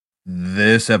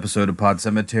This episode of Pod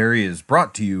Cemetery is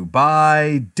brought to you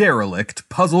by Derelict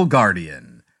Puzzle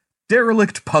Guardian.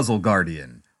 Derelict Puzzle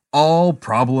Guardian. All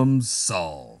problems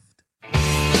solved. Under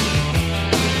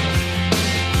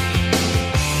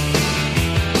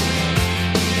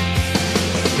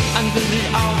the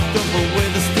October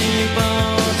with the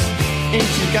steamboats,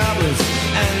 ancient goblins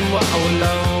and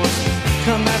wallows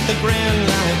come at the grand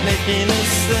light making a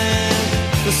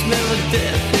sound. The smell of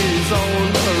death is all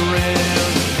around.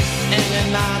 And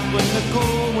at night when the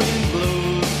cold wind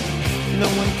blows, no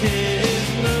one cares,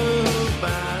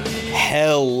 nobody.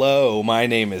 Hello, my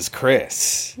name is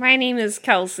Chris. My name is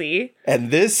Kelsey.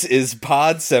 And this is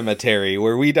Pod Cemetery,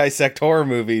 where we dissect horror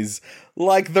movies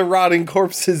like the rotting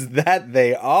corpses that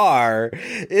they are.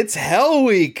 It's Hell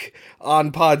Week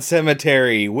on Pod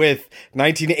Cemetery with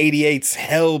 1988's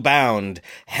Hellbound,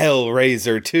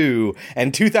 Hellraiser 2,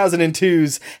 and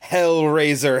 2002's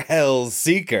Hellraiser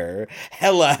Hellseeker.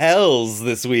 Hella hells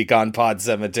this week on Pod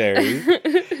Cemetery.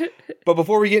 But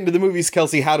before we get into the movies,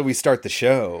 Kelsey, how do we start the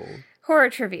show? Horror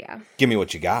trivia. Give me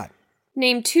what you got.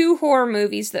 Name 2 horror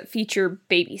movies that feature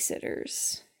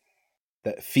babysitters.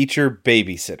 That feature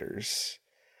babysitters.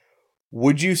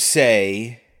 Would you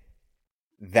say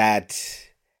that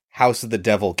House of the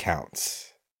Devil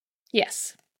counts?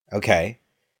 Yes. Okay.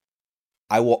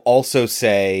 I will also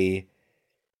say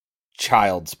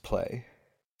Child's Play.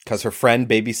 Because her friend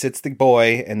babysits the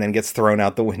boy and then gets thrown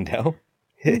out the window.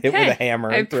 Hit with a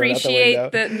hammer. I and thrown out the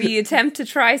appreciate window. the attempt to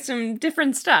try some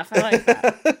different stuff. I like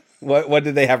that. What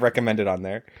did they have recommended on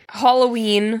there?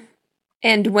 Halloween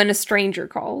and When a Stranger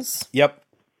Calls. Yep.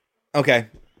 Okay.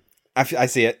 I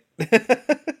see it. A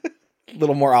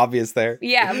little more obvious there.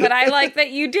 Yeah, but I like that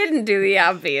you didn't do the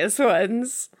obvious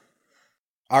ones.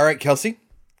 All right, Kelsey.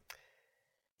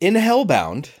 In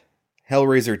Hellbound,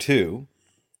 Hellraiser 2,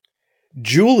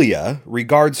 Julia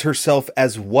regards herself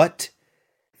as what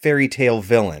fairy tale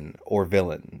villain or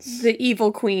villains? The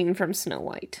evil queen from Snow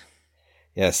White.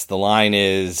 Yes, the line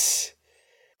is,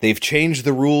 "They've changed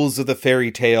the rules of the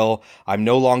fairy tale. I'm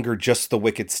no longer just the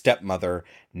wicked stepmother.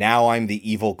 Now I'm the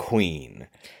evil queen.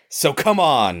 So come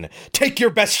on, take your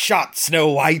best shot, Snow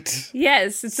White."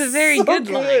 Yes, it's a very So good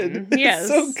line. Yes. It's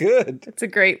so good. It's a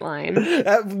great line.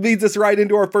 That leads us right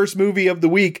into our first movie of the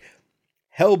week,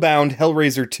 Hellbound,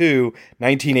 Hellraiser 2,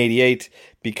 1988,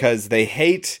 because they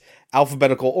hate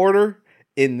alphabetical order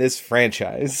in this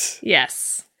franchise.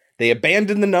 Yes. They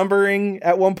abandoned the numbering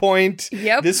at one point.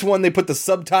 Yep. This one, they put the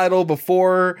subtitle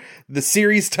before the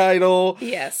series title.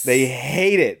 Yes. They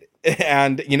hate it.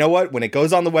 And you know what? When it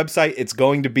goes on the website, it's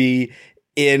going to be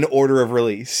in order of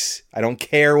release. I don't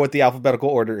care what the alphabetical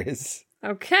order is.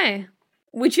 Okay.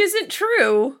 Which isn't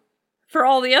true for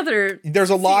all the other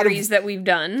series that we've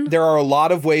done. There are a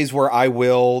lot of ways where I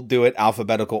will do it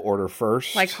alphabetical order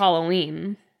first. Like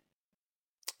Halloween.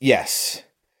 Yes.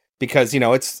 Because,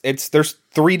 there's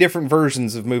 3 different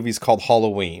versions of movies called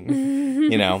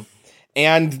Halloween,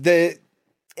 And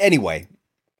anyway,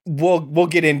 we'll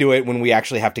get into it when we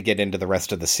actually have to get into the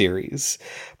rest of the series.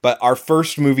 But our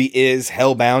first movie is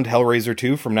Hellbound, Hellraiser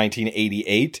 2 from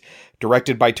 1988,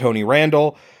 directed by Tony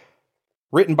Randall,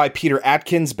 written by Peter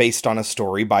Atkins, based on a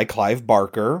story by Clive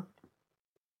Barker,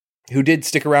 who did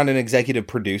stick around and executive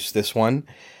produce this one.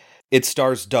 It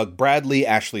stars Doug Bradley,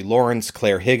 Ashley Lawrence,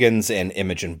 Claire Higgins, and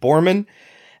Imogen Boorman.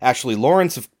 Ashley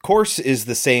Lawrence, of course, is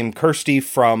the same Kirsty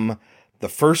from the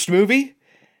first movie.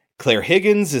 Claire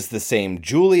Higgins is the same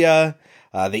Julia.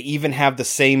 They even have the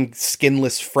same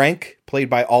skinless Frank, played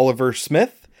by Oliver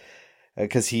Smith,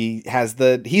 because he's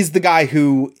the guy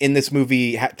who in this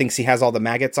movie thinks he has all the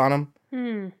maggots on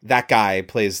him. That guy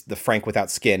plays the Frank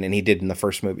without skin, and he did in the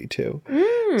first movie too.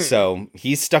 So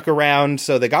he's stuck around.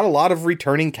 So they got a lot of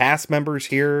returning cast members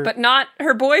here, But not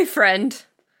her boyfriend.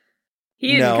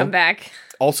 He didn't come back.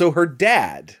 Also her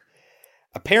dad.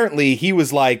 Apparently he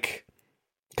was like,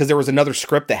 because there was another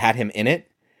script that had him in it.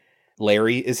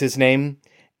 Larry is his name.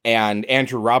 And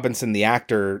Andrew Robinson, the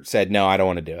actor, said, "No, I don't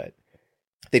want to do it."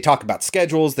 They talk about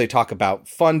schedules. They talk about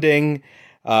funding.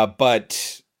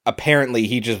 But apparently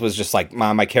he was just like,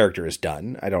 my character is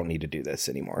done. I don't need to do this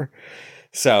anymore.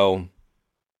 So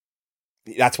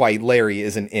that's why Larry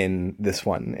isn't in this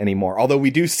one anymore. Although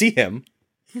we do see him.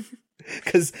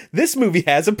 Because this movie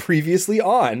has a previously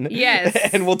on. Yes.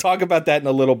 And we'll talk about that in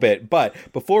a little bit. But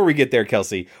before we get there,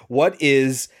 Kelsey, what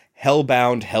is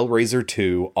Hellbound Hellraiser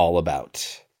 2 all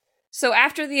about? So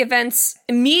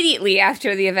immediately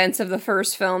after the events of the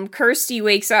first film, Kirsty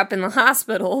wakes up in the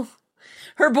hospital.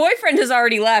 Her boyfriend has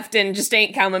already left and just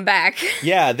ain't coming back.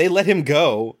 Yeah, they let him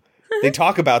go. They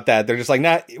talk about that. They're just like,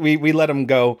 nah, we let him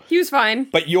go. He was fine.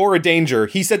 But you're a danger.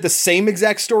 He said the same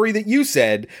exact story that you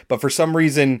said, but for some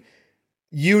reason,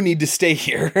 you need to stay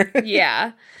here.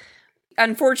 Yeah.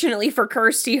 Unfortunately for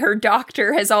Kirsty, her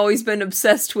doctor has always been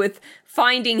obsessed with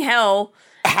finding hell.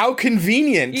 How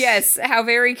convenient. Yes, how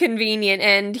very convenient.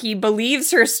 And he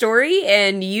believes her story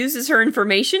and uses her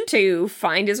information to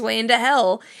find his way into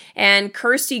hell. And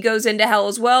Kirsty goes into hell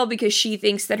as well because she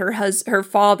thinks that her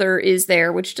father is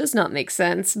there, which does not make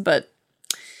sense, but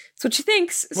it's what she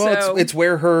thinks. Well, it's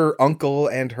where her uncle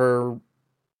and her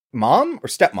mom or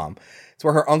stepmom. It's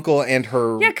where her uncle and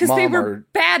her yeah, because they were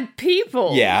bad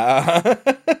people. Yeah.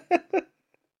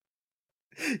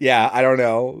 Yeah, I don't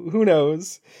know. Who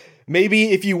knows?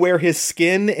 Maybe if you wear his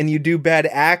skin and you do bad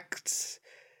acts,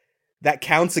 that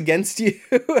counts against you.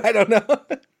 I don't know.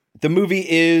 The movie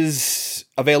is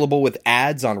available with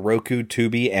ads on Roku,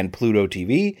 Tubi, and Pluto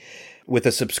TV, with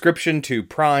a subscription to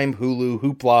Prime, Hulu,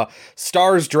 Hoopla,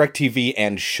 Starz, DirecTV,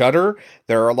 and Shudder.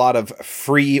 There are a lot of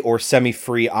free or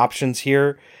semi-free options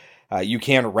here. You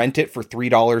can rent it for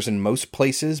 $3 in most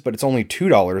places, but it's only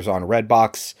 $2 on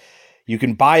Redbox. You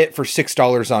can buy it for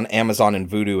 $6 on Amazon and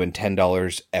Vudu and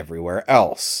 $10 everywhere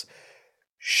else.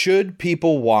 Should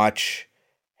people watch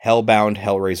Hellbound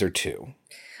Hellraiser 2?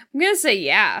 I'm going to say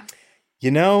yeah.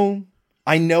 You know,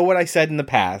 I know what I said in the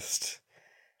past.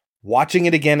 Watching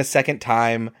it again a second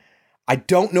time, I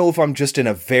don't know if I'm just in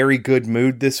a very good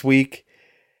mood this week,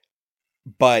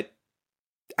 but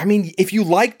I mean, if you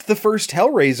liked the first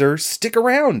Hellraiser, stick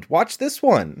around. Watch this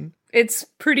one. It's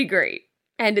pretty great.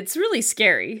 And it's really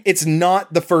scary. It's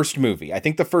not the first movie. I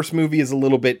think the first movie is a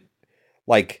little bit,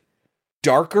 like,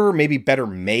 darker, maybe better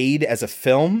made as a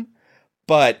film.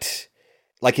 But,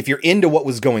 like, if you're into what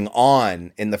was going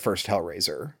on in the first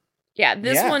Hellraiser. Yeah,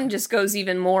 this one just goes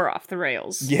even more off the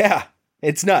rails. Yeah,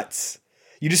 it's nuts.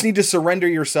 You just need to surrender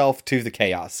yourself to the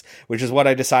chaos, which is what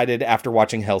I decided after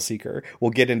watching Hellseeker. We'll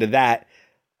get into that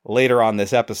later on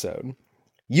this episode.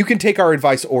 You can take our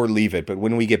advice or leave it, but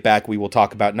when we get back, we will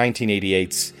talk about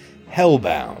 1988's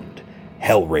Hellbound,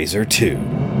 Hellraiser 2.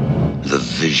 The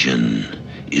vision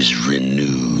is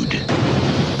renewed.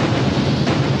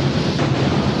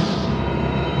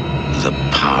 The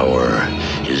power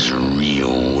is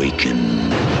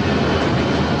reawakened.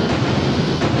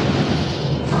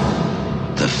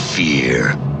 The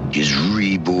fear is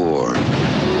reborn.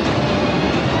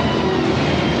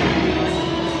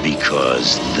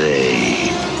 Because they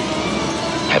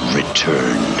have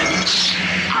returned.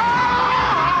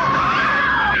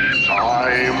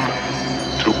 Time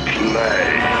to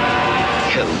play.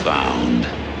 Hellbound,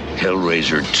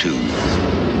 Hellraiser 2.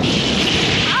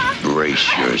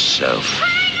 Brace yourself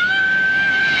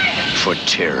for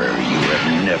terror you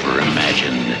have never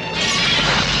imagined.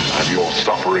 And your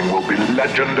suffering will be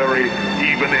legendary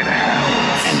even in hell.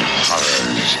 And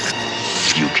horrors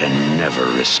you can never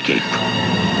escape.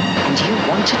 And you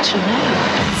wanted to know.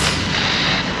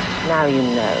 Now you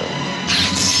know.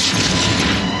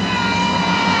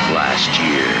 Last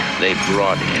year, they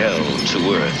brought hell to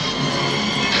Earth.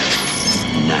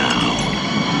 Now,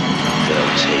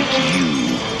 they'll take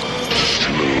you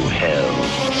through hell.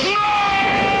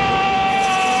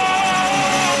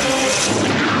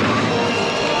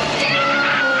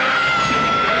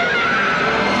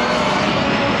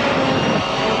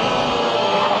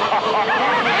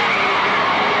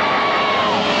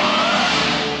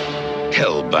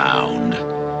 Hellbound,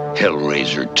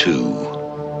 Hellraiser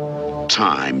 2.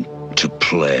 Time to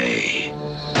play.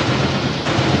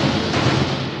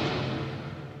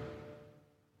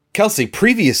 Kelsey,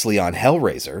 previously on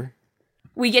Hellraiser.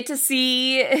 We get to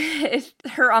see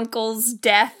her uncle's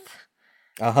death.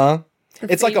 Uh-huh.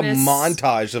 It's like a famous-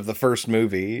 montage of the first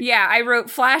movie. Yeah, I wrote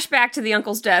flashback to the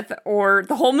uncle's death, or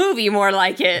the whole movie, more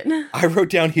like it. I wrote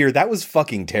down here, that was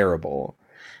fucking terrible.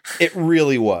 It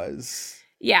really was.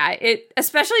 Yeah,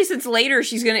 especially since later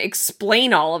she's going to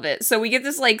explain all of it. So we get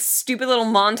this like stupid little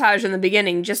montage in the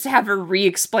beginning just to have her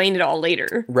re-explain it all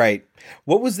later. Right.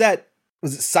 What was that?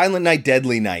 Was it Silent Night,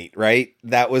 Deadly Night, right?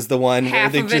 That was the one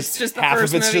Half where they of it's just the half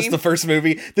first of it's movie. just the first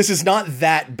movie. This is not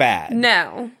that bad.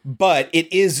 No. But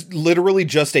it is literally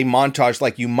just a montage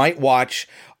like you might watch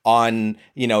on,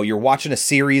 you know, you're watching a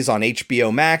series on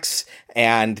HBO Max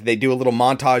and they do a little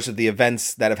montage of the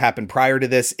events that have happened prior to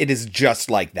this. It is just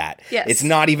like that. Yes. It's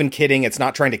not even kidding. It's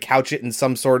not trying to couch it in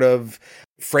some sort of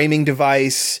framing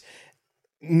device.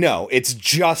 No, it's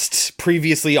just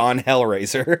previously on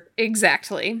Hellraiser.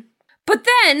 Exactly. But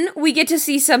then we get to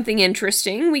see something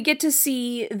interesting. We get to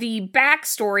see the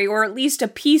backstory, or at least a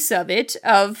piece of it,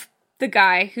 of the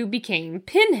guy who became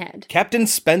Pinhead. Captain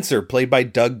Spencer, played by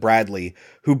Doug Bradley,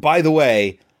 who, by the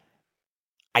way,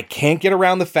 I can't get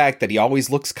around the fact that he always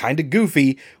looks kind of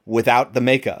goofy without the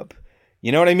makeup.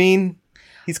 You know what I mean?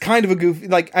 He's kind of a goofy,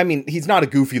 like, I mean, he's not a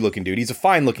goofy looking dude. He's a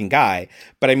fine looking guy.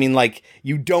 But I mean, like,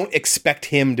 you don't expect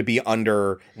him to be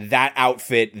under that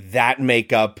outfit, that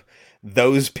makeup,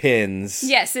 those pins.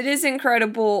 Yes, it is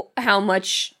incredible how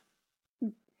much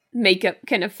makeup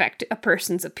can affect a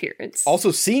person's appearance. Also,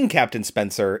 seeing Captain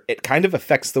Spencer, it kind of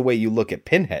affects the way you look at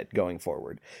Pinhead going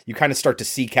forward. You kind of start to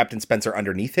see Captain Spencer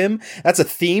underneath him. That's a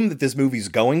theme that this movie's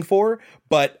going for,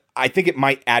 but I think it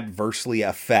might adversely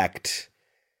affect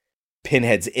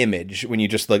Pinhead's image when you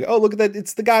just look, oh, look at that,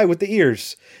 it's the guy with the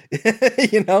ears.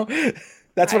 You know?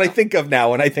 That's what I think of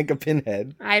now when I think of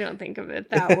Pinhead. I don't think of it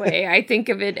that way. I think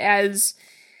of it as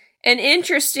an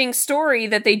interesting story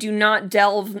that they do not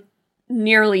delve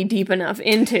nearly deep enough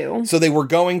into. So they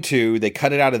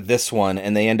cut it out of this one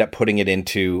and they end up putting it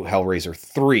into Hellraiser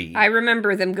 3. I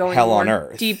remember them going Hell on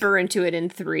Earth. deeper into it in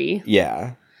 3.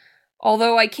 Yeah.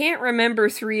 Although I can't remember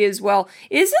 3 as well.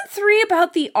 Isn't 3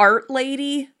 about the art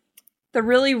lady? The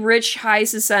really rich high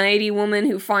society woman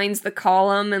who finds the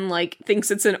column and like thinks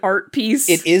it's an art piece?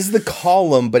 It is the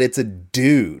column, but it's a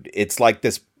dude. It's like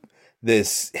this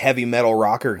heavy metal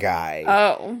rocker guy.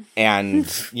 Oh. And,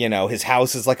 you know, his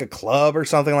house is like a club or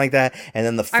something like that. And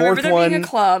then the fourth I remember there being a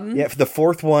club. Yeah, the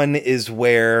fourth one is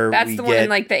where that's the one in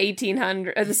like the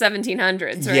 1800s or the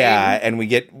 1700s, right? Yeah, and we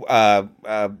get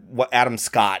what Adam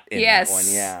Scott in yes. that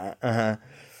one. Yeah. Uh-huh.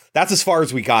 That's as far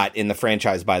as we got in the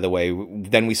franchise, by the way.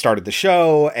 Then we started the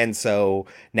show, and so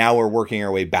now we're working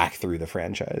our way back through the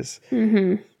franchise.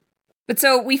 Mm-hmm. But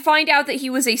so we find out that he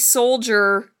was a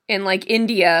soldier in like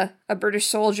India, a British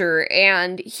soldier,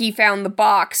 and he found the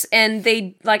box. And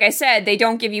they, like I said, they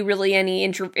don't give you really any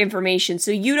information.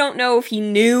 So you don't know if he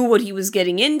knew what he was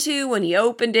getting into when he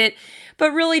opened it.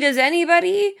 But really, does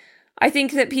anybody? I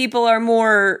think that people are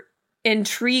more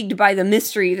intrigued by the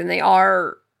mystery than they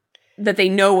are that they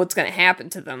know what's going to happen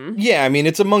to them. Yeah, I mean,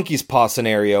 it's a monkey's paw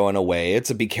scenario in a way.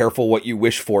 It's a be careful what you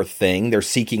wish for thing. They're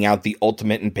seeking out the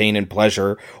ultimate in pain and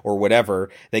pleasure or whatever.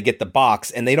 They get the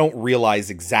box and they don't realize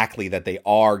exactly that they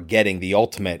are getting the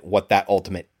ultimate, what that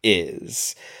ultimate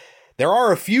is. There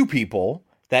are a few people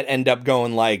that end up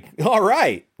going like, all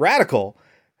right, radical.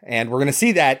 And we're going to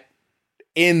see that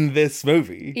in this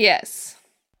movie. Yes.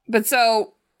 But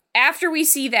so after we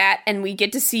see that and we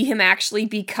get to see him actually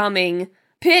becoming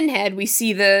Pinhead, we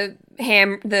see the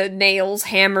nails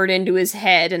hammered into his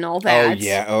head and all that. Oh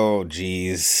yeah. Oh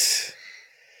geez.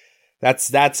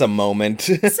 That's a moment.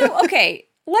 So okay,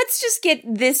 let's just get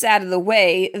this out of the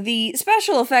way. The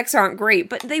special effects aren't great,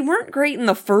 but they weren't great in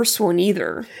the first one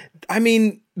either. I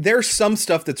mean, there's some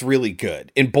stuff that's really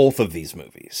good in both of these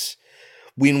movies.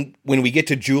 When we get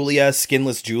to Julia,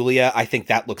 Skinless Julia, I think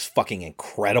that looks fucking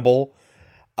incredible.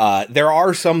 There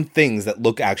are some things that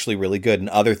look actually really good and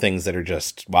other things that are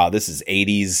just, wow, this is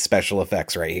 80s special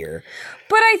effects right here.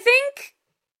 But I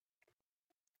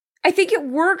think it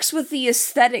works with the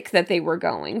aesthetic that they were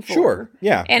going for. Sure,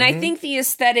 yeah. And I think the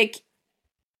aesthetic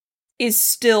is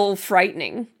still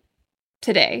frightening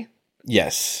today.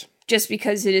 Yes. Just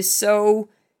because it is so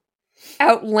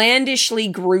outlandishly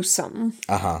gruesome.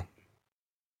 Uh-huh.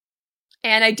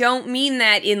 And I don't mean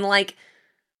that in like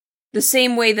the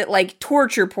same way that like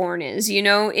torture porn is, you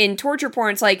know? In torture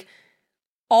porn, it's like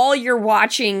all you're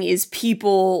watching is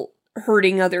people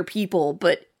hurting other people.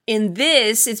 But in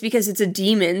this, it's because it's a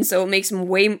demon, so it makes them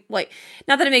way like,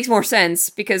 not that it makes more sense,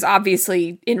 because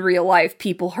obviously in real life,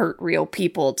 people hurt real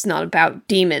people. It's not about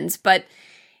demons, but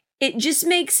it just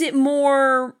makes it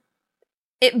more,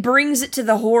 it brings it to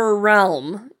the horror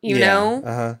realm, you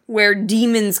know, where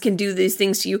demons can do these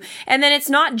things to you. And then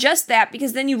it's not just that,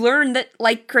 because then you learn that,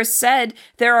 like Chris said,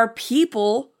 there are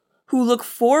people who look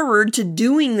forward to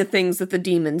doing the things that the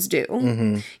demons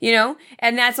do, you know,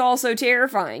 and that's also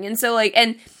terrifying. And so like,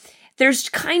 and there's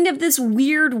kind of this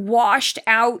weird washed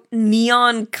out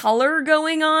neon color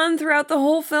going on throughout the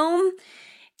whole film.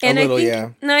 And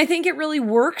I think it really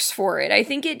works for it. I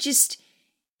think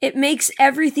it makes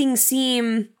everything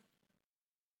seem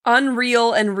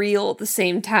unreal and real at the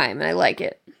same time, and I like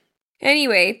it.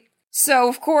 Anyway, so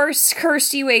of course,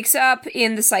 Kirsty wakes up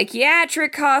in the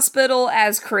psychiatric hospital.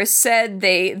 As Chris said,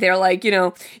 they're like, you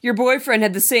know, your boyfriend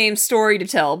had the same story to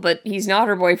tell, but he's not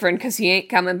her boyfriend because he ain't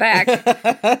coming back.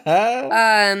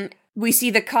 We see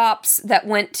the cops that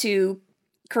went to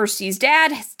Kirsty's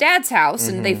dad's house,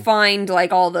 and they find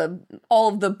like all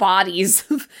of the bodies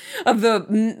of the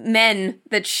men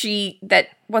that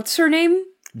what's her name?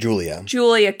 Julia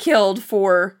Julia killed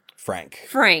for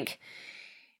Frank.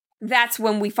 that's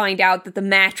when we find out that the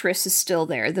mattress is still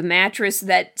there. The mattress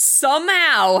that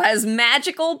somehow has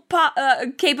magical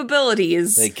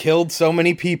capabilities. They killed so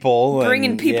many people.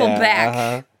 Bringing people back.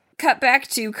 Uh-huh. Cut back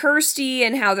to Kirsty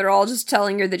and how they're all just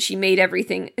telling her that she's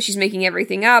making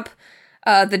everything up.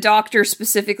 The doctor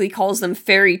specifically calls them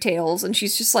fairy tales, and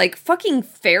she's just like, fucking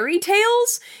fairy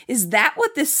tales? Is that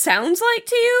what this sounds like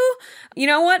to you? You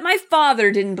know what? My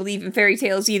father didn't believe in fairy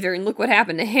tales either, and look what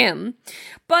happened to him.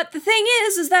 But the thing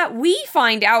is that we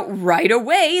find out right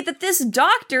away that this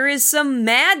doctor is some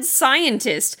mad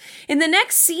scientist. In the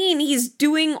next scene, he's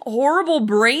doing horrible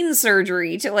brain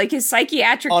surgery to, like, his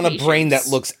psychiatric on patients. A brain that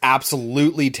looks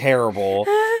absolutely terrible.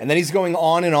 And then he's going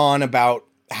on and on about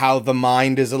how the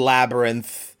mind is a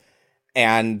labyrinth,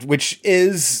 and which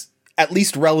is at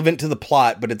least relevant to the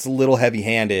plot, but it's a little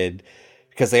heavy-handed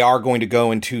because they are going to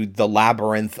go into the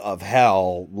labyrinth of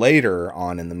hell later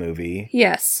on in the movie.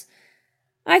 Yes.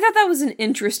 I thought that was an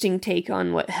interesting take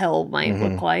on what hell might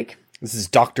look like. This is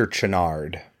Dr.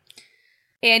 Channard.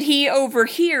 And he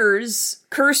overhears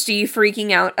Kirsty freaking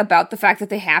out about the fact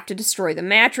that they have to destroy the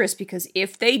mattress, because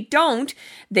if they don't,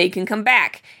 they can come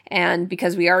back. And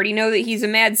because we already know that he's a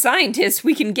mad scientist,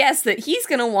 we can guess that he's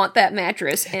going to want that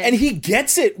mattress. And he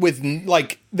gets it with,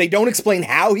 like, they don't explain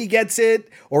how he gets it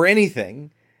or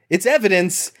anything. It's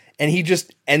evidence, and he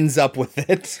just ends up with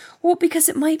it. Well, because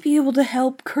it might be able to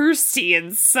help Kirsty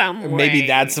in some way. Maybe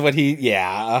that's what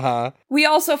yeah. We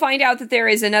also find out that there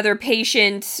is another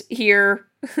patient here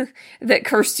that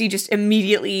Kirsty just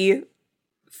immediately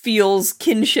feels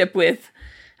kinship with,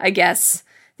 I guess.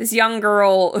 This young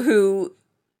girl who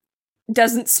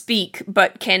doesn't speak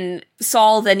but can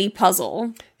solve any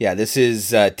puzzle. Yeah, this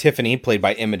is Tiffany, played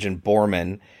by Imogen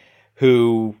Borman,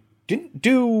 who didn't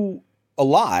do a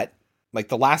lot. Like,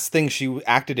 the last thing she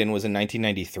acted in was in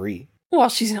 1993. Well,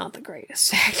 she's not the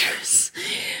greatest actress.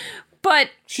 But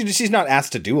she's not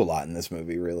asked to do a lot in this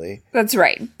movie, really. That's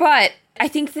right. But I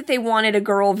think that they wanted a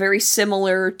girl very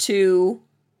similar to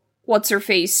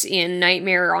what's-her-face in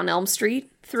Nightmare on Elm Street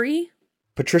 3.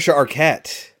 Patricia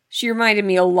Arquette. She reminded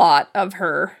me a lot of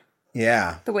her.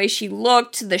 Yeah. The way she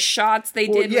looked, the shots they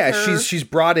did with her. she's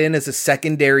brought in as a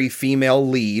secondary female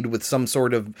lead with some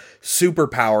sort of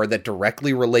superpower that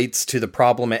directly relates to the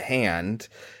problem at hand.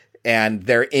 And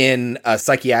they're in a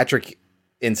psychiatric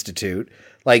institute.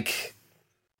 Like,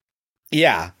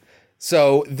 yeah.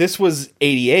 So this was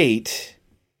 88,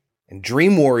 and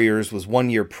Dream Warriors was 1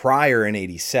 year prior in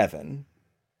 87.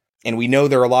 And we know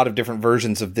there are a lot of different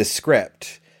versions of this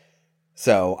script.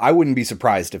 So I wouldn't be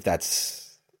surprised if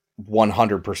that's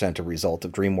 100% a result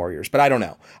of Dream Warriors, but I don't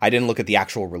know. I didn't look at the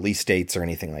actual release dates or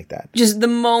anything like that. Just the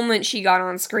moment she got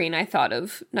on screen, I thought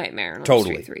of Nightmare on Elm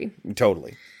Street 3.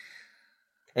 Totally.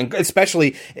 And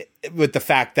especially with the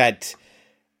fact that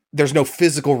there's no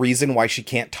physical reason why she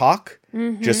can't talk,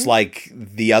 just like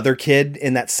the other kid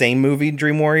in that same movie,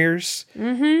 Dream Warriors.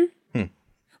 Mm-hmm.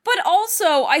 But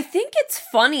also, I think it's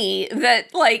funny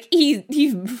that, like, he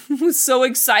was so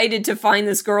excited to find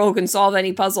this girl who can solve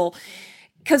any puzzle.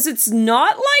 Because it's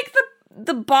not like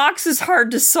the box is hard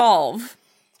to solve.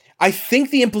 I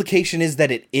think the implication is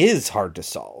that it is hard to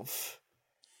solve.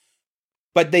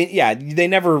 But they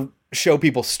never show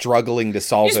people struggling to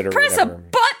solve it or press whatever. A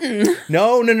button.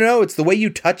 No. It's the way you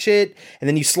touch it, and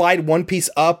then you slide one piece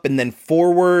up and then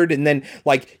forward, and then,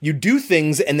 like, you do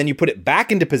things, and then you put it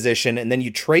back into position, and then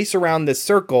you trace around this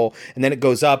circle, and then it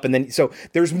goes up, and then, so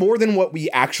there's more than what we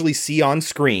actually see on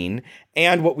screen,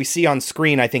 and what we see on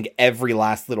screen, I think every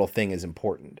last little thing is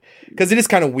important. Because it is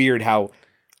kind of weird how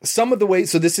some of the ways,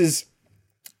 so this is,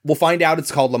 we'll find out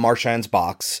it's called Le Marchand's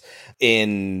box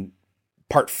in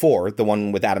part 4, the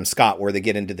one with Adam Scott, where they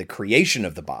get into the creation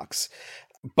of the box.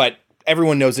 But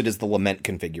everyone knows it as the Lament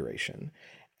configuration.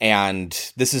 And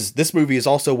this movie is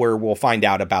also where we'll find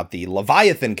out about the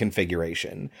Leviathan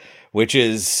configuration, which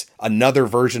is another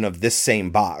version of this same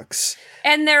box.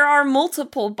 And there are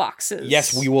multiple boxes.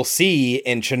 Yes, we will see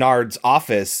in Channard's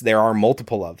office, there are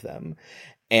multiple of them.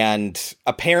 And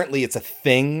apparently it's a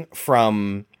thing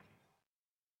from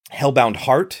Hellbound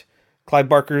Heart, Clive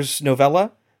Barker's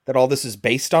novella, that all this is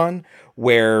based on,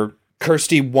 where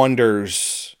Kirsty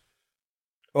wonders,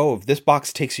 oh, if this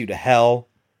box takes you to hell,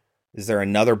 is there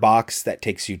another box that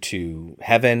takes you to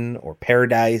heaven or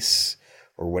paradise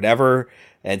or whatever?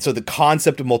 And so the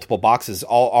concept of multiple boxes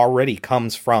already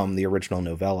comes from the original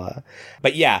novella.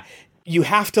 But yeah, you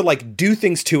have to, like, do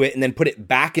things to it and then put it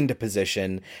back into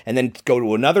position and then go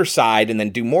to another side and then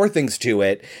do more things to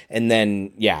it. And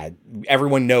then, yeah,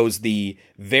 everyone knows the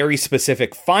very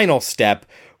specific final step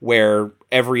where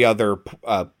every other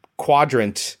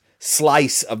quadrant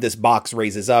slice of this box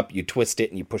raises up, you twist it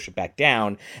and you push it back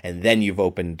down, and then you've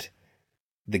opened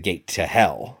the gate to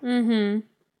hell. Mm-hmm.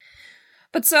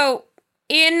 But so,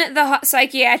 in the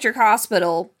psychiatric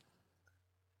hospital,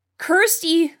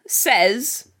 Kirsty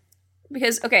says,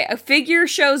 because, okay, a figure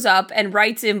shows up and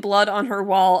writes in blood on her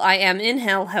wall, "I am in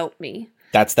hell, help me."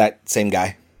 That's that same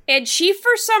guy. And she,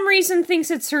 for some reason,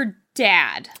 thinks it's her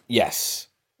dad. Yes.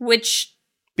 Which...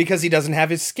 Because he doesn't have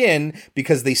his skin,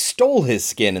 because they stole his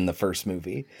skin in the first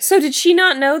movie. So did she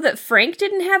not know that Frank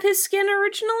didn't have his skin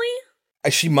originally?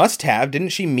 She must have. Didn't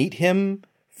she meet him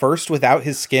first without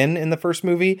his skin in the first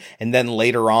movie? And then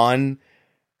later on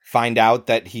find out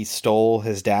that he stole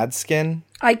his dad's skin?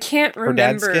 I can't Her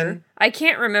dad's remember. skin? I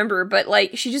can't remember, but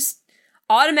like she just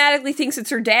automatically thinks it's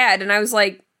her dad, and I was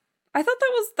like, I thought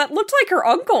that looked like her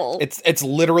uncle. It's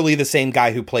literally the same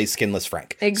guy who plays Skinless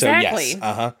Frank. Exactly. So yes,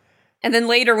 uh-huh. And then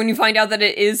later, when you find out that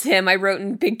it is him, I wrote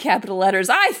in big capital letters,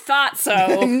 "I thought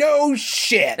so." No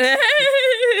shit.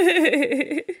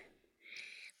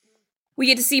 We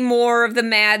get to see more of the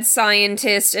mad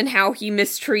scientist and how he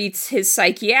mistreats his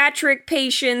psychiatric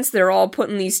patients. They're all put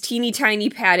in these teeny tiny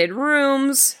padded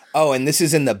rooms. Oh, and this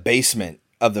is in the basement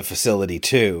of the facility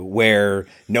too, where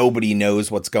nobody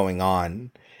knows what's going on.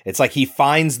 It's like he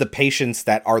finds the patients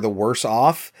that are the worse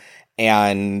off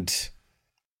and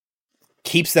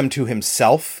keeps them to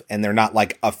himself, and they're not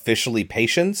like officially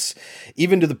patients,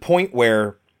 even to the point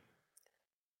where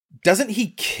doesn't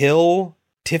he kill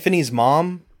Tiffany's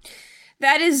mom?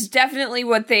 That is definitely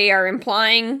what they are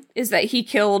implying, is that he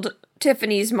killed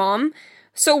Tiffany's mom.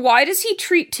 So why does he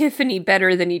treat Tiffany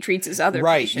better than he treats his other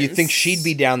patients? You think she'd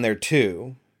be down there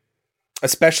too,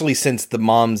 especially since the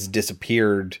mom's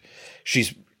disappeared.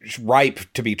 She's ripe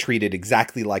to be treated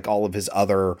exactly like all of his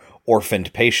other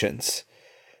orphaned patients.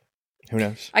 Who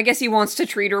knows? I guess he wants to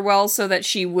treat her well so that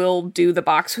she will do the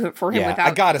box for him without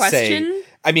I gotta question. say,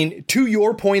 I mean, to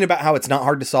your point about how it's not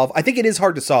hard to solve, I think it is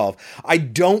hard to solve. I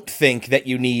don't think that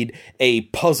you need a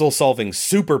puzzle-solving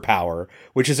superpower,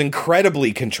 which is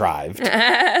incredibly contrived,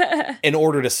 in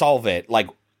order to solve it. Like,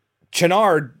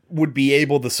 Channard would be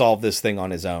able to solve this thing on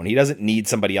his own. He doesn't need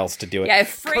somebody else to do it. Yeah, if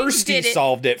Frank Kirsty did it,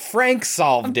 solved it. Frank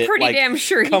solved it. pretty damn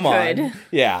sure he come could. On.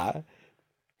 Yeah.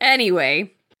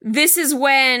 Anyway, this is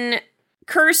when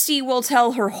Kirsty will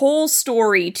tell her whole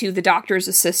story to the doctor's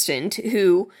assistant,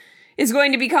 who is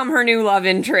going to become her new love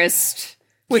interest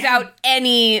without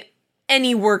any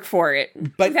work for it,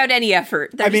 without any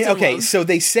effort. I mean, okay, so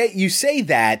you say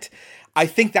that. I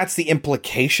think that's the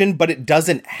implication, but it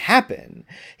doesn't happen.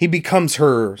 He becomes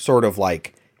her sort of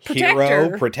like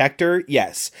hero, protector.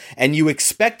 Yes. And you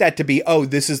expect that to be, oh,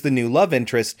 this is the new love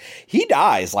interest. He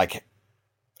dies like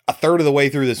a third of the way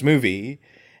through this movie,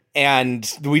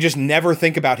 and we just never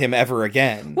think about him ever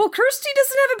again. Well, Kirsty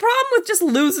doesn't have a problem with just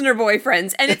losing her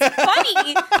boyfriends. And it's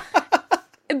funny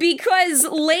because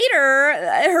later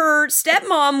her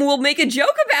stepmom will make a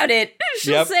joke about it.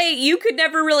 She'll say, "You could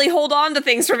never really hold on to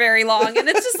things for very long." And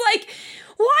it's just like,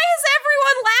 why is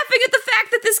everyone laughing at the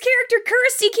fact that this character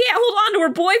Kirsty can't hold on to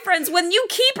her boyfriends when you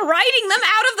keep writing them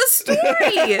out of the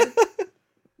story?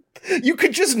 You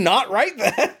could just not write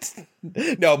that.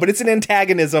 No, but it's an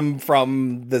antagonism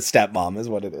from the stepmom is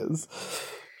what it is.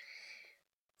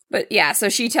 But yeah, so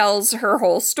she tells her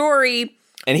whole story.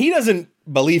 And he doesn't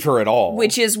believe her at all.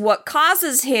 Which is what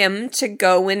causes him to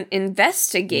go and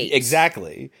investigate.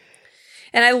 Exactly.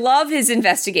 And I love his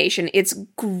investigation. It's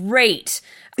great.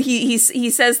 He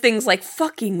says things like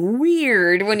fucking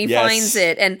weird when he finds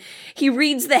it, and he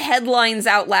reads the headlines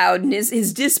out loud, and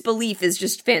his disbelief is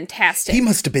just fantastic. He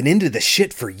must have been into the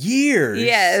shit for years.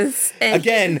 Yes.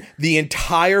 Again, the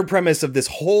entire premise of this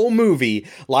whole movie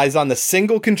lies on the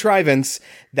single contrivance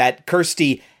that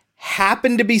Kirsty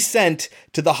happened to be sent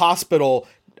to the hospital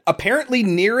apparently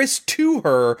nearest to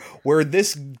her, where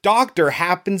this doctor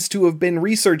happens to have been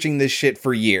researching this shit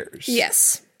for years.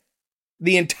 Yes.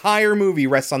 The entire movie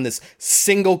rests on this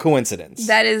single coincidence.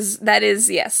 That is,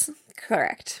 yes,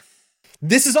 correct.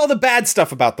 This is all the bad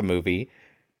stuff about the movie.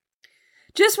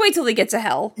 Just wait till they get to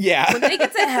hell. Yeah. When they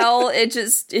get to hell,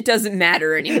 it doesn't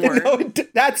matter anymore. No,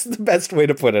 that's the best way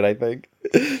to put it, I think.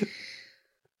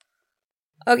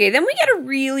 Okay, then we get a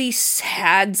really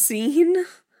sad scene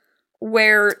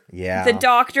where the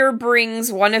doctor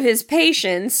brings one of his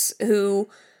patients who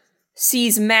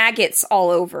sees maggots all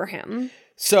over him.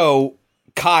 So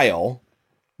Kyle,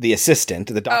 the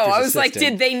assistant, the doctor's assistant. Oh, I was like,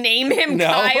 did they name him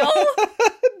Kyle?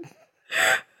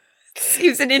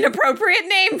 Seems an inappropriate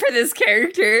name for this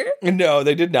character. No,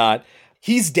 they did not.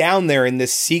 He's down there in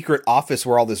this secret office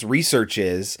where all this research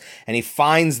is, and he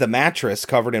finds the mattress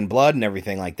covered in blood and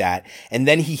everything like that. And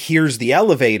then he hears the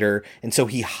elevator, and so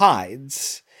he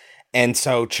hides. And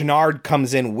so Channard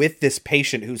comes in with this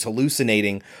patient who's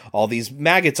hallucinating all these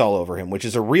maggots all over him, which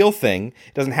is a real thing.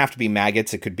 It doesn't have to be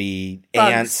maggots. It could be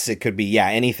Bugs. ants. It could be,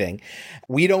 anything.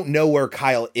 We don't know where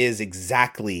Kyle is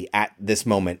exactly at this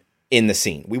moment in the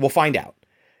scene. We will find out.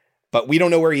 But we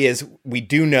don't know where he is. We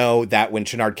do know that when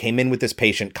Channard came in with this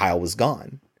patient, Kyle was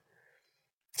gone.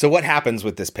 So what happens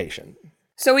with this patient?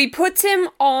 So he puts him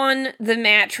on the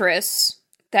mattress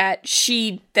that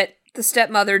the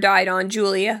stepmother died on,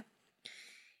 Julia.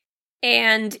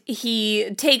 And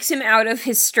he takes him out of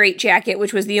his straitjacket,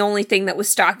 which was the only thing that was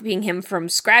stopping him from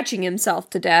scratching himself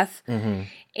to death. Mm-hmm.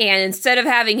 And instead of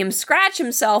having him scratch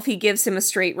himself, he gives him a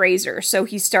straight razor. So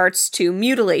he starts to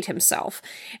mutilate himself.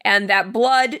 And that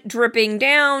blood dripping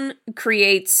down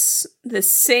creates the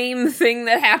same thing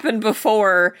that happened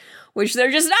before, which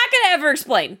they're just not going to ever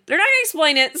explain. They're not going to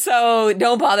explain it, so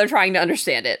don't bother trying to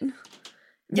understand it.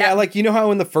 Yeah, like, you know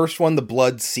how in the first one the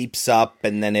blood seeps up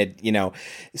and then it,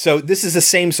 so this is the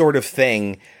same sort of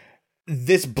thing.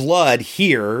 This blood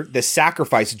here, this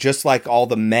sacrifice, just like all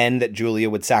the men that Julia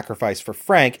would sacrifice for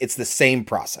Frank, it's the same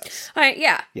process.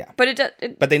 Yeah. But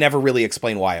But they never really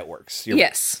explain why it works. You're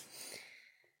yes.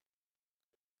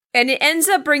 And it ends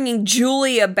up bringing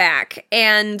Julia back.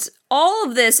 And all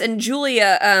of this, and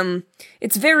Julia,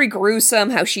 it's very gruesome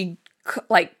how she,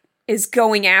 is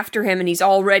going after him and he's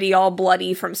already all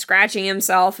bloody from scratching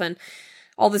himself and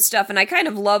all this stuff. And I kind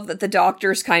of love that the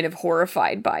doctor's kind of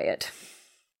horrified by it.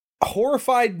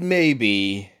 Horrified,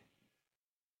 maybe,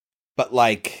 but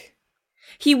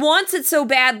he wants it so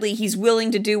badly, he's willing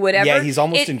to do whatever. Yeah, he's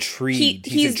almost intrigued.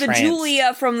 He's the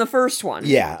Julia from the first one.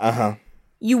 Yeah,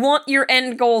 You want your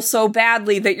end goal so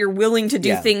badly that you're willing to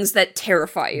do things that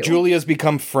terrify you. Julia's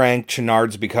become Frank,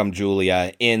 Channard's become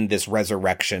Julia in this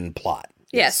resurrection plot.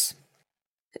 Yes.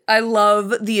 I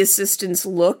love the assistant's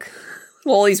look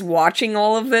while he's watching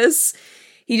all of this.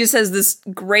 He just has this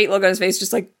great look on his face,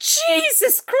 just like,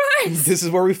 Jesus Christ! This is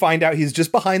where we find out he's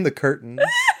just behind the curtain.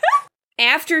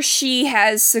 After she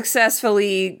has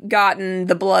successfully gotten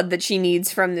the blood that she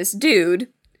needs from this dude,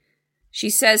 she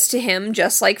says to him,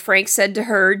 just like Frank said to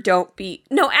her,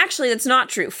 No, actually, that's not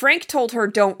true. Frank told her,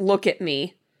 don't look at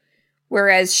me.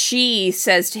 Whereas she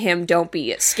says to him, don't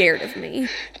be scared of me.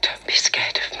 Don't be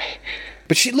scared of me.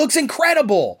 But she looks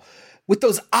incredible with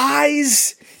those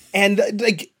eyes. And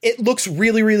it looks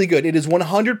really, really good. It is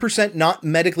 100% not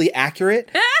medically accurate,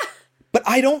 but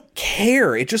I don't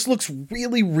care. It just looks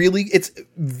really, really, it's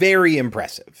very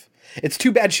impressive. It's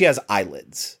too bad she has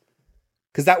eyelids,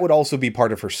 because that would also be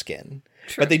part of her skin.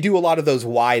 True. But they do a lot of those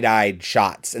wide-eyed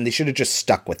shots, and they should have just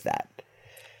stuck with that.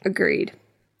 Agreed.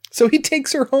 So he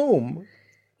takes her home.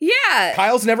 Yeah.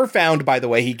 Kyle's never found, by the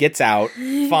way. He gets out,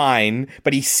 fine,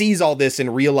 but he sees all this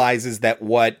and realizes that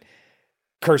what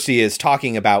Kirsty is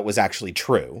talking about was actually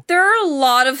true. There are a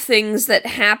lot of things that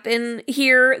happen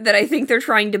here that I think they're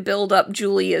trying to build up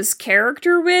Julia's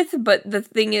character with, but the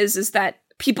thing is that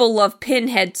people love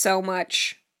Pinhead so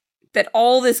much that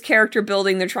all this character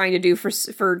building they're trying to do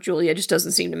for Julia just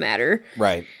doesn't seem to matter.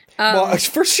 Right. Well,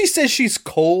 first she says she's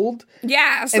cold.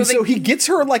 Yeah. So he gets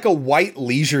her like a white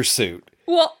leisure suit.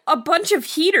 Well, a bunch of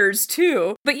heaters,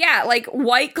 too. But yeah, like,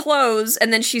 white clothes,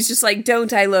 and then she's just like,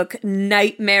 don't I look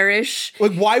nightmarish?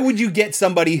 Like, why would you get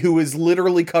somebody who is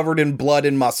literally covered in blood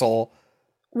and muscle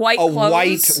white clothes?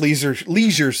 White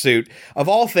leisure suit, of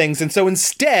all things? And so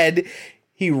instead,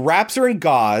 he wraps her in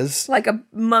gauze. Like a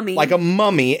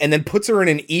mummy. And then puts her in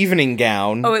an evening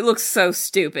gown. Oh, it looks so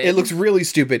stupid. It looks really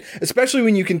stupid, especially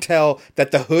when you can tell that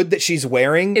the hood that she's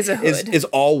wearing is a hood. Is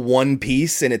all one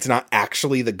piece and it's not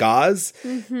actually the gauze.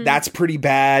 Mm-hmm. That's pretty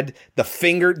bad.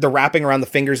 The wrapping around the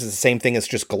fingers is the same thing as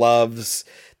just gloves.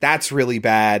 That's really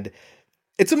bad.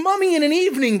 It's a mummy in an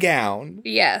evening gown.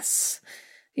 Yes.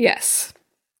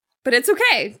 But it's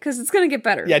okay, because it's going to get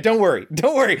better. Yeah, don't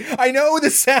worry. I know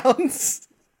this sounds...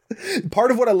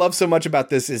 Part of what I love so much about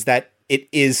this is that it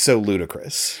is so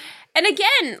ludicrous. And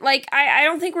again, like, I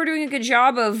don't think we're doing a good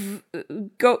job of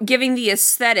giving the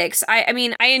aesthetics. I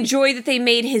mean, I enjoy that they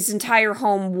made his entire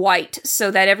home white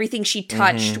so that everything she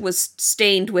touched was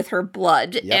stained with her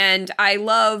blood. Yep. And I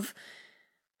love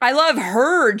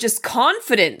her just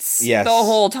confidence the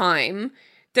whole time.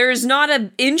 There's not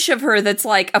an inch of her that's,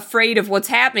 like, afraid of what's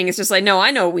happening. It's just like, no,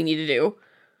 I know what we need to do.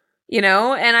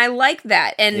 And I like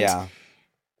that. And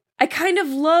I kind of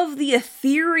love the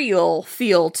ethereal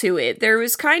feel to it. There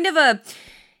was kind of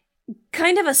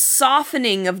a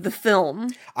softening of the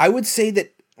film. I would say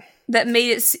that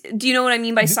made it. Do you know what I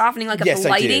mean by softening? Like yes, the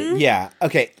lighting? I do. Yeah.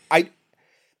 Okay.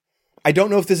 I don't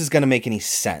know if this is going to make any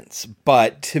sense,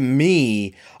 but to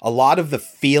me, a lot of the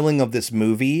feeling of this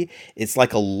movie, it's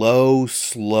like a low,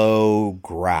 slow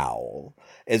growl.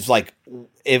 is like,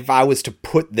 if I was to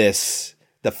put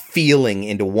the feeling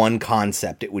into one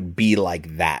concept, it would be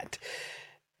like that.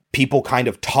 People kind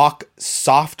of talk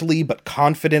softly but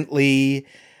confidently.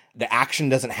 The action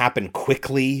doesn't happen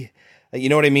quickly. You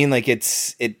know what I mean? Like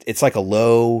it's like a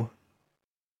low,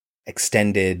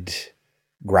 extended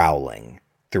growling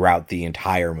throughout the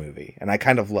entire movie. And I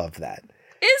kind of love that.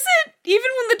 Is it? Even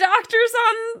when the doctor's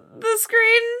on the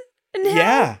screen? In hell?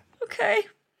 Yeah. Okay.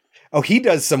 Oh, he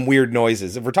does some weird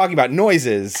noises. If we're talking about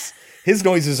noises, his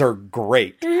noises are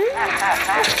great.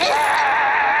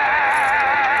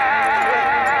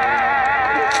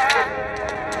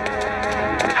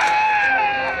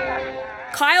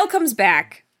 Kyle comes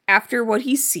back after what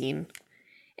he's seen,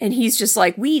 and he's just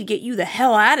like, we need to get you the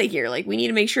hell out of here. Like, we need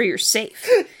to make sure you're safe.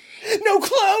 No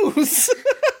clothes!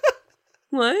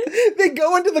 What? They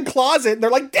go into the closet, and they're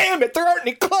like, damn it, there aren't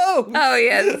any clothes! Oh,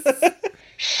 yes.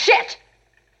 Shit!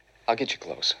 I'll get you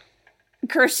clothes.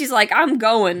 Kirsty's like, I'm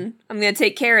going. I'm going to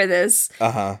take care of this.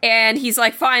 Uh-huh. And he's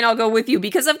like, fine, I'll go with you.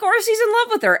 Because, of course, he's in love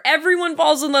with her. Everyone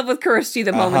falls in love with Kirsty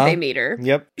the moment they meet her.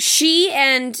 Yep. She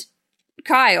and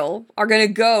Kyle are going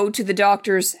to go to the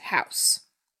doctor's house.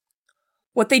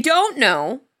 What they don't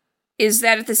know is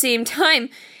that at the same time,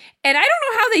 and I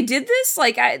don't know how they did this,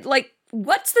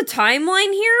 what's the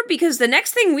timeline here? Because the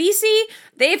next thing we see,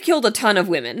 they've killed a ton of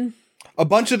women. A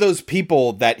bunch of those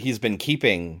people that he's been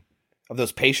keeping, of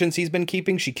those patients he's been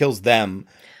keeping, she kills them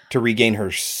to regain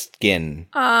her skin.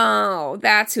 Oh,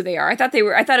 that's who they are. I thought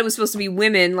it was supposed to be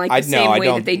women, like the same way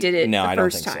that they did it the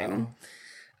first time.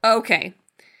 So. Okay.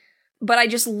 But I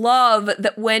just love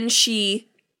that when she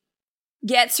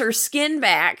gets her skin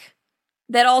back,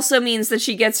 that also means that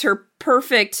she gets her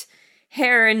perfect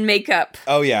hair and makeup.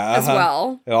 Oh yeah, as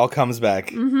well. It all comes back.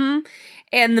 Mm-hmm.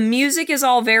 And the music is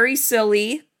all very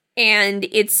silly, and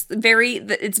it's very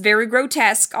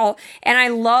grotesque. And I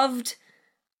loved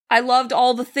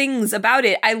all the things about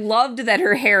it. I loved that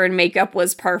her hair and makeup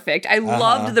was perfect. I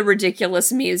loved the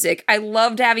ridiculous music. I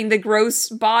loved having the gross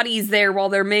bodies there while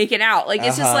they're making out. Like,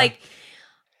 it's just like...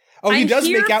 Oh, he does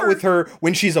make out for... with her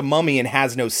when she's a mummy and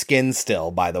has no skin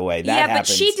still, by the way. That happens.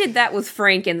 But she did that with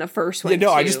Frank in the first one, too.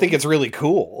 I just think it's really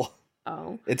cool.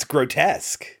 Oh. It's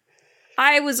grotesque.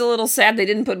 I was a little sad they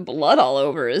didn't put blood all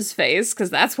over his face,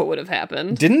 because that's what would have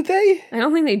happened. Didn't they? I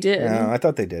don't think they did. No, I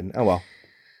thought they did. Oh, well.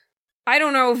 I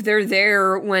don't know if they're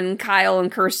there when Kyle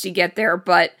and Kirsty get there,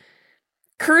 but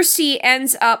Kirsty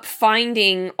ends up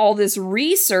finding all this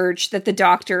research that the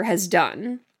doctor has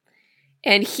done.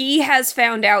 And he has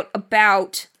found out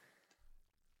about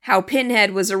how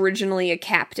Pinhead was originally a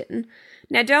captain.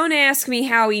 Now, don't ask me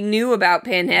how he knew about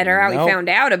Pinhead or how he found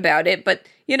out about it, but,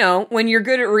 you know, when you're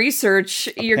good at research,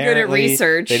 you're good at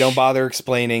research. They don't bother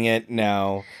explaining it,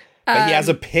 no. But he has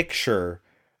a picture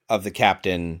of the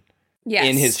captain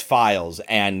in his files,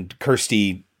 and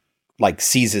Kirsty,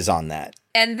 seizes on that.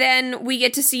 And then we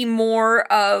get to see more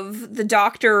of the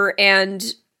doctor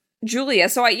and Julia.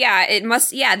 So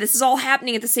this is all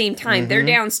happening at the same time. Mm-hmm. They're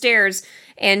downstairs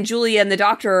and Julia and the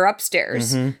doctor are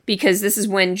upstairs because this is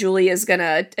when Julia's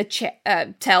gonna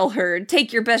tell her,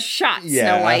 take your best shot,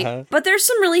 Snow White. But there's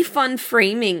some really fun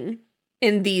framing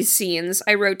in these scenes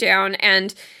I wrote down.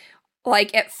 And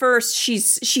at first she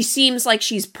seems like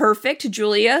she's perfect,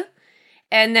 Julia.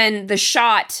 And then the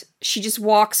shot, she just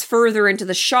walks further into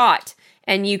the shot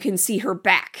and you can see her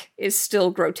back is still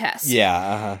grotesque.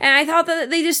 Yeah. And I thought that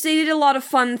they did a lot of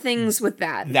fun things with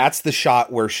that. That's the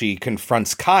shot where she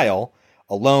confronts Kyle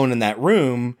alone in that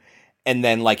room and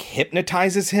then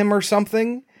hypnotizes him or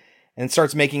something and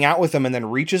starts making out with him and then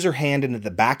reaches her hand into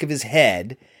the back of his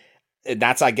head.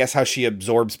 That's, I guess, how she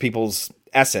absorbs people's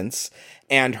essence.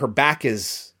 And her back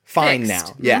is fine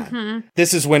now. Yeah. Mm-hmm.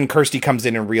 This is when Kirsty comes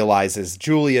in and realizes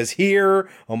Julia's here.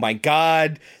 Oh my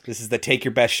God. This is the take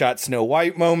your best shot Snow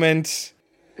White moment.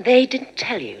 They didn't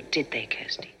tell you, did they,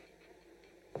 Kirsty?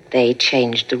 They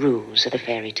changed the rules of the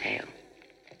fairy tale.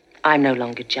 I'm no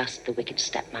longer just the wicked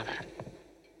stepmother.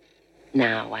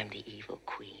 Now I'm the evil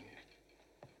queen.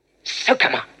 So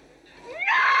come on.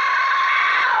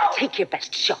 No! Take your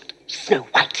best shot, Snow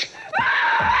White.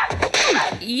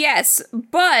 Yes,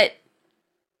 but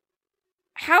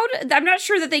I'm not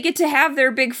sure that they get to have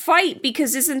their big fight,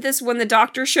 because isn't this when the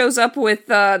doctor shows up with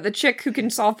the chick who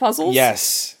can solve puzzles?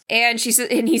 Yes. And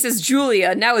he says,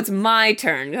 Julia, now it's my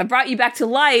turn. I brought you back to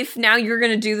life. Now you're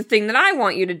going to do the thing that I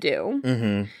want you to do.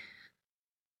 Mm-hmm.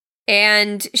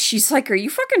 And she's like, are you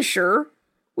fucking sure?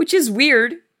 Which is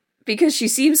weird, because she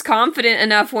seems confident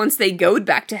enough once they go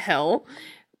back to hell.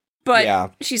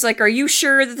 But she's like, are you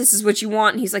sure that this is what you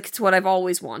want? And he's like, it's what I've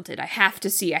always wanted. I have to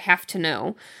see. I have to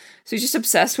know. So he's just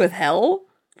obsessed with hell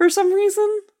for some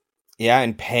reason. Yeah,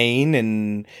 and pain,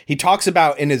 and he talks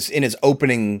about in his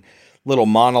opening little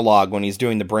monologue when he's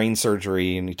doing the brain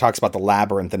surgery, and he talks about the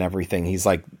labyrinth and everything. He's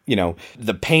like,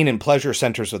 the pain and pleasure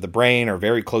centers of the brain are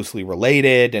very closely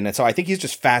related, and so I think he's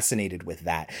just fascinated with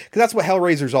that, because that's what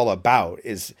Hellraiser's all about,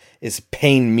 is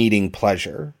pain meeting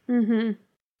pleasure. Mm-hmm.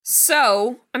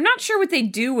 So, I'm not sure what they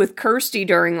do with Kirsty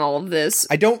during all of this.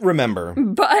 I don't remember.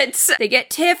 But they get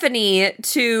Tiffany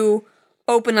to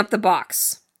open up the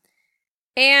box.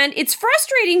 And it's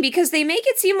frustrating because they make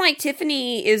it seem like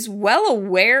Tiffany is well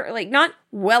aware, like not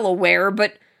well aware,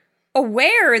 but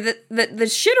aware that the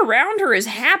shit around her is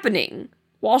happening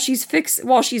while she's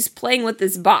playing with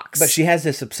this box. But she has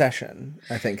this obsession,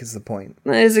 I think is the point.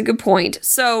 That is a good point.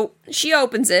 So she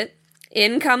opens it.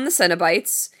 In come the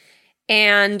Cenobites.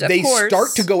 And of they course, start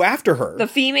to go after her. The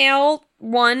female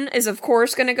one is of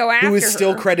course going to go after her. Who is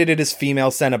still credited as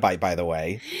female Cenobite, by the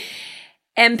way.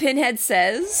 And Pinhead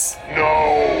says, No,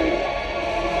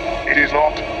 it is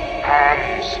not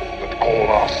hands that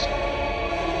call us.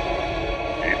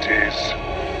 It is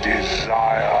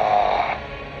desire.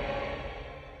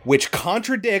 Which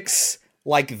contradicts,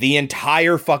 like, the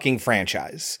entire fucking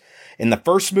franchise. In the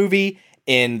first movie,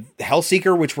 in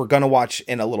Hellseeker, which we're gonna watch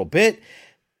in a little bit,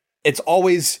 it's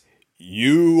always,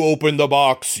 you opened the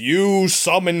box, you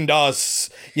summoned us.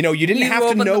 You didn't have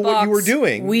to know what you were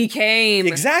doing. We came.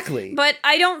 Exactly. But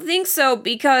I don't think so,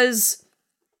 because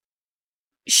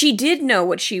she did know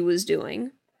what she was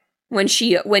doing when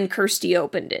Kirsty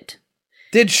opened it.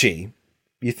 Did she?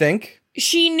 You think?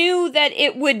 She knew that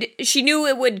it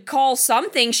would call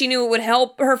something. She knew it would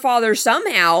help her father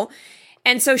somehow.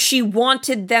 And so she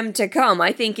wanted them to come,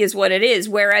 I think is what it is.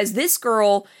 Whereas this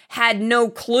girl had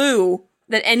no clue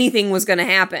that anything was going to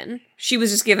happen. She was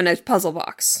just given a puzzle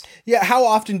box. Yeah, how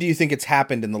often do you think it's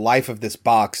happened in the life of this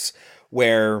box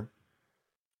where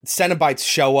Cenobites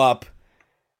show up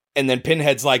and then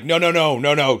Pinhead's like, no,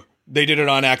 they did it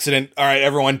on accident. All right,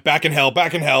 everyone, back in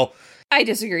hell. I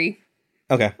disagree.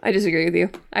 Okay. I disagree with you.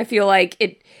 I feel like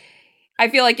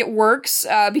it works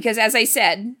because, as I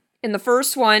said, in the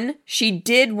first one, she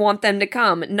did want them to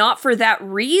come. Not for that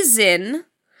reason,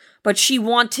 but she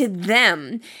wanted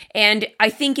them. And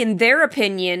I think in their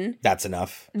opinion... That's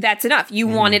enough. You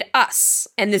wanted us.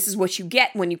 And this is what you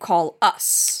get when you call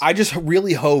us. I just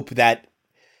really hope that...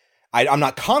 I'm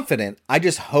not confident. I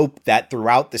just hope that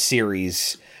throughout the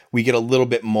series, we get a little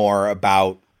bit more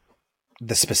about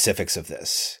the specifics of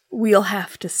this. We'll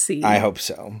have to see. I hope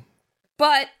so.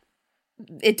 But...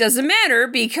 it doesn't matter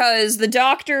because the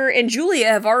Doctor and Julia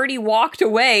have already walked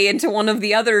away into one of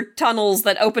the other tunnels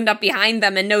that opened up behind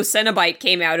them and no Cenobite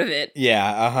came out of it. Yeah,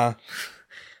 uh-huh.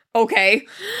 Okay.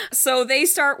 So they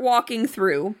start walking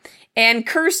through and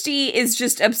Kirsty is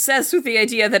just obsessed with the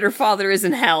idea that her father is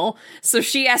in hell. So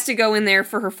she has to go in there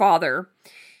for her father.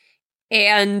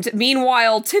 And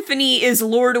meanwhile, Tiffany is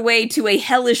lured away to a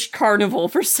hellish carnival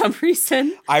for some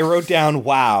reason. I wrote down,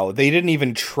 wow, they didn't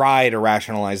even try to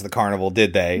rationalize the carnival,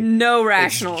 did they? No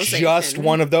rationalization. It's just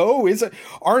one of those.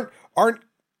 Aren't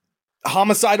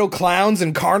homicidal clowns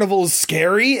and carnivals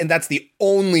scary? And that's the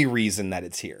only reason that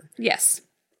it's here. Yes.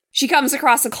 She comes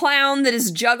across a clown that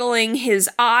is juggling his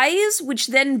eyes, which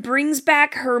then brings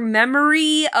back her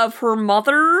memory of her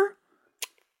mother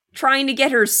trying to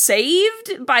get her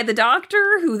saved by the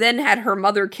Doctor, who then had her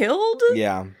mother killed?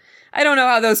 Yeah. I don't know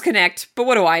how those connect, but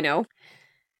what do I know?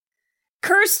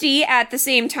 Kirsty, at the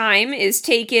same time, is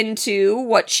taken to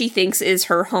what she thinks is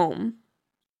her home.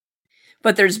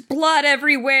 But there's blood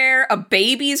everywhere, a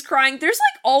baby's crying. There's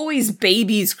like always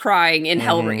babies crying in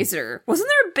Hellraiser. Wasn't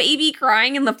there a baby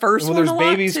crying in the first one? Well,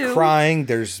 there's babies crying,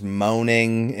 there's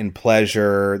moaning and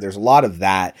pleasure. There's a lot of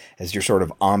that as your sort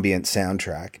of ambient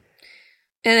soundtrack.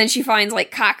 And then she finds, like,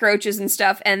 cockroaches and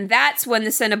stuff, and that's when the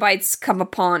Cenobites come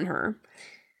upon her.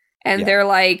 And they're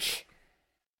like,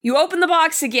 you open the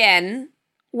box again,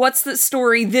 what's the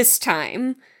story this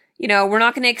time? We're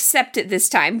not going to accept it this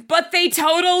time. But they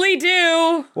totally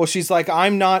do! Well, she's like,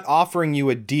 I'm not offering you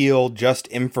a deal, just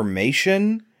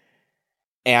information.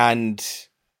 And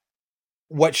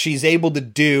what she's able to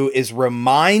do is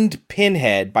remind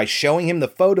Pinhead, by showing him the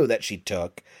photo that she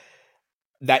took,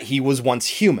 that he was once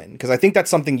human. Because I think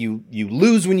that's something you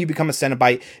lose when you become a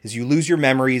Cenobite, is you lose your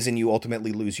memories and you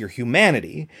ultimately lose your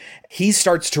humanity. He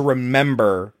starts to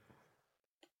remember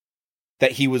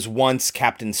that he was once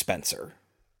Captain Spencer.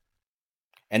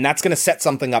 And that's going to set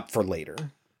something up for later.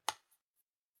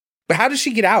 But how does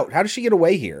she get out? How does she get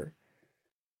away here?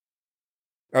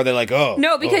 Are they like, oh.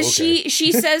 No, because okay.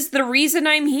 she says the reason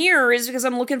I'm here is because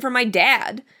I'm looking for my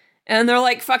dad. And they're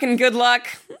like, fucking good luck.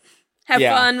 Have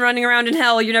fun running around in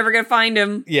hell. You're never going to find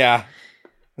him. Yeah.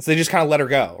 So they just kind of let her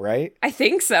go, right? I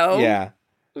think so. Yeah.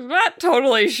 I'm not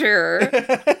totally sure.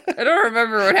 I don't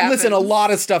remember what happened. Listen, a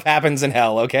lot of stuff happens in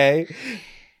hell, okay?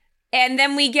 And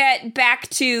then we get back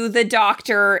to the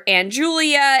doctor and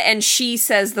Julia, and she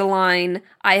says the line,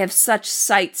 "I have such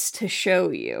sights to show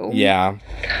you." Yeah.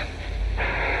 I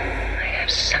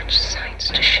have such sights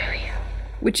to show you.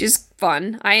 Which is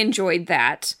fun. I enjoyed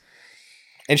that.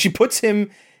 And she puts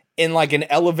him in like an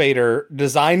elevator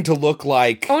designed to look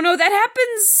like... Oh no, that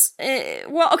happens...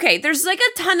 well, okay, there's like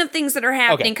a ton of things that are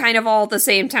happening kind of all at the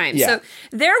same time. Yeah. So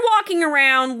they're walking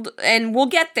around, and we'll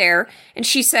get there, and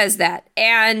she says that.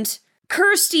 And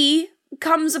Kirsty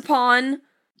comes upon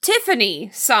Tiffany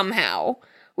somehow,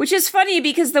 which is funny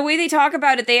because the way they talk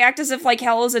about it, they act as if like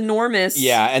hell is enormous.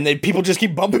 Yeah, and then people just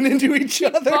keep bumping into each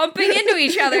other. Bumping into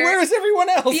each other. Where is everyone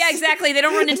else? Yeah, exactly. They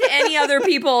don't run into any other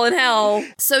people in hell.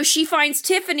 So she finds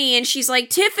Tiffany and she's like,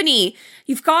 "Tiffany,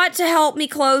 you've got to help me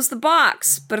close the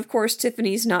box." But of course,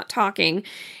 Tiffany's not talking.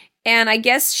 And I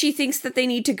guess she thinks that they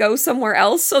need to go somewhere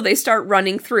else, so they start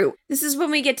running through. This is when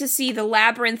we get to see the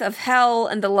Labyrinth of Hell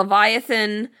and the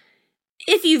Leviathan.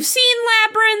 If you've seen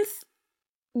Labyrinth,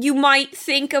 you might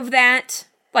think of that.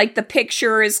 Like, the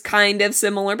picture is kind of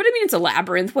similar, but I mean, it's a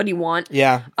labyrinth. What do you want?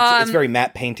 Yeah, it's very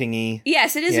matte painting-y.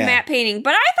 Yes, it is a matte painting,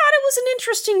 but I thought it was an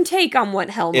interesting take on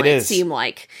what hell might seem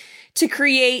like. To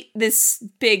create this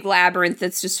big labyrinth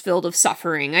that's just filled with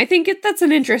suffering. I think that's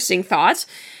an interesting thought.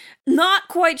 Not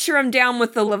quite sure I'm down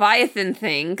with the Leviathan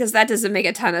thing, because that doesn't make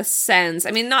a ton of sense.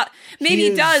 I mean, maybe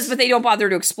it does, but they don't bother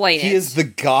to explain it. He is the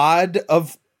god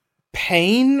of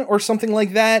pain or something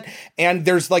like that, and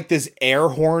there's like this air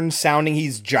horn sounding.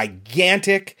 He's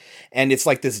gigantic, and it's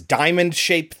like this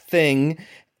diamond-shaped thing,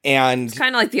 and... It's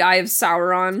kind of like the Eye of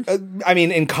Sauron. I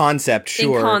mean, in concept,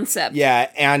 sure. In concept. Yeah,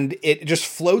 and it just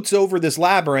floats over this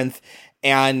labyrinth,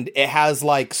 and it has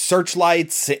like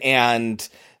searchlights, and...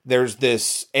 There's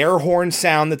this air horn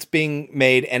sound that's being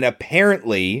made, and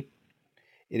apparently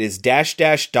it is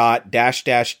 --dot.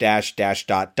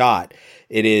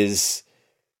 It is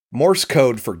Morse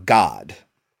code for God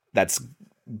that's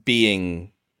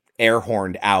being air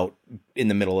horned out in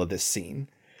the middle of this scene.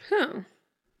 Huh.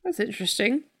 That's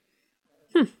interesting.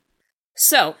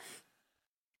 So,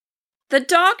 the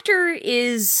doctor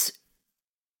is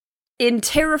in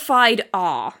terrified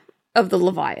awe of the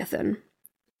Leviathan.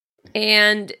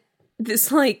 And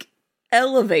this, like,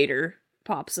 elevator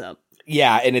pops up.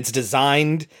 Yeah, and it's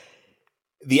designed...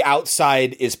 The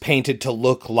outside is painted to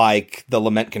look like the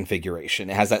Lament configuration.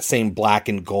 It has that same black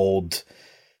and gold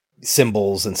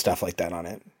symbols and stuff like that on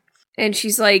it. And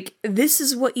she's like, "This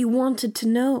is what you wanted to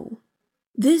know.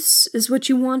 This is what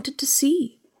you wanted to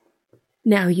see.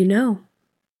 Now you know.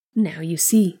 Now you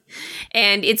see."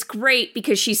 And it's great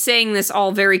because she's saying this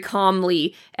all very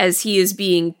calmly as he is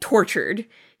being tortured.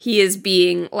 He is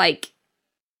being, like,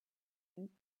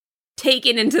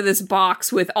 taken into this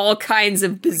box with all kinds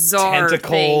of bizarre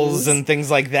tentacles things. And things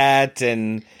like that.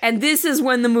 And this is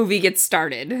when the movie gets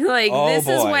started. Like, this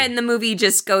is when the movie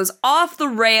just goes off the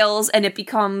rails and it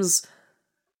becomes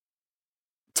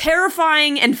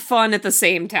terrifying and fun at the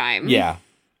same time. Yeah.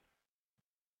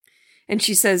 And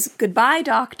she says, "Goodbye,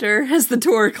 doctor," as the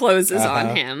door closes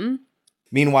on him.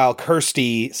 Meanwhile,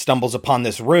 Kirsty stumbles upon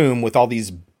this room with all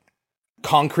these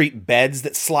concrete beds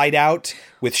that slide out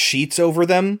with sheets over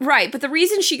them. Right, but the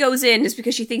reason she goes in is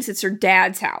because she thinks it's her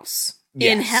dad's house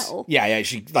in hell. Yeah,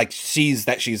 she like sees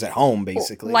that she's at home,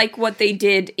 basically. Like what they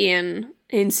did in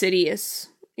Insidious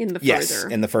in the Further. Yes,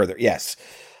 in the Further, yes.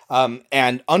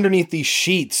 And underneath these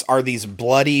sheets are these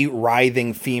bloody,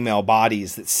 writhing female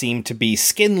bodies that seem to be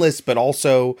skinless, but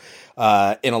also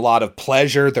in a lot of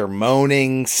pleasure. They're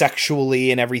moaning sexually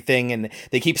and everything, and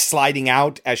they keep sliding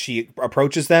out as she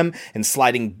approaches them and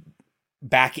sliding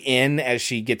back in as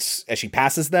she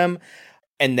passes them.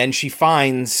 And then she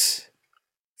finds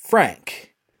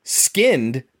Frank,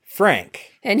 skinned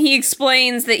Frank. And he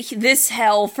explains that this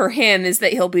hell for him is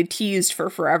that he'll be teased for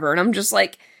forever. And I'm just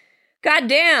like, God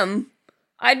damn,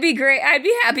 I'd be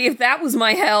happy if that was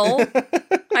my hell.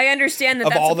 I understand that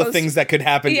of all the things that could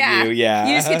happen to you, yeah.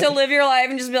 You just get to live your life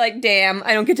and just be like, damn,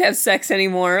 I don't get to have sex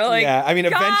anymore. Like, yeah, I mean,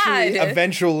 God.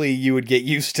 eventually you would get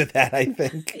used to that, I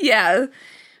think. Yeah,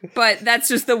 but that's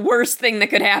just the worst thing that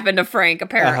could happen to Frank,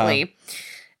 apparently.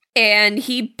 And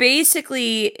he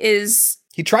basically is...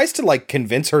 He tries to, like,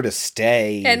 convince her to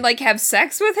stay. And, like, have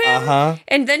sex with him.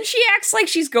 And then she acts like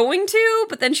she's going to,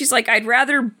 but then she's like, I'd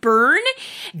rather burn.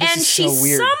 This and is she so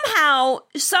weird.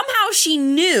 somehow she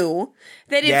knew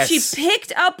that if she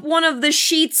picked up one of the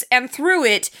sheets and threw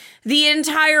it, the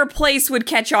entire place would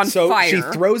catch on fire. So she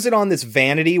throws it on this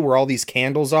vanity where all these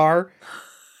candles are.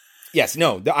 Yes,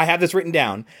 no, I have this written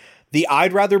down. The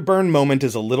I'd rather burn moment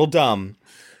is a little dumb.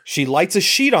 She lights a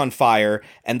sheet on fire,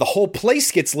 and the whole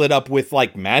place gets lit up with,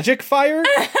 like, magic fire?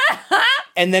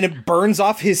 And then it burns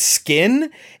off his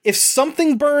skin? If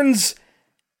something burns,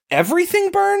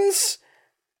 everything burns?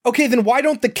 Okay, then why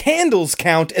don't the candles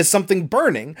count as something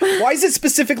burning? Why is it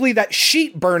specifically that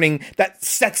sheet burning that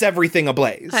sets everything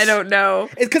ablaze? I don't know.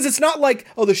 Because it's not like,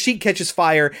 oh, the sheet catches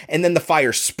fire and then the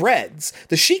fire spreads.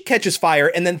 The sheet catches fire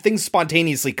and then things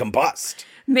spontaneously combust.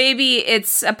 Maybe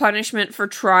it's a punishment for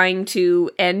trying to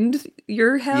end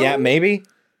your hell? Yeah, maybe.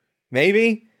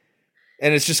 Maybe.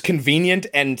 And it's just convenient,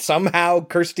 and somehow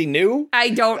Kirsty knew?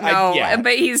 I don't know, yeah.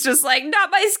 but he's just like,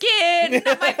 not my skin,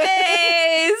 not my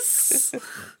face.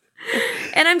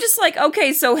 And I'm just like,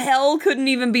 okay, so Hell couldn't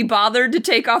even be bothered to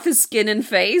take off his skin and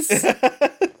face?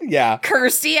 Yeah.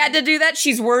 Kirsty had to do that?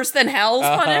 She's worse than Hell's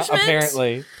punishment?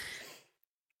 Apparently.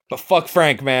 But fuck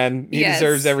Frank, man. He Yes.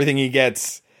 deserves everything he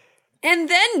gets. And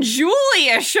then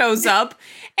Julia shows up,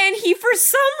 and he, for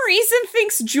some reason,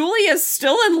 thinks Julia's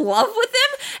still in love with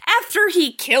him after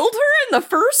he killed her in the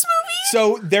first movie?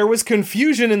 So there was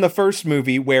confusion in the first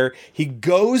movie where he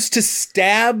goes to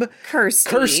stab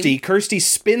Kirsty. Kirsty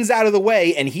spins out of the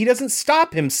way, and he doesn't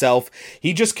stop himself.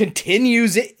 He just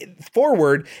continues it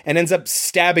forward and ends up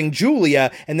stabbing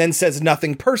Julia and then says,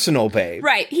 nothing personal, babe.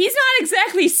 Right. He's not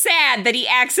exactly sad that he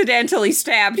accidentally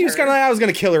stabbed He was her. kind of like, I was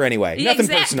going to kill her anyway. Nothing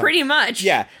personal. Pretty much.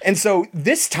 Yeah. And so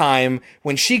this time,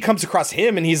 when she comes across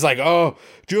him and he's like, oh,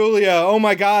 Julia, oh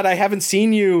my God, I haven't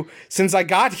seen you since I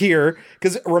got here.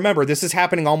 Because remember, this is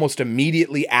happening almost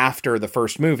immediately after the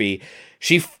first movie.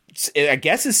 She, I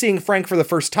guess, is seeing Frank for the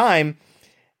first time,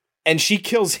 and she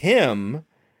kills him.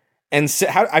 And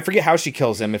I forget how she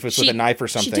kills him, if it's with a knife or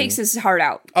something. She takes his heart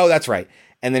out. Oh, that's right.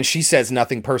 And then she says,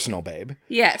 nothing personal, babe.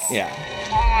 Yes. Yeah.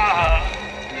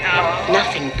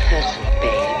 Nothing personal,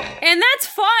 babe. And that's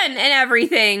fun and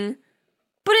everything.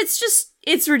 But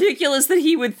it's ridiculous that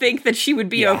he would think that she would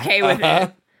be okay with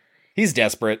it. He's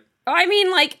desperate. I mean,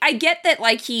 like, I get that,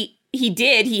 like, he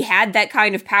had that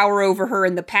kind of power over her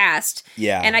in the past.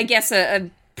 Yeah. And I guess a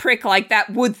prick like that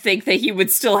would think that he would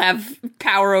still have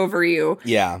power over you.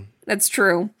 Yeah. That's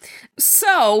true.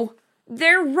 So,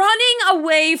 they're running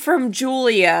away from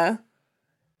Julia,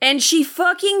 and she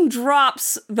fucking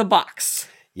drops the box.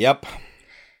 Yep.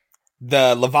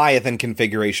 The Leviathan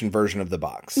configuration version of the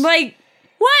box. Like,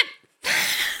 what?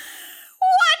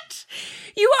 What?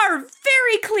 You are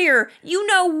very clear. You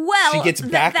know well She gets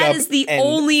back that up is the and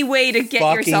only way to get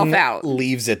yourself fucking out.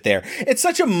 Leaves it there. It's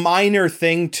such a minor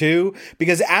thing, too,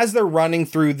 because as they're running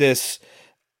through this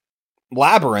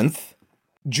labyrinth,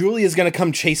 Julia's going to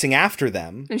come chasing after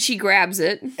them. And she grabs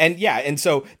it. And yeah, and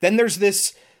so then there's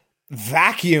this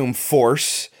vacuum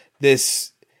force,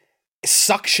 this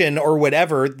suction or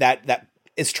whatever that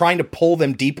is trying to pull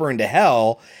them deeper into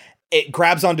hell. It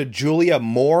grabs onto Julia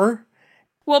more.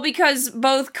 Well, because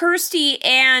both Kirsty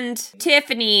and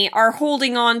Tiffany are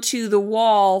holding on to the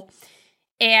wall,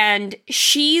 and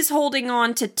she's holding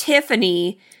on to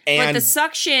Tiffany, but the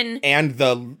suction... And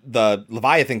the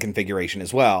Leviathan configuration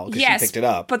as well, because she picked it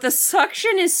up. But the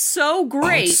suction is so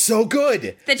great. It's so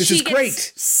good. That this she is gets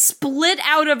great. Split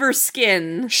out of her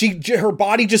skin. Her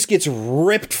body just gets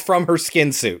ripped from her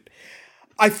skin suit.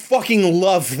 I fucking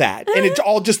love that. And it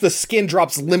all just, the skin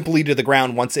drops limply to the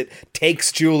ground once it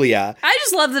takes Julia. I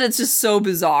just love that it's just so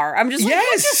bizarre. I'm just like,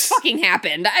 what just fucking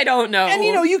happened? I don't know. And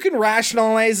you can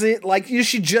rationalize it. Like,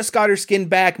 she just got her skin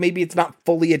back. Maybe it's not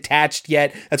fully attached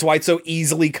yet. That's why it so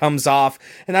easily comes off.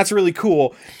 And that's really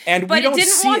cool. And but we don't it didn't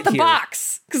see want it the here.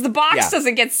 box. Because the box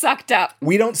doesn't get sucked up.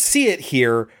 We don't see it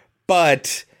here,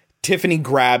 but Tiffany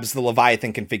grabs the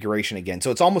Leviathan configuration again. So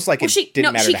it's almost like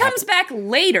didn't matter. She comes back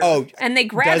later. Oh, and they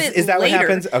grab it Is that later. what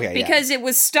happens? Okay, because it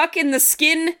was stuck in the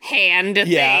skin hand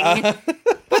thing.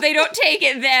 But they don't take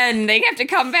it then. They have to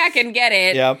come back and get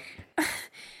it. Yep.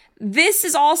 This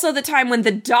is also the time when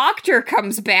the doctor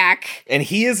comes back. And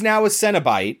he is now a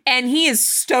Cenobite. And he is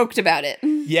stoked about it.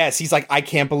 Yes, he's like, I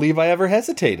can't believe I ever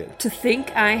hesitated. To think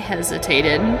I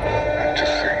hesitated. To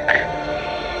think I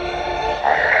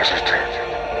hesitated.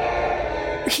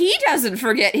 He doesn't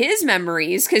forget his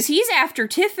memories because he's after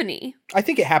Tiffany. I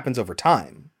think it happens over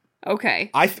time. Okay.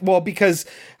 Because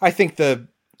I think the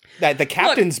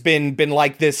captain's been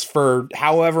like this for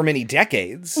however many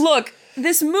decades. Look,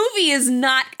 this movie is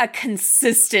not a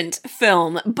consistent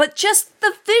film, but just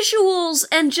the visuals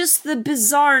and just the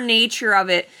bizarre nature of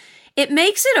it, it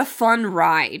makes it a fun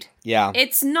ride. Yeah.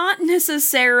 It's not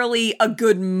necessarily a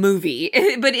good movie,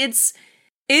 but it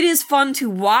is fun to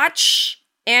watch.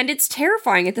 And it's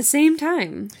terrifying at the same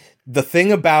time. The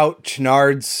thing about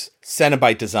Chenard's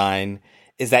Cenobite design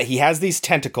is that he has these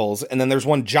tentacles, and then there's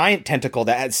one giant tentacle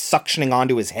that is suctioning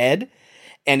onto his head,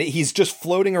 and he's just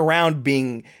floating around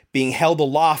being held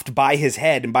aloft by his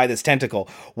head and by this tentacle.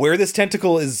 Where this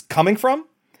tentacle is coming from,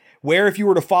 where if you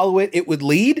were to follow it, it would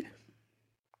lead,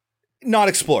 not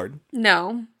explored.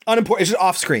 No. Unimportant. It's just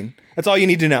off screen. That's all you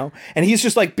need to know. And he's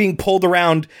just like being pulled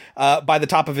around by the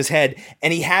top of his head,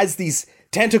 and he has these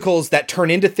tentacles that turn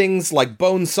into things like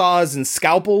bone saws and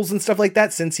scalpels and stuff like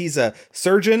that, since he's a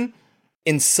surgeon.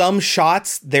 In some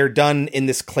shots, they're done in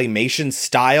this claymation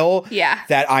style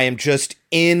that I am just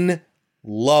in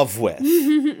love with.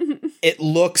 It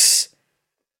looks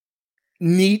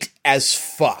neat as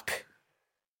fuck.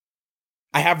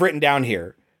 I have written down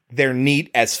here, they're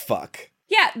neat as fuck.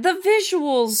 Yeah, the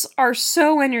visuals are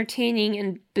so entertaining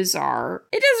and bizarre.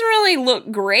 It doesn't really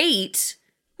look great.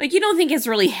 Like, you don't think it's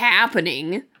really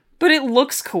happening, but it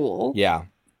looks cool. Yeah.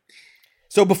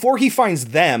 So before he finds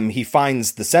them, he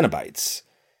finds the Cenobites.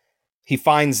 He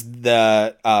finds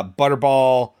the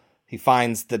Butterball. He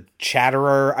finds the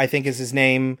Chatterer, I think is his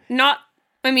name.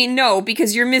 No,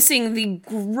 because you're missing the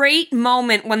great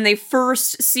moment when they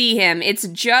first see him. It's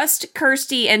just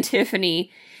Kirsty and Tiffany.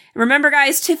 Remember,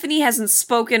 guys, Tiffany hasn't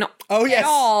spoken at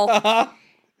all. Uh-huh.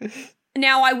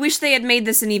 Now, I wish they had made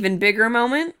this an even bigger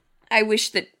moment. I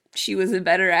wish that she was a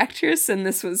better actress and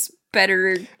this was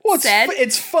better said.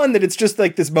 It's fun that it's just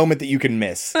like this moment that you can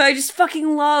miss. I just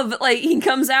fucking love, like, he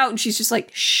comes out and she's just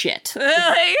like, shit.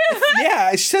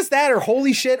 Yeah, she says that or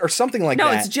holy shit or something like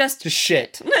that. No, it's just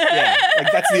shit. Yeah,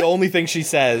 like that's the only thing she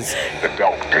says. The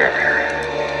doctor.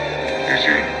 Is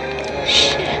he?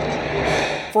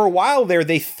 Shit. For a while there,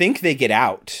 they think they get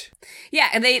out. Yeah,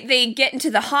 and they get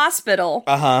into the hospital,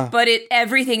 Uh-huh. but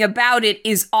everything about it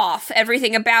is off.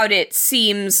 Everything about it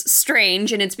seems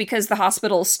strange, and it's because the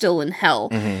hospital is still in hell.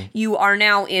 Mm-hmm. You are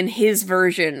now in his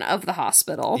version of the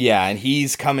hospital. Yeah, and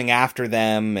he's coming after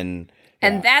them, and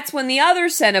that's when the other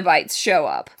Cenobites show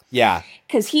up. Yeah.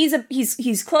 Because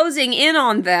he's closing in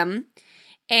on them,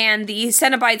 and the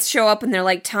Cenobites show up, and they're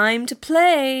like, time to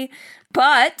play.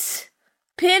 But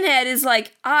Pinhead is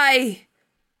like, I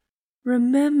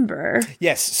remember.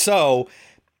 Yes, so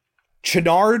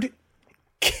Channard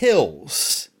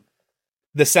kills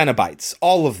the Cenobites,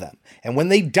 all of them. And when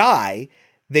they die,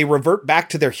 they revert back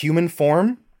to their human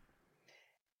form,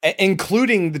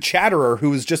 including the Chatterer,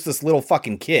 who is just this little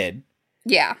fucking kid.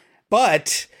 Yeah.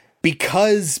 But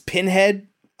because Pinhead,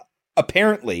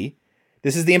 apparently,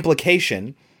 this is the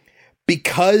implication,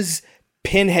 because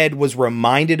Pinhead was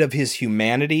reminded of his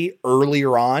humanity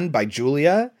earlier on by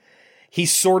Julia, he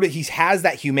has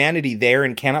that humanity there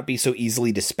and cannot be so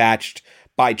easily dispatched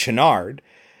by Channard.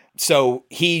 So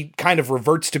he kind of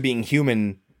reverts to being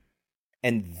human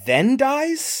and then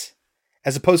dies,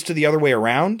 as opposed to the other way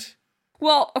around.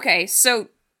 Well, okay, so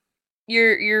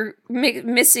you're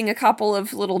missing a couple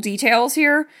of little details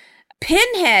here.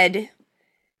 Pinhead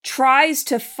tries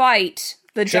to fight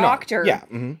the Channard. doctor. Yeah.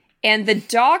 Mm-hmm. And the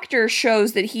doctor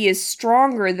shows that he is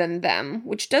stronger than them,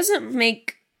 which doesn't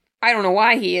make... I don't know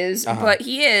why he is, but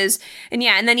he is. And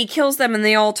yeah, and then he kills them and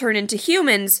they all turn into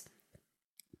humans.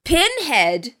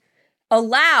 Pinhead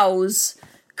allows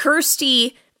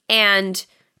Kirsty and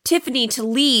Tiffany to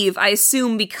leave, I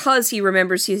assume because he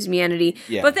remembers his humanity.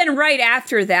 Yeah. But then right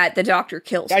after that, the doctor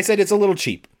kills him. I said it's a little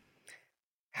cheap.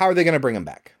 How are they going to bring him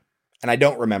back? And I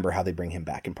don't remember how they bring him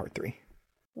back in part 3.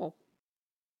 Well,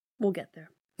 we'll get there.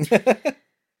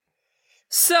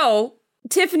 So,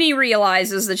 Tiffany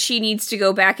realizes that she needs to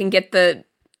go back and get the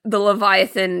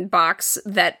Leviathan box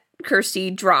that Kirsty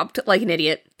dropped like an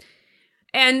idiot.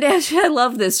 And I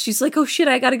love this. She's like, oh shit,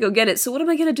 I gotta go get it. So what am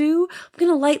I gonna do? I'm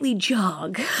gonna lightly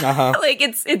jog. Like,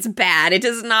 it's bad. It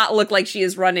does not look like she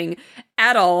is running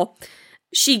at all.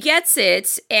 She gets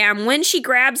it, and when she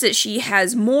grabs it, she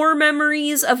has more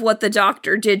memories of what the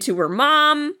doctor did to her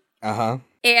mom.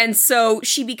 And so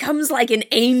she becomes like an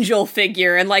angel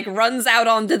figure and like runs out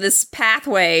onto this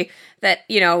pathway that,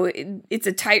 you know, it's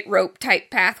a tightrope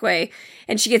type pathway.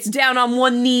 And she gets down on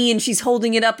one knee and she's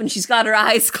holding it up and she's got her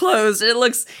eyes closed. And it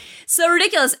looks so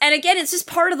ridiculous. And again, it's just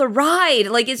part of the ride.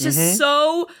 Like, it's just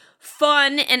so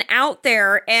fun and out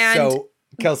there. And so,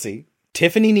 Kelsey,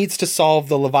 Tiffany needs to solve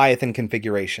the Leviathan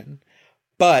configuration,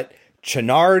 but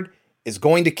Channard is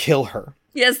going to kill her.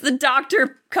 yes, the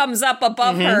doctor comes up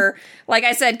above her, like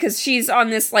I said, because she's on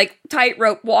this like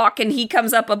tightrope walk and he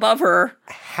comes up above her.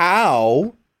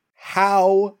 How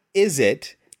is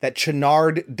it that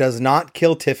Channard does not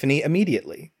kill Tiffany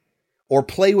immediately or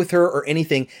play with her or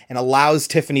anything and allows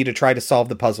Tiffany to try to solve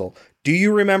the puzzle? Do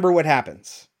you remember what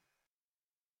happens?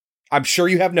 I'm sure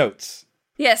you have notes.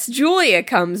 Yes, Julia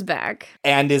comes back.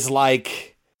 And is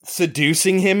like,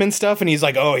 seducing him and stuff, and he's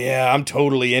like, oh yeah, I'm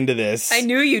totally into this. I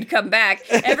knew you'd come back.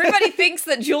 Everybody thinks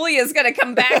that Julia's going to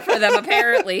come back for them,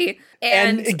 apparently.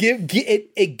 And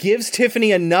it gives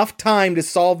Tiffany enough time to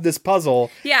solve this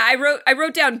puzzle. Yeah, I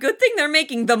wrote down, good thing they're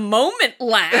making the moment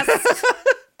last.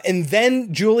 And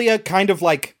then Julia kind of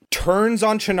like turns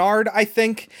on Channard, I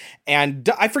think, and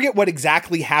I forget what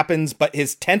exactly happens, but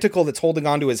his tentacle that's holding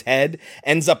onto his head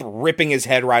ends up ripping his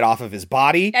head right off of his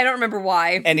body. I don't remember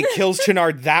why. And it kills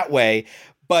Channard that way.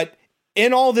 But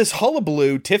in all this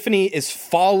hullabaloo, Tiffany is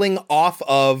falling off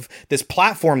of this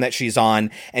platform that she's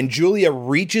on, and Julia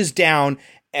reaches down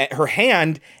at her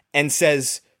hand and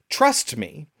says, trust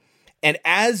me. And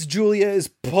as Julia is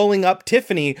pulling up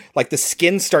Tiffany, like the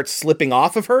skin starts slipping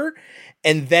off of her,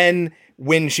 and then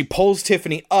when she pulls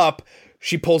Tiffany up,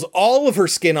 she pulls all of her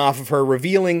skin off of her,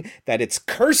 revealing that it's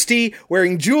Kirsty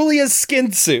wearing Julia's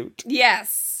skin suit.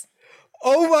 Yes.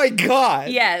 Oh my God.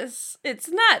 Yes. It's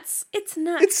nuts. It's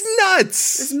nuts. It's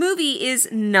nuts. This movie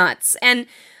is nuts. And,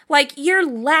 like, you're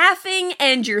laughing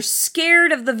and you're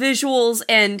scared of the visuals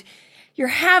and you're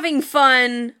having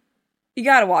fun. You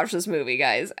gotta watch this movie,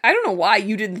 guys. I don't know why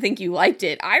you didn't think you liked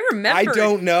it. I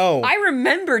don't know. I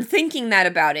remembered thinking that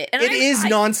about it. And it is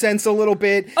nonsense a little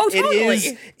bit. Oh,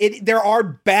 totally. There are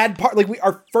bad parts. Like,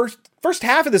 our first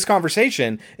half of this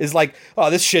conversation is like, oh,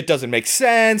 this shit doesn't make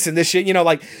sense, and this shit,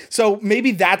 like, so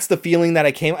maybe that's the feeling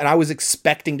that and I was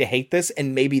expecting to hate this,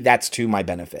 and maybe that's to my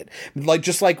benefit. Like,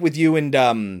 just like with you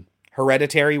and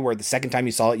Hereditary, where the second time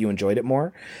you saw it, you enjoyed it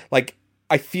more. Like,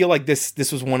 I feel like this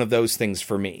was one of those things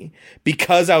for me,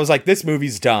 because I was like, this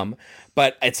movie's dumb,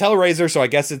 but it's Hellraiser, so I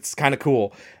guess it's kind of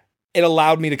cool. It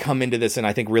allowed me to come into this and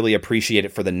I think really appreciate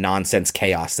it for the nonsense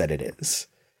chaos that it is.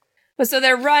 So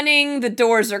they're running, the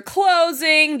doors are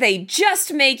closing, they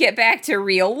just make it back to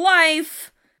real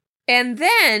life, and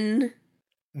then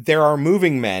there are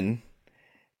moving men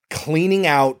cleaning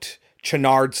out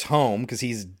Channard's home, because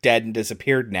he's dead and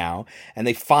disappeared now, and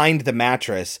they find the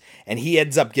mattress, and he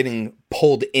ends up getting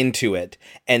pulled into it,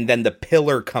 and then the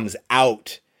pillar comes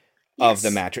out of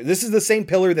the mattress. This is the same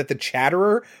pillar that the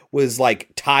Chatterer was like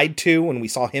tied to when we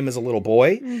saw him as a little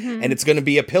boy, and it's going to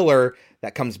be a pillar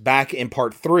that comes back in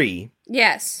part 3.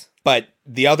 Yes. But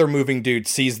the other moving dude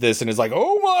sees this and is like,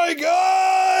 oh my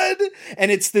God!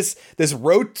 And it's this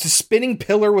spinning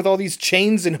pillar with all these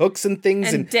chains and hooks and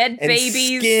things and dead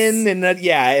babies, skin and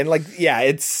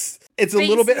it's a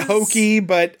little bit hokey,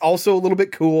 but also a little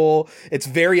bit cool. It's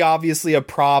very obviously a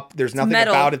prop. There's nothing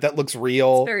about it that looks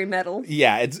real. It's very metal.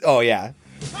 Yeah,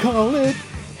 call it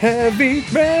heavy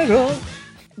metal.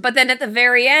 But then at the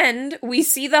very end, we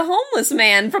see the homeless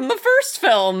man from the first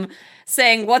film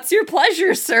saying, "What's your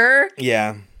pleasure, sir?"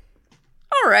 Yeah.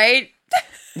 All right.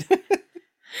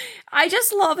 I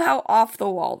just love how off the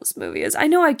wall this movie is. I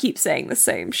know I keep saying the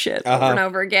same shit over and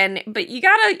over again, but you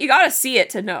gotta see it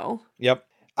to know. Yep.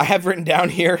 I have written down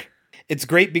here, it's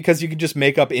great because you can just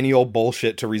make up any old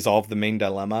bullshit to resolve the main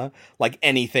dilemma. Like,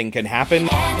 anything can happen.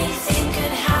 Anything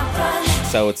could happen.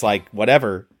 So it's like,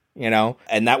 whatever,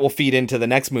 and that will feed into the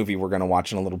next movie we're going to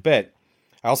watch in a little bit.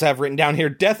 I also have written down here,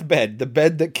 deathbed, the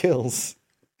bed that kills.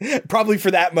 Probably for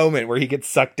that moment where he gets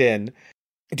sucked in.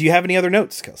 Do you have any other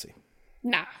notes, Kelsey?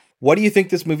 Nah. What do you think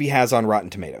this movie has on Rotten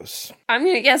Tomatoes? I'm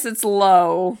going to guess it's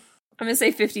low. I'm going to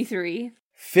say 53.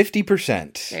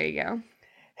 50%. There you go.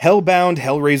 Hellbound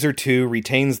Hellraiser 2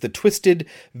 retains the twisted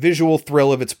visual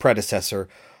thrill of its predecessor,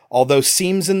 although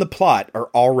seams in the plot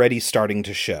are already starting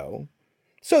to show.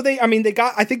 So they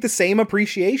got, I think, the same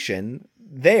appreciation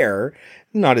there.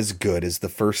 Not as good as the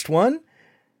first one,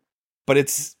 but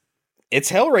it's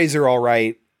Hellraiser all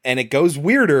right, and it goes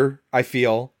weirder, I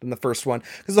feel, than the first one,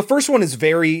 because the first one is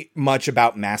very much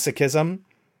about masochism.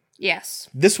 Yes.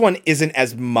 This one isn't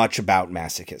as much about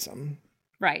masochism.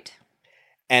 Right.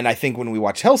 And I think when we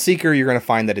watch Hellseeker, you're going to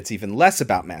find that it's even less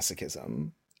about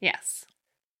masochism. Yes.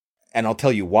 And I'll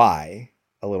tell you why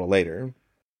a little later.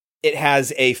 It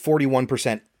has a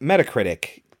 41%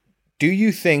 Metacritic. Do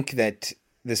you think that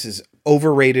this is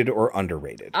overrated or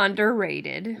underrated?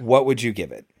 Underrated. What would you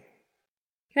give it?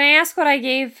 Can I ask what I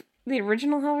gave the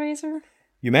original Hellraiser?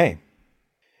 You may.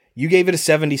 You gave it a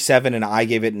 77 and I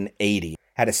gave it an 80.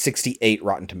 Had a 68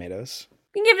 Rotten Tomatoes.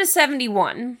 You can give it a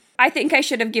 71. I think I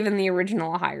should have given the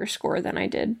original a higher score than I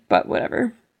did, but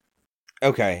whatever.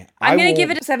 Okay. I'm going to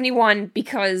give it a 71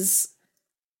 because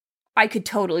I could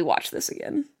totally watch this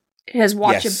again. It has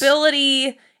watchability.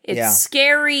 Yes. It's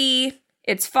scary.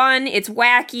 It's fun. It's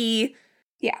wacky.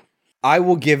 Yeah. I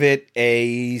will give it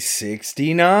a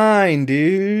 69,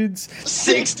 dudes.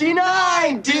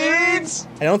 69, dudes!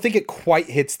 I don't think it quite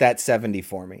hits that 70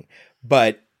 for me,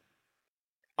 but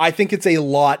I think it's a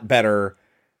lot better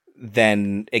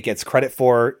than it gets credit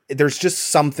for. There's just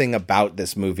something about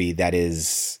this movie that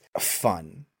is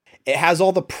fun. It has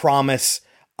all the promise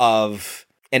of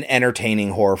an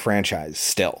entertaining horror franchise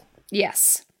still.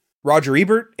 Yes. Roger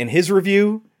Ebert, in his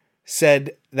review,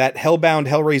 said that Hellbound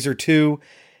Hellraiser 2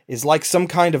 is like some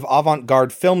kind of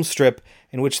avant-garde film strip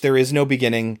in which there is no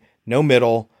beginning, no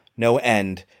middle, no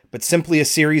end, but simply a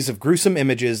series of gruesome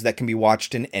images that can be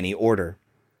watched in any order.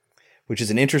 Which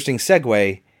is an interesting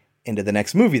segue into the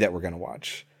next movie that we're going to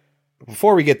watch. But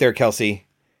before we get there, Kelsey,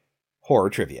 horror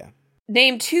trivia.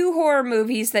 Name 2 horror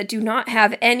movies that do not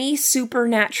have any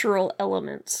supernatural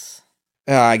elements.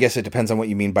 I guess it depends on what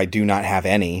you mean by do not have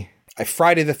any.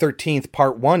 Friday the 13th,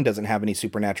 Part 1 doesn't have any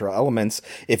supernatural elements.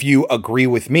 If you agree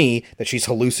with me that she's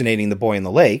hallucinating the boy in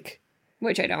the lake.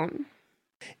 Which I don't.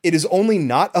 It is only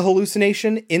not a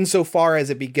hallucination insofar as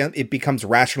it becomes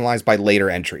rationalized by later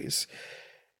entries.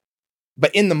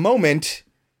 But in the moment,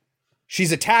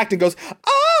 she's attacked and goes,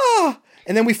 ah!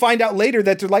 And then we find out later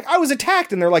that they're like, I was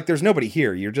attacked. And they're like, there's nobody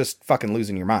here. You're just fucking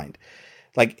losing your mind.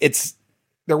 Like,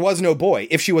 there was no boy.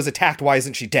 If she was attacked, why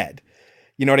isn't she dead?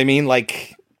 You know what I mean?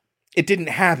 Like, it didn't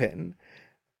happen.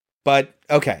 But,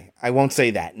 okay, I won't say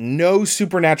that. No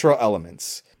supernatural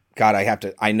elements. God,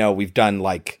 I know we've done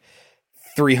like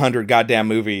 300 goddamn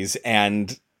movies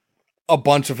and a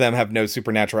bunch of them have no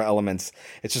supernatural elements.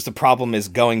 It's just the problem is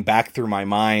going back through my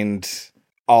mind,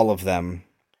 all of them.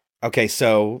 Okay,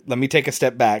 so let me take a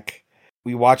step back.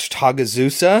 We watched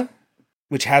Hagazusa,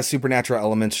 which has supernatural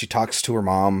elements. She talks to her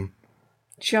mom.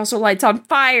 She also lights on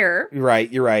fire. You're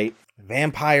right.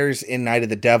 Vampires in Night of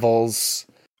the Devils.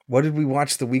 What did we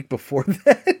watch the week before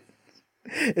that?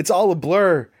 It's all a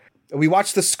blur. We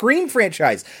watched the Scream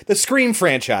franchise.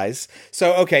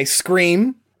 So, okay,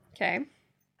 Scream. Okay.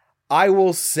 I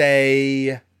will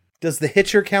say, does The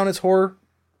Hitcher count as horror?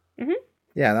 Mm-hmm.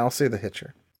 Yeah, I'll say The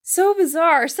Hitcher. So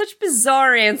bizarre. Such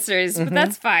bizarre answers, but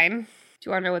that's fine. Do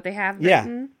you want to know what they have written?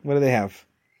 Yeah. What do they have?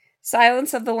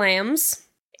 Silence of the Lambs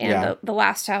and the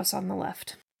Last House on the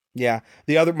Left. Yeah.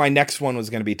 My next one was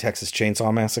going to be Texas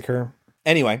Chainsaw Massacre.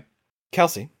 Anyway,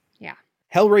 Kelsey. Yeah.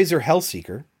 Hellraiser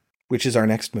Hellseeker, which is our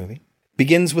next movie,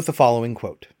 begins with the following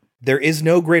quote. There is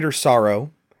no greater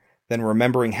sorrow than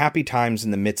remembering happy times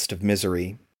in the midst of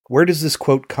misery. Where does this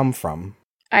quote come from?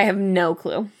 I have no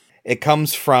clue. It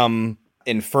comes from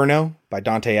Inferno by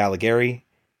Dante Alighieri.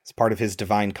 It's part of his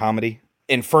Divine Comedy.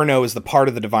 Inferno is the part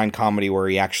of the Divine Comedy where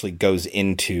he actually goes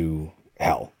into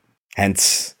hell.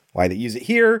 Hence why they use it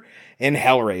here in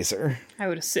Hellraiser. I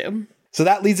would assume. So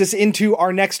that leads us into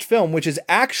our next film, which is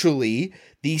actually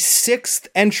the 6th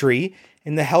entry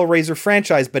in the Hellraiser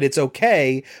franchise, but it's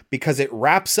okay because it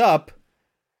wraps up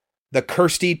the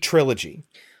Kirsty trilogy.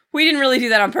 We didn't really do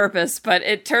that on purpose, but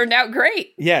it turned out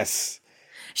great. Yes.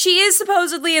 She is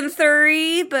supposedly in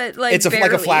 30, but like it's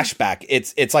like a flashback.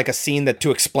 It's like a scene that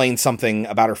to explain something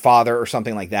about her father or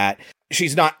something like that.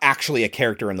 She's not actually a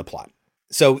character in the plot.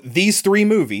 So these 3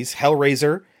 movies,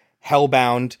 Hellraiser,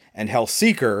 Hellbound, and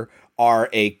Hellseeker, are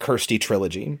a Kirsty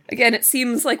trilogy. Again, it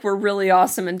seems like we're really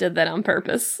awesome and did that on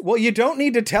purpose. Well, you don't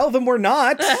need to tell them we're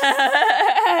not.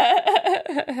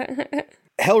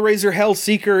 Hellraiser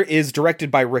Hellseeker is directed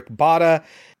by Rick Botta,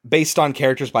 based on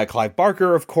characters by Clive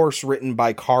Barker, of course, written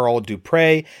by Carl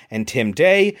Dupre and Tim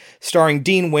Day, starring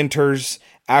Dean Winters,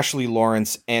 Ashley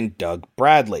Lawrence, and Doug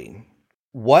Bradley.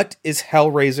 What is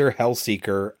Hellraiser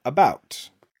Hellseeker about?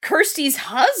 Kirsty's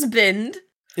husband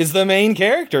is the main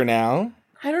character now.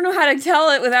 I don't know how to tell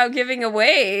it without giving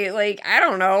away. Like, I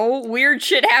don't know. Weird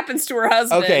shit happens to her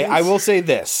husband. Okay, I will say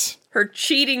this. Her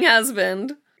cheating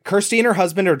husband. Kirsty and her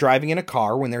husband are driving in a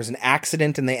car when there's an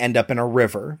accident and they end up in a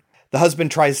river. The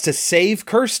husband tries to save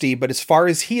Kirsty, but as far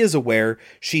as he is aware,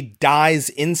 she dies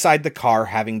inside the car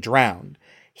having drowned.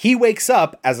 He wakes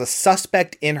up as a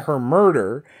suspect in her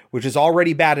murder, which is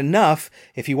already bad enough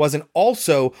if he wasn't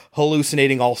also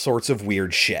hallucinating all sorts of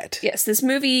weird shit. Yes, this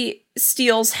movie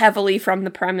steals heavily from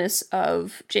the premise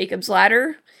of Jacob's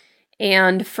Ladder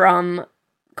and from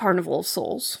Carnival of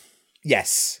Souls.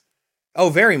 Yes. Oh,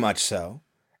 very much so.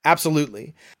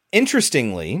 Absolutely.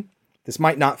 Interestingly, this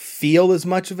might not feel as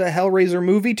much of a Hellraiser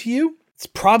movie to you. It's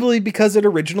probably because it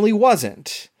originally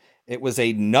wasn't. It was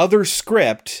another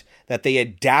script that they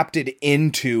adapted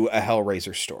into a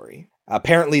Hellraiser story.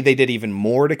 Apparently, they did even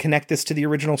more to connect this to the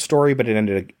original story, but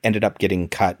it ended up getting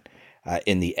cut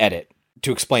in the edit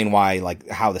to explain why, like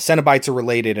how the Cenobites are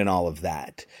related and all of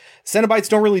that. Cenobites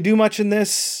don't really do much in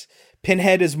this.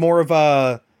 Pinhead is more of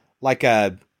a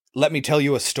let me tell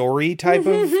you a story type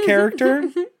of character.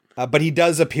 But he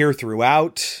does appear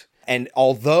throughout. And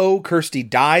although Kirsty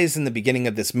dies in the beginning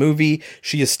of this movie,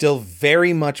 she is still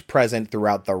very much present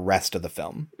throughout the rest of the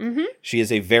film. Mm-hmm. She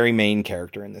is a very main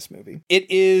character in this movie. It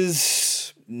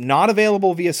is not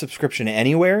available via subscription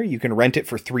anywhere. You can rent it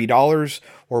for $3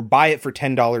 or buy it for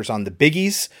 $10 on the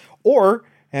biggies. Or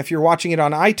if you're watching it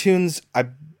on iTunes, I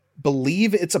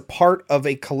believe it's a part of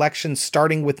a collection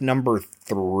starting with number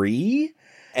 3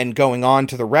 and going on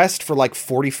to the rest for like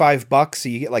 $45. So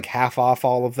you get like half off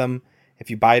all of them if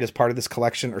you buy it as part of this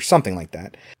collection or something like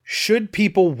that. Should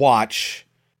people watch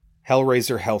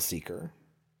Hellraiser Hellseeker?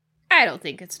 I don't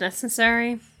think it's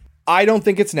necessary. I don't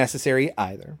think it's necessary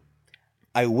either.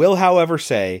 I will, however,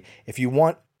 say if you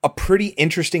want a pretty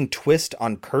interesting twist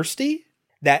on Kirsty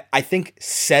that I think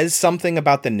says something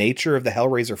about the nature of the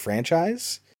Hellraiser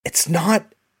franchise, it's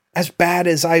not as bad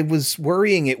as I was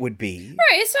worrying it would be.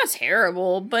 Right, it's not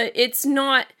terrible, but it's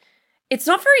not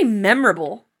very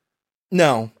memorable.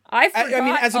 No. I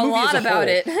forgot as a a movie lot as a about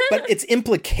whole, it. But its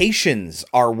implications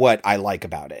are what I like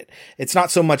about it. It's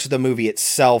not so much the movie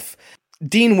itself.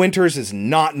 Dean Winters is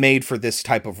not made for this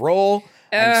type of role.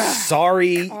 I'm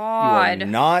sorry, God. you are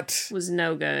not. Was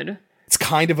no good. It's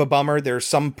kind of a bummer. There are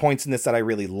some points in this that I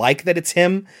really like that it's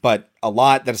him, but a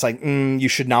lot that it's like, you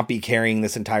should not be carrying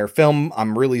this entire film.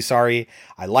 I'm really sorry.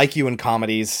 I like you in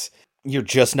comedies. You're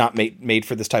just not made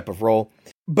for this type of role.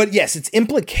 But yes, its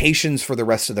implications for the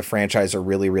rest of the franchise are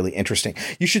really, really interesting.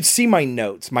 You should see my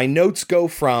notes. My notes go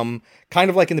from kind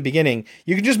of like in the beginning,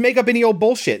 you can just make up any old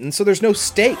bullshit, and so there's no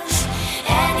stakes.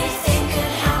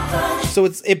 So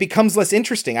it becomes less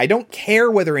interesting. I don't care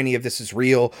whether any of this is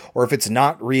real or if it's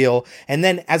not real. And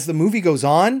then as the movie goes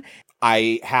on,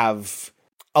 I have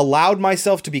allowed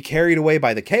myself to be carried away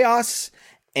by the chaos.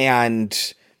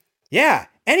 And yeah,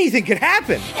 anything could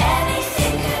happen.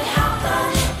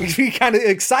 You can be kind of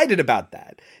excited about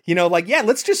that. You know, like, yeah,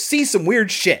 let's just see some weird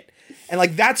shit. And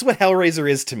like, that's what Hellraiser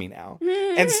is to me now.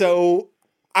 And so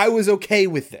I was okay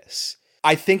with this.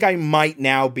 I think I might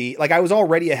now be, like, I was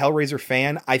already a Hellraiser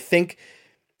fan. I think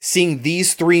seeing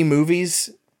these 3 movies,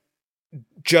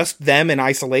 just them in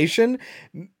isolation,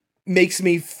 makes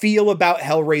me feel about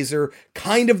Hellraiser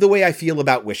kind of the way I feel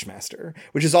about Wishmaster,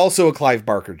 which is also a Clive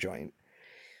Barker joint.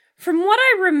 From what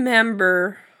I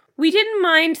remember, we didn't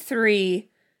mind 3,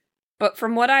 but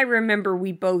from what I remember,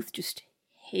 we both just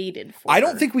hated 4. I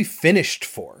don't think we finished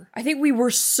 4. I think we were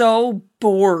so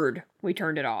bored, we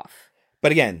turned it off.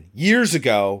 But again, years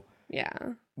ago, yeah,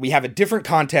 we have a different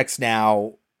context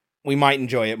now. We might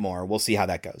enjoy it more. We'll see how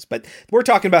that goes. But we're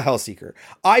talking about Hellseeker.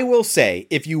 I will say,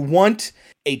 if you want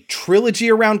a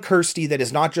trilogy around Kirsty that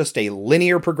is not just a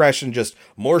linear progression, just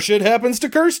more shit happens to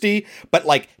Kirsty, but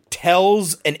like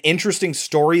tells an interesting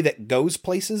story that goes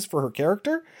places for her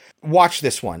character, watch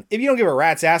this one. If you don't give a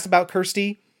rat's ass about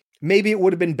Kirsty, maybe it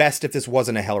would have been best if this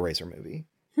wasn't a Hellraiser movie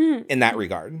in that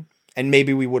regard. And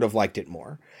maybe we would have liked it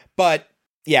more. But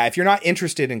yeah, if you're not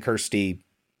interested in Kirsty,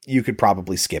 you could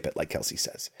probably skip it, like Kelsey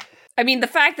says. I mean, the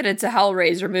fact that it's a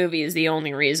Hellraiser movie is the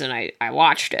only reason I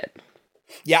watched it.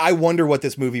 Yeah, I wonder what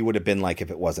this movie would have been like if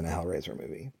it wasn't a Hellraiser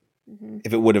movie. Mm-hmm.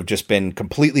 If it would have just been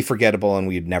completely forgettable and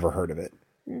we'd never heard of it.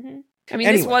 Mm-hmm. I mean,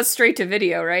 this was straight to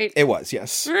video, right? It was,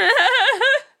 yes.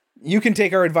 You can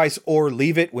take our advice or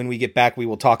leave it. When we get back, we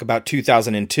will talk about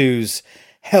 2002's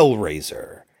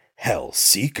Hellraiser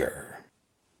Hellseeker.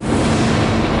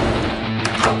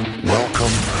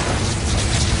 Welcome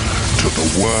to the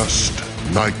worst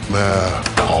nightmare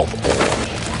of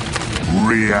all.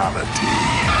 Reality.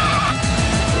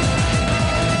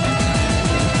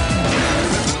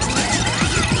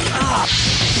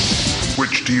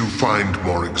 Which do you find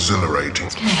more exhilarating?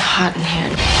 It's getting hot in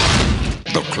here.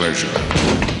 The pleasure.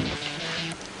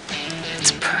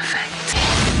 It's perfect.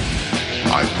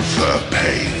 I prefer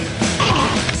pain.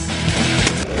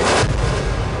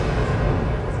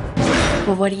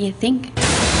 Well, what do you think?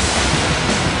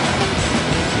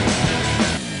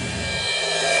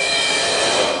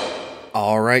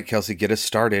 All right, Kelsey, get us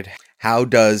started. How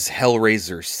does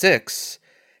Hellraiser 6,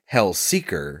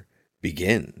 Hellseeker,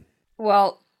 begin?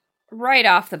 Well, right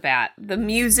off the bat, the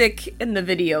music and the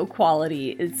video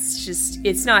quality,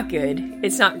 it's not good.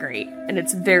 It's not great. And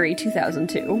it's very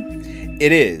 2002.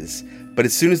 It is. But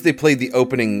as soon as they played the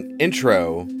opening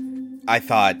intro, I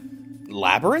thought,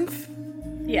 Labyrinth?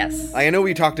 Yes. I know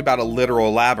we talked about a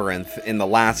literal labyrinth in the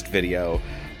last video,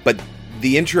 but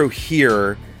the intro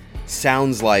here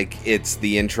sounds like it's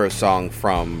the intro song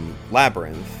from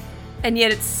Labyrinth. And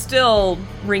yet it still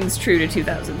rings true to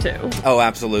 2002. Oh,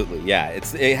 absolutely. Yeah,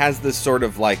 it has this sort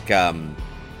of like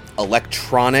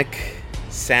electronic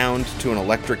sound to an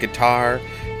electric guitar.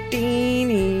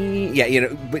 Yeah, you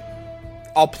know, but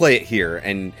I'll play it here,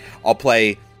 and I'll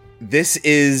play This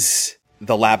is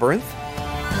The Labyrinth.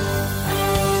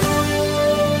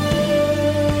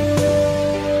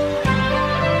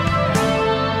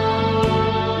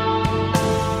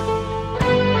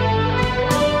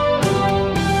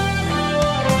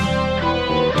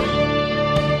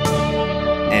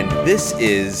 And this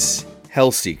is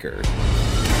Hellseeker.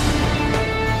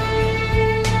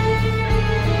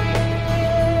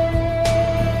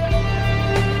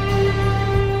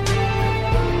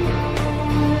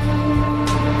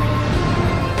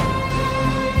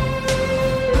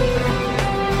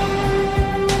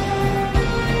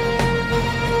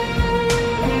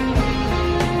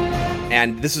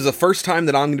 And this is the first time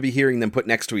that I'm going to be hearing them put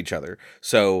next to each other.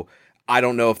 So I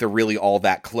don't know if they're really all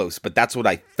that close, but that's what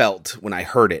I felt when I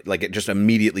heard it. Like, it just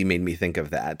immediately made me think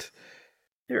of that.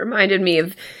 It reminded me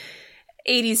of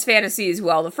 80s fantasy as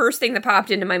well. The first thing that popped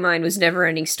into my mind was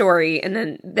Neverending Story,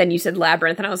 and then you said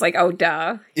Labyrinth, and I was like, oh,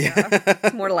 duh.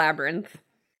 Yeah. More Labyrinth.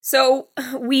 So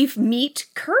we meet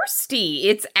Kirsty.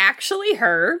 It's actually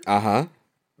her. Uh-huh.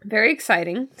 Very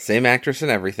exciting. Same actress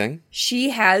and everything. She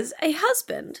has a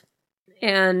husband,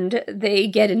 and they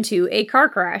get into a car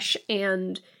crash,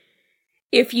 and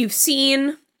if you've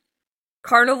seen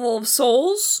Carnival of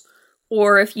Souls,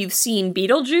 or if you've seen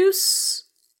Beetlejuice,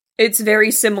 it's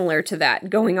very similar to that,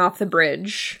 going off the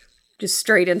bridge, just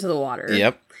straight into the water.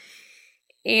 Yep.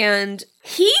 And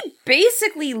he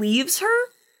basically leaves her.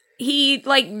 He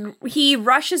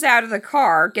rushes out of the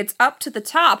car, gets up to the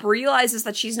top, realizes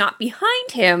that she's not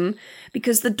behind him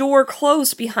because the door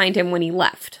closed behind him when he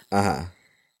left. Uh-huh.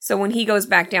 So when he goes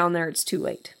back down there, it's too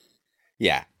late.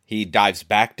 Yeah. He dives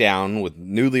back down with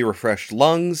newly refreshed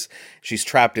lungs. She's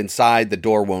trapped inside. The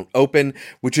door won't open,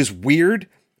 which is weird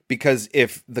because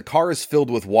if the car is filled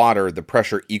with water, the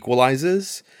pressure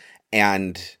equalizes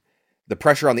and the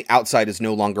pressure on the outside is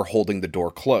no longer holding the door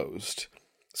closed.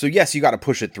 So yes, you got to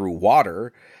push it through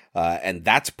water, and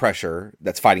that's pressure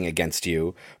that's fighting against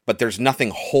you, but there's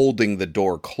nothing holding the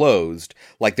door closed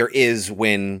like there is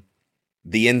when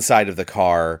the inside of the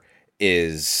car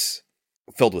is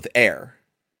filled with air.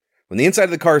 When the inside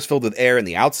of the car is filled with air and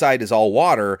the outside is all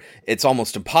water, it's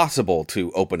almost impossible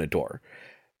to open a door.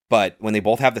 But when they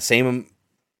both have the same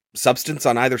substance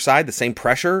on either side, the same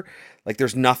pressure, like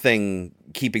there's nothing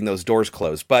keeping those doors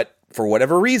closed. But for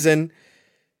whatever reason,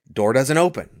 door doesn't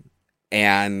open.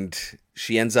 And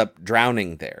she ends up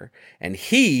drowning there. And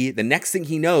the next thing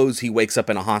he knows, he wakes up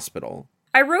in a hospital.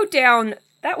 I wrote down,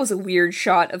 that was a weird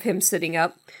shot of him sitting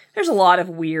up. There's a lot of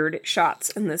weird shots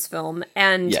in this film.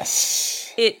 And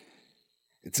yes,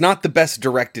 it's not the best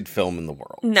directed film in the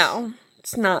world. No,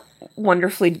 it's not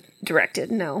wonderfully directed,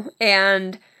 no.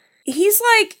 And he's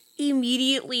like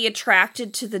immediately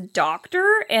attracted to the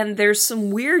doctor, and there's some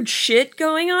weird shit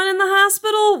going on in the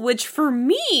hospital, which for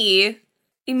me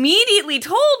immediately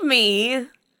told me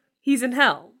he's in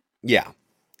hell. Yeah.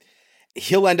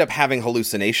 He'll end up having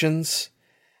hallucinations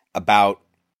about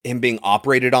him being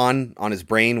operated on his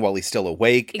brain while he's still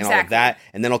awake and all of that.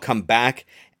 And then he'll come back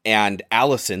and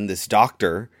Allison, this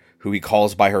doctor, who he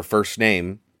calls by her first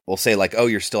name, will say like, oh,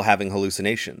 you're still having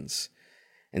hallucinations.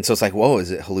 And so it's like, whoa, is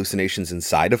it hallucinations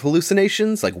inside of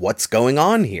hallucinations? Like, what's going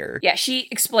on here? Yeah, she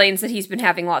explains that he's been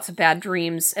having lots of bad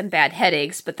dreams and bad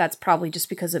headaches, but that's probably just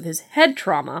because of his head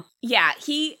trauma. Yeah,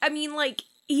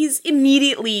 he's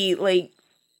immediately,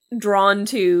 drawn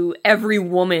to every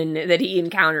woman that he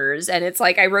encounters. And it's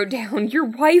like, I wrote down, your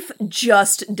wife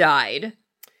just died.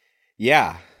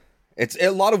 Yeah. It's a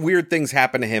lot of weird things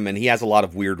happen to him, and he has a lot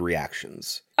of weird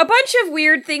reactions. A bunch of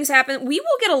weird things happen. We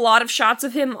will get a lot of shots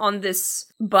of him on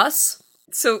this bus.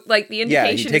 So, the indication is that...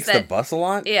 Yeah, he takes the bus a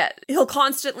lot? Yeah, he'll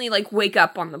constantly, wake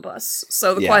up on the bus.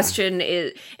 So the question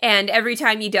is... And every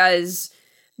time he does,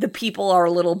 the people are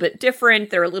a little bit different.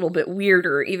 They're a little bit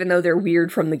weirder, even though they're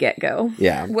weird from the get-go.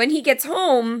 Yeah. When he gets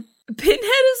home, Pinhead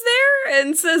is there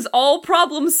and says, all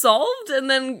problems solved, and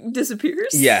then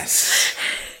disappears. Yes.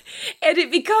 And it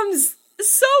becomes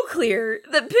so clear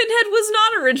that Pinhead was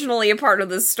not originally a part of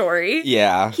this story.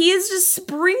 Yeah. He is just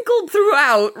sprinkled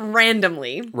throughout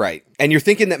randomly. Right. And you're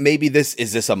thinking that maybe is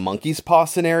this a monkey's paw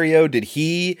scenario? Did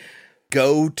he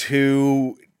go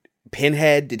to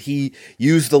Pinhead? Did he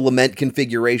use the lament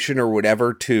configuration or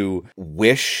whatever to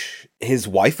wish his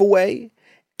wife away?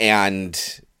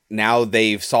 And now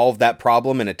they've solved that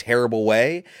problem in a terrible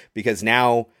way because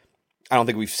now... I don't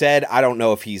think we've said, I don't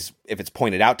know if it's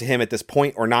pointed out to him at this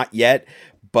point or not yet,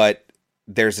 but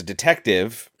there's a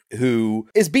detective who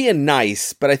is being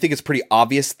nice, but I think it's pretty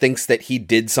obvious, thinks that he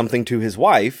did something to his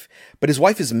wife, but his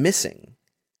wife is missing.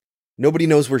 Nobody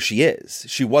knows where she is.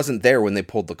 She wasn't there when they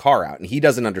pulled the car out, and he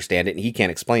doesn't understand it, and he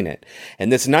can't explain it.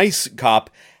 And this nice cop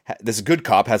this good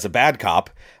cop has a bad cop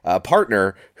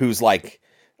partner who's like,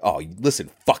 oh,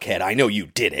 listen, fuckhead, I know you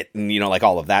did it. And, like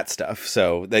all of that stuff.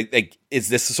 So is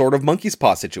this a sort of monkey's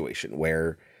paw situation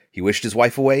where he wished his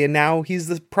wife away and now he's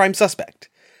the prime suspect?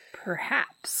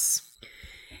 Perhaps.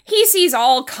 He sees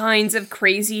all kinds of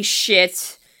crazy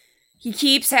shit. He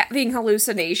keeps having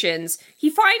hallucinations.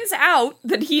 He finds out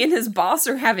that he and his boss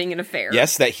are having an affair.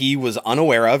 Yes, that he was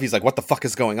unaware of. He's like, what the fuck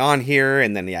is going on here?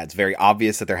 And then, it's very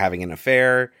obvious that they're having an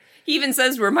affair. He even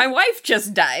says to her, my wife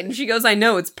just died. And she goes, I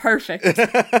know, it's perfect.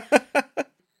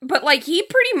 But, he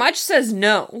pretty much says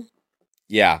no.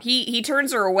 Yeah. He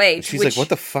turns her away. She's like, what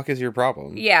the fuck is your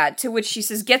problem? Yeah, to which she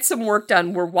says, get some work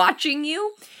done. We're watching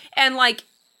you. And,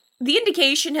 the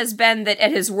indication has been that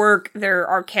at his work, there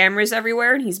are cameras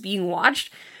everywhere and he's being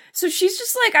watched. So she's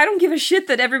just like, I don't give a shit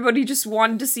that everybody just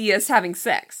wanted to see us having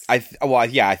sex. I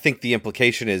think the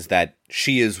implication is that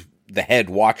she is the head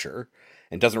watcher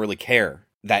and doesn't really care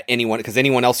that because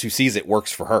anyone else who sees it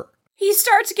works for her. He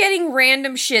starts getting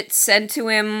random shit sent to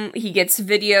him. He gets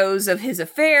videos of his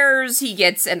affairs. He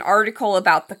gets an article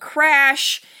about the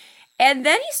crash. And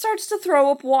then he starts to throw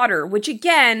up water, which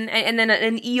again, and then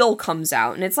an eel comes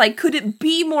out. And it's like, could it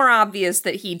be more obvious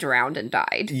that he drowned and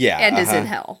died? Yeah. And is in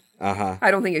hell? I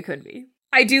don't think it could be.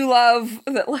 I do love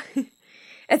that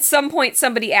at some point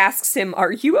somebody asks him,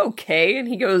 are you okay? And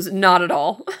he goes, not at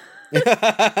all.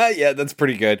 Yeah, that's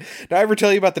pretty good. Did I ever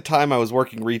tell you about the time I was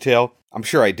working retail? I'm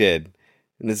sure I did.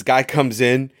 And this guy comes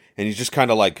in and he's just kind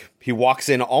of he walks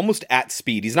in almost at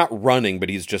speed. He's not running, but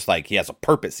he's just he has a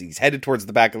purpose. He's headed towards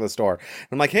the back of the store. And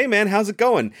I'm like, hey man, how's it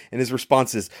going? And his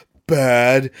response is,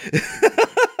 bad.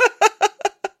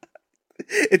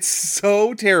 It's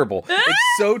so terrible. It's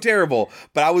so terrible.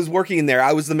 But I was working in there.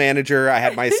 I was the manager. I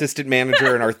had my assistant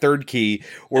manager and our third key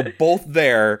were both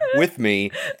there with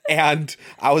me. And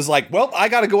I was like, well, I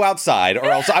got to go outside or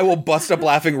else I will bust up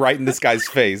laughing right in this guy's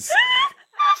face.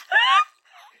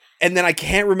 And then I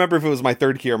can't remember if it was my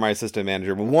third key or my assistant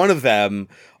manager, but one of them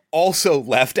also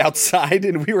left outside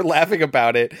and we were laughing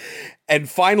about it. And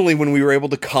finally, when we were able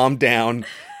to calm down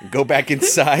and go back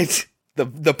inside,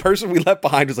 the person we left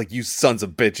behind was like, you sons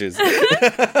of bitches.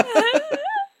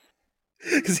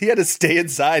 Because he had to stay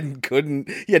inside and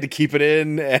he had to keep it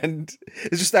in. And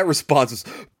it's just that response was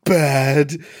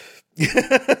bad.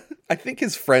 I think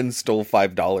his friend stole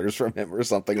 $5 from him or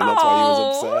something, and that's why he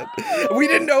was upset. We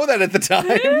didn't know that at the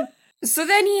time. So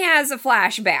then he has a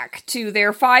flashback to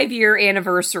their 5-year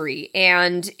anniversary,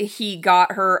 and he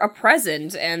got her a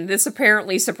present, and this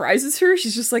apparently surprises her.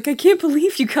 She's just like, I can't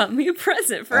believe you got me a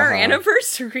present for our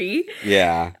anniversary.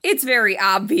 Yeah. It's very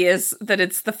obvious that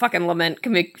it's the fucking lament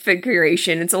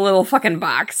configuration. It's a little fucking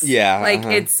box. Yeah.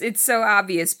 It's so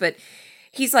obvious, but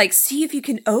he's like, see if you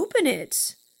can open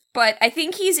it. But I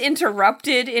think he's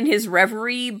interrupted in his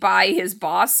reverie by his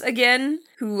boss again,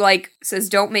 who, says,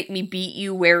 don't make me beat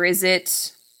you, where is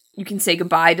it? You can say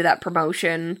goodbye to that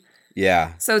promotion.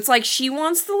 Yeah. So it's like she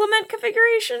wants the lament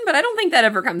configuration, but I don't think that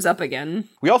ever comes up again.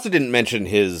 We also didn't mention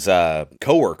his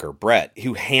coworker, Brett,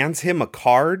 who hands him a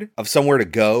card of somewhere to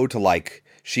go to,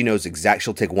 she knows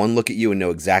she'll take one look at you and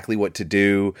know exactly what to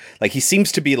do. He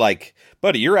seems to be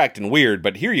buddy, you're acting weird,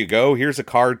 but here you go. Here's a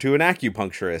card to an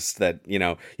acupuncturist that,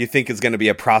 you think is going to be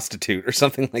a prostitute or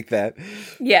something like that.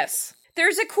 Yes.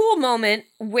 There's a cool moment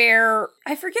where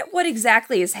I forget what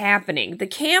exactly is happening. The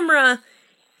camera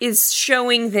is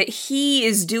showing that he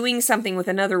is doing something with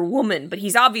another woman, but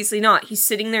he's obviously not. He's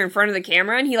sitting there in front of the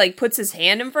camera and he puts his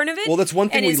hand in front of it. Well, that's one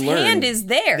thing we learned. And his hand is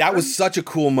there. That was such a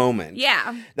cool moment.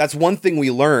 Yeah. That's one thing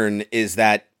we learn is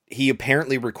that he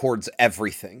apparently records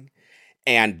everything.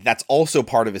 And that's also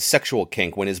part of his sexual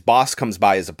kink. When his boss comes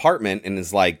by his apartment and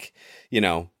is like,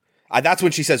 that's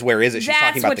when she says, where is it? She's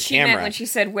talking about the camera. That's what she meant when she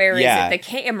said, where is it? The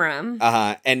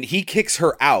camera. And he kicks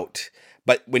her out.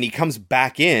 But when he comes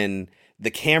back in, the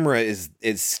camera is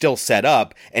still set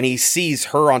up and he sees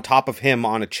her on top of him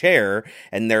on a chair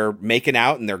and they're making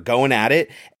out and they're going at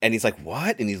it. And he's like,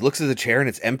 what? And he looks at the chair and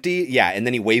it's empty. Yeah. And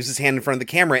then he waves his hand in front of the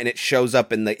camera and it shows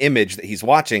up in the image that he's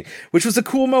watching, which was a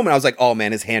cool moment. I was like, oh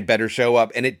man, his hand better show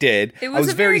up. And it did. I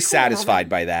was very cool satisfied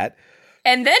by that.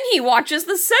 And then he watches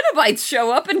the Cenobites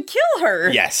show up and kill her.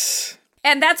 Yes.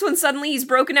 And that's when suddenly he's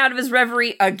broken out of his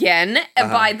reverie again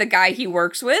by the guy he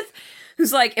works with.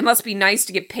 Who's like, it must be nice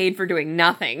to get paid for doing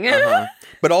nothing.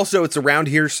 But also, it's around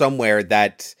here somewhere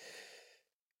that...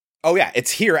 Oh, yeah,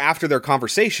 it's here after their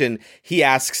conversation. He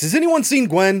asks, has anyone seen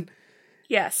Gwen?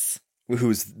 Yes.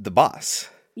 Who's the boss.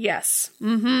 Yes.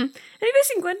 Mm-hmm. Anybody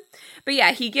seen Gwen? But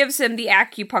yeah, he gives him the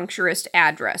acupuncturist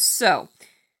address. So,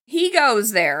 he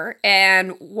goes there,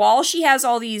 and while she has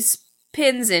all these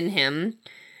pins in him,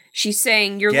 She's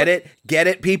saying you're Get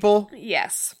it, people?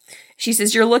 Yes. She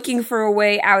says you're looking for a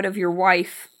way out of your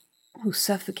wife who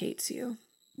suffocates you.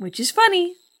 Which is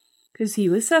funny, because he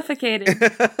was suffocated.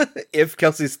 If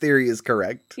Kelsey's theory is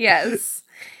correct. Yes.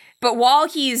 But while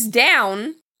he's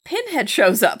down, Pinhead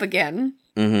shows up again.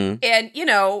 Mm-hmm. And,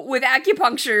 with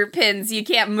acupuncture pins, you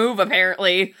can't move,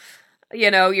 apparently.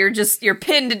 You're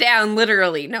pinned down,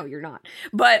 literally. No, you're not.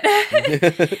 But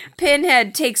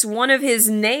Pinhead takes one of his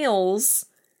nails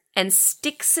and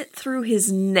sticks it through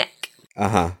his neck.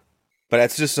 Uh-huh. But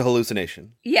that's just a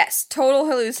hallucination. Yes, total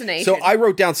hallucination. So I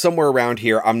wrote down somewhere around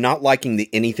here, I'm not liking the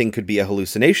anything could be a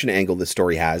hallucination angle this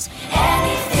story has.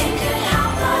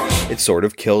 It sort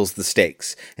of kills the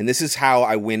stakes. And this is how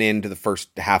I went into the first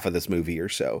half of this movie or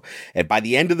so. And by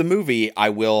the end of the movie, I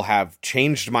will have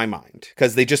changed my mind.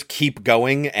 Because they just keep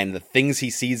going, and the things he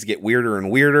sees get weirder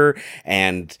and weirder,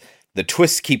 and the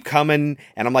twists keep coming.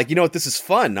 And I'm like, you know what, this is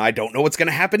fun. I don't know what's going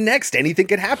to happen next. Anything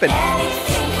could happen.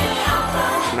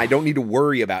 And I don't need to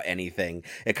worry about anything.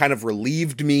 It kind of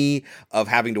relieved me of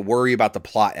having to worry about the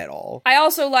plot at all. I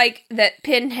also like that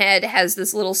Pinhead has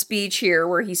this little speech here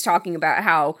where he's talking about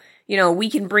how, we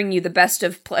can bring you the best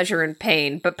of pleasure and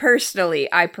pain, but personally,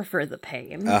 I prefer the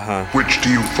pain. Uh-huh. Which do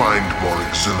you find more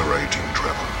exhilarating,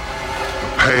 Trevor?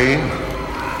 The pain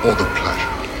or the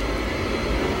pleasure?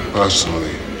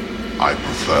 Personally, I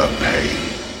prefer pain.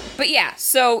 But yeah,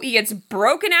 so he gets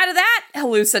broken out of that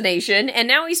hallucination, and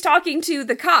now he's talking to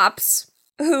the cops,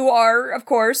 who are, of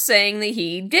course, saying that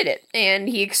he did it. And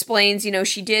he explains,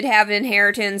 she did have an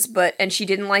inheritance, and she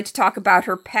didn't like to talk about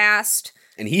her past.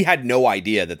 And he had no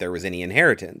idea that there was any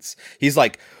inheritance. He's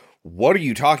like, what are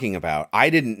you talking about? I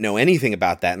didn't know anything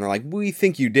about that. And they're like, we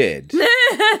think you did.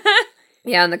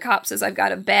 Yeah, and the cop says, I've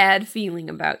got a bad feeling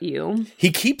about you.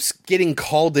 He keeps getting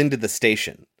called into the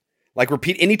station. Like,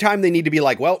 anytime they need to be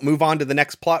like, well, move on to the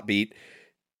next plot beat,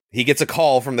 he gets a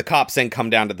call from the cops saying, come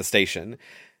down to the station.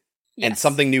 Yes. And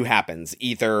something new happens.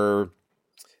 Either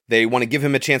they want to give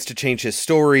him a chance to change his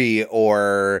story,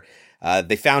 or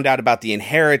they found out about the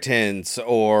inheritance,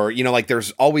 or,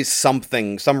 there's always some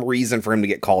reason for him to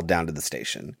get called down to the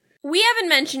station. We haven't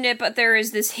mentioned it, but there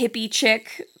is this hippie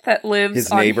chick that lives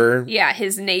his neighbor. Yeah,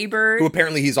 his neighbor. Who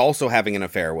apparently he's also having an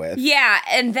affair with. Yeah,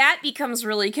 and that becomes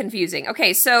really confusing.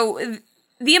 Okay, so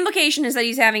the implication is that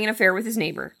he's having an affair with his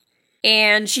neighbor.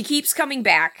 And she keeps coming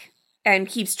back and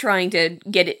keeps trying to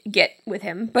get with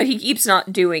him, but he keeps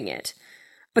not doing it.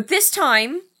 But this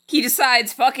time, he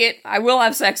decides, fuck it, I will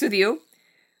have sex with you.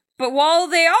 But while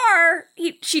they are,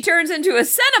 she turns into a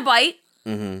Cenobite,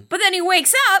 but then he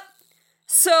wakes up.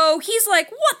 So he's like,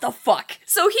 what the fuck?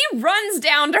 So he runs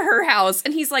down to her house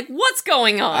and he's like, what's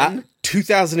going on?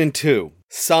 2002.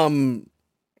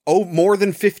 More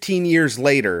than 15 years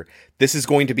later, this is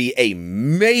going to be a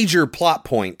major plot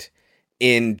point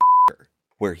in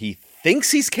where he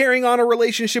thinks he's carrying on a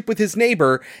relationship with his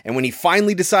neighbor. And when he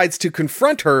finally decides to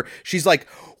confront her, she's like,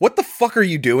 what the fuck are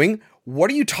you doing? What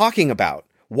are you talking about?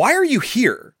 Why are you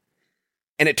here?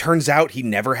 And it turns out he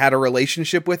never had a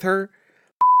relationship with her.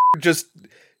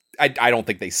 I don't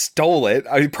think they stole it.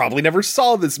 I probably never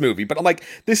saw this movie, but I'm like,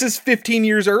 this is 15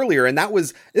 years earlier, and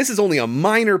this is only a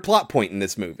minor plot point in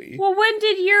this movie. Well,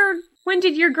 when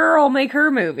did your girl make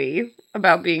her movie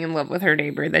about being in love with her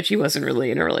neighbor that she wasn't really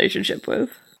in a relationship with?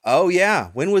 Oh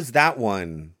yeah, when was that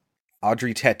one?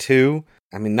 Audrey Tautou?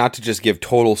 I mean, not to just give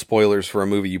total spoilers for a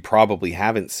movie you probably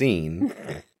haven't seen.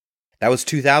 That was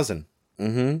 2000.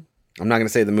 I'm not going to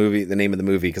say the name of the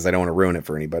movie because I don't want to ruin it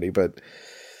for anybody, but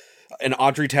an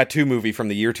Audrey Tautou movie from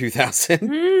the year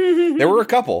 2000. There were a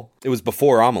couple. It was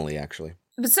before Amelie, actually.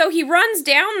 But so he runs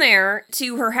down there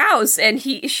to her house, and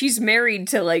she's married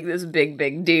to, like, this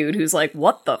big dude who's like,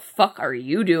 what the fuck are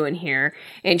you doing here?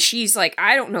 And she's like,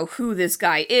 I don't know who this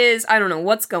guy is. I don't know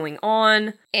what's going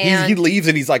on. And he leaves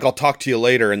and he's like, I'll talk to you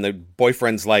later. And the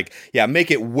boyfriend's like, yeah,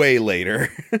 make it way later.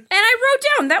 And I wrote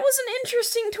down, that was an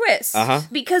interesting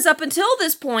twist. Because up until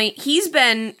this point, he's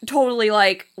been totally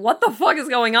like, what the fuck is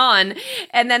going on?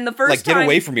 And then the first time... Like, get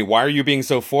away from me. Why are you being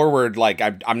so forward? Like,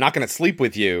 I'm not going to sleep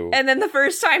with you. And then the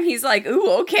first time he's like,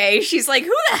 ooh, okay. She's like,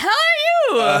 who the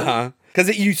hell are you?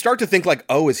 Because you start to think like,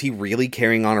 oh, is he really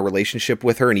carrying on a relationship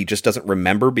with her and he just doesn't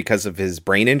remember because of his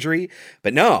brain injury?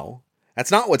 But no. That's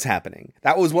not what's happening.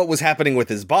 That was what was happening with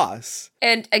his boss.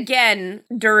 And again,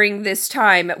 during this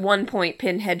time, at one point,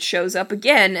 Pinhead shows up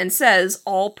again and says,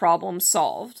 all problems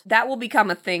solved. That will become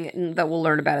a thing that we'll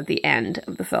learn about at the end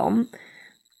of the film.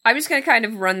 I'm just going to kind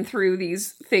of run through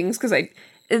these things because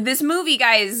this movie,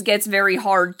 guys, gets very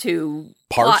hard to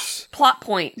plot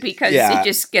point because it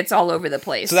just gets all over the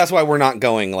place. So that's why we're not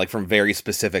going like from very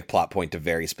specific plot point to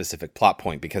very specific plot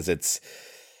point, because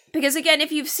Because again,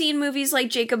 if you've seen movies like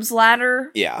Jacob's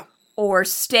Ladder Yeah. or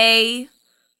Stay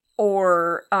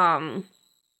or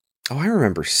Oh, I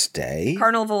remember Stay.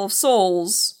 Carnival of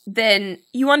Souls, then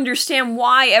you understand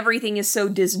why everything is so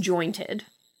disjointed.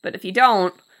 But if you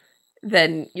don't,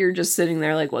 then you're just sitting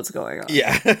there like, what's going on?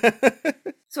 Yeah.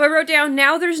 So I wrote down,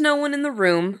 now there's no one in the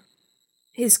room.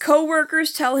 His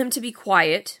co-workers tell him to be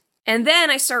quiet. And then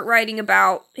I start writing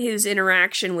about his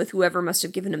interaction with whoever must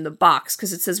have given him the box.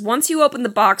 Because it says, once you open the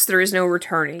box, there is no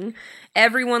returning.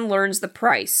 Everyone learns the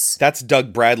price. That's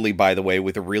Doug Bradley, by the way,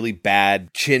 with a really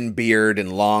bad chin beard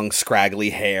and long,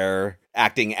 scraggly hair,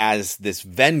 acting as this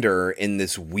vendor in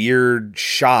this weird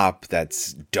shop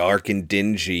that's dark and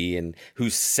dingy, and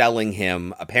who's selling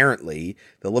him, apparently,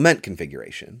 the Lament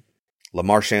configuration. Le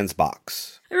Marchand's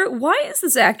box. I wrote, why is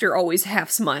this actor always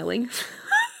half smiling?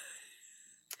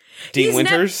 Dean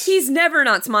Winters? He's never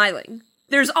not smiling.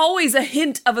 There's always a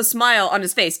hint of a smile on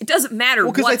his face. It doesn't matter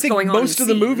what's I think going on. most of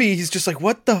the movie, he's just like,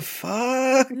 what the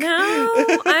fuck?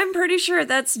 No, I'm pretty sure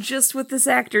that's just what this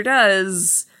actor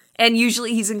does. And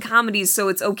usually he's in comedies, so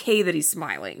it's okay that he's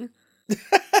smiling.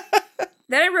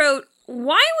 Then I wrote,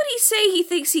 why would he say he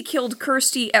thinks he killed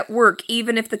Kirsty at work,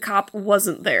 even if the cop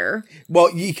wasn't there? Well,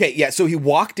 okay, yeah, so he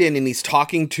walked in and he's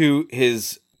talking to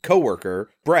his coworker,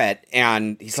 Brett,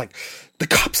 and he's like, the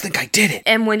cops think I did it.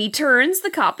 And when he turns, the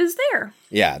cop is there.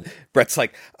 Yeah, Brett's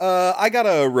like, I got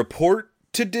a report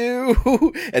to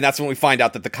do. And that's when we find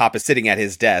out that the cop is sitting at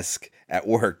his desk at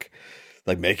work.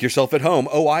 Like, make yourself at home.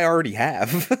 Oh, I already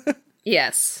have.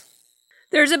 Yes.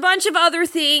 There's a bunch of other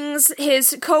things.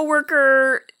 His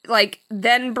coworker,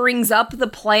 then brings up the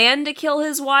plan to kill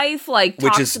his wife,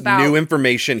 which is new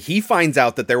information. He finds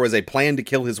out that there was a plan to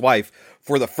kill his wife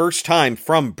for the first time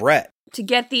from Brett. To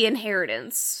get the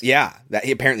inheritance. Yeah,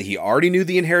 apparently he already knew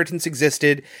the inheritance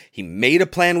existed. He made a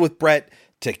plan with Brett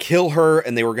to kill her,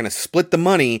 and they were going to split the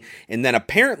money. And then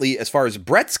apparently, as far as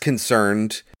Brett's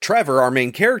concerned, Trevor, our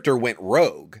main character, went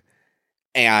rogue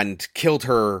and killed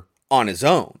her on his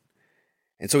own.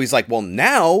 And so he's like, well,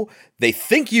 now they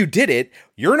think you did it.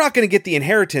 You're not going to get the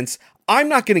inheritance. I'm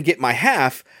not going to get my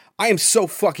half. I am so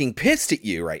fucking pissed at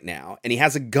you right now. And he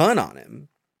has a gun on him.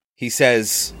 He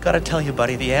says, gotta tell you,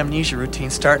 buddy, the amnesia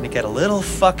routine's starting to get a little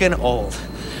fucking old.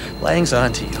 Lang's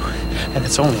on to you, and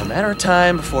it's only a matter of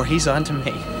time before he's on to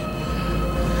me.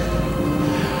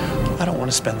 I don't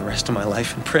want to spend the rest of my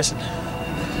life in prison.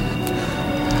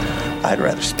 I'd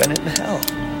rather spend it in hell.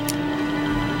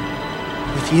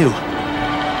 With you.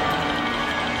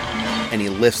 And he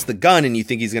lifts the gun, and you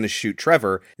think he's going to shoot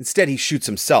Trevor. Instead, he shoots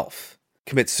himself,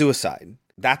 commits suicide.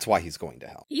 That's why he's going to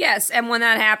hell. Yes, and when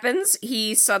that happens,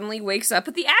 he suddenly wakes up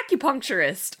at the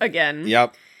acupuncturist again.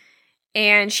 Yep.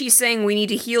 And she's saying, we need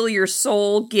to heal your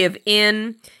soul, give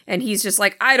in. And he's just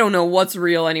like, I don't know what's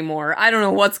real anymore. I don't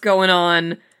know what's going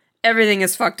on. Everything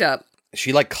is fucked up.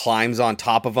 She climbs on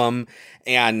top of him,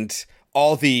 and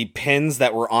all the pins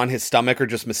that were on his stomach are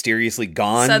just mysteriously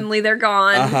gone. Suddenly they're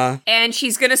gone. Uh-huh. And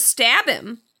she's gonna stab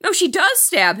him. No, she does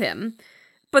stab him.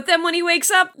 But then when he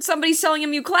wakes up, somebody's telling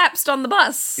him you collapsed on the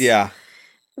bus. Yeah.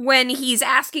 When he's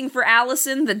asking for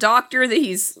Allison, the doctor that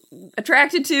he's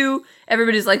attracted to,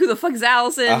 everybody's like, who the fuck is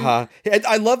Allison? Uh-huh.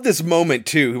 I love this moment,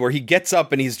 too, where he gets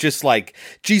up and he's just like,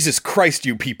 Jesus Christ,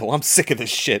 you people, I'm sick of this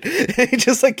shit. He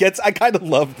just I kind of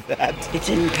loved that. It's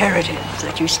imperative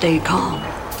that you stay calm.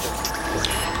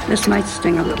 This might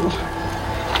sting a little.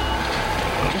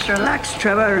 Just relax,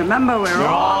 Trevor. Remember, we're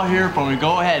all here for it.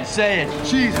 Go ahead, say it.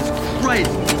 Jesus Christ.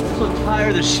 I'm so tired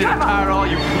of this shit. I'm tired of all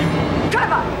you people.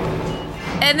 Trevor!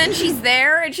 And then she's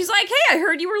there, and she's like, hey, I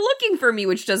heard you were looking for me,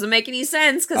 which doesn't make any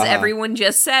sense, because everyone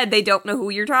just said they don't know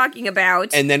who you're talking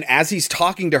about. And then as he's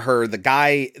talking to her,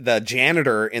 the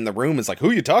janitor in the room is like, who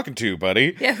are you talking to,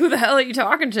 buddy? Yeah, who the hell are you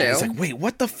talking to? And he's like, wait,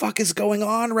 what the fuck is going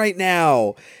on right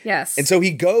now? Yes. And so he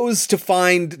goes to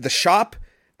find the shop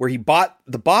where he bought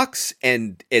the box,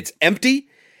 and it's empty.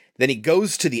 Then he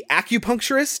goes to the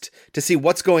acupuncturist to see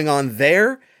what's going on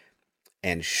there.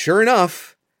 And sure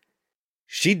enough,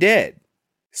 she did.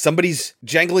 Somebody's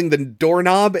jangling the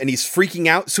doorknob and he's freaking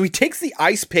out. So he takes the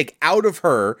ice pick out of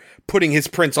her, putting his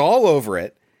prints all over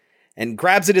it, and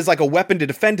grabs it as a weapon to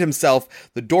defend himself.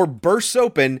 The door bursts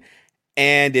open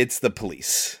and it's the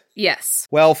police. Yes.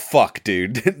 Well, fuck,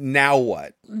 dude. Now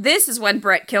what? This is when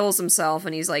Brett kills himself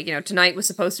and he's like, tonight was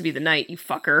supposed to be the night, you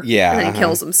fucker. Yeah. And then he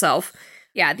kills himself.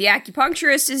 Yeah, the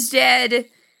acupuncturist is dead.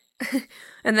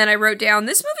 And then I wrote down,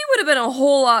 this movie would have been a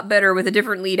whole lot better with a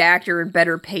different lead actor and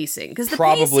better pacing. Because the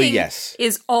pacing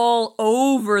is all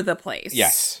over the place.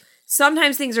 Yes.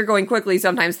 Sometimes things are going quickly,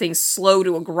 sometimes things slow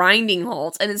to a grinding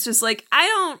halt. And it's just like,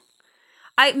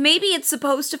 maybe it's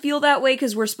supposed to feel that way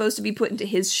because we're supposed to be put into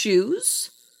his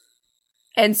shoes.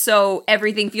 And so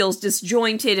everything feels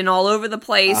disjointed and all over the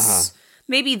place.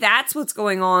 Maybe that's what's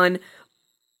going on.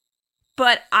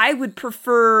 But I would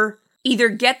prefer either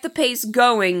get the pace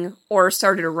going or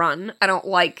started a run. I don't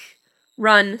like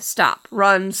run, stop.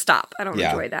 I don't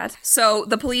enjoy that. So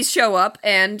the police show up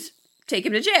and take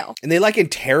him to jail. And they like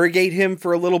interrogate him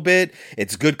for a little bit.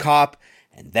 It's good cop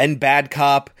and then bad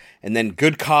cop and then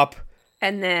good cop.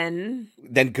 And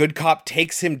then good cop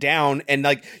takes him down, and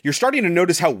like you're starting to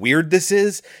notice how weird this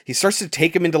is. He starts to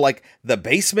take him into like the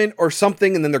basement or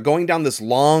something, and then they're going down this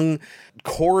long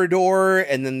corridor,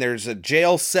 and then there's a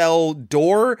jail cell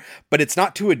door, but it's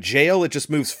not to a jail. It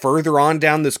just moves further on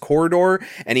down this corridor,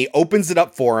 and he opens it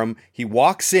up for him. He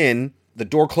walks in. The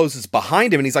door closes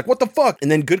behind him, and he's like, what the fuck? And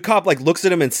then good cop like looks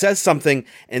at him and says something,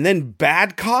 and then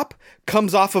bad cop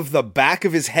comes off of the back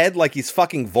of his head like he's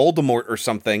fucking Voldemort or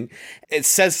something. It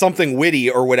says something witty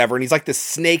or whatever, and he's like this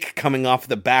snake coming off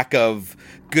the back of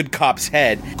good cop's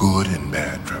head. Good and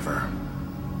bad, Trevor.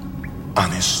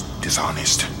 Honest,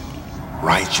 dishonest,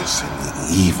 righteous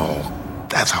and evil.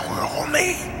 That's how we're all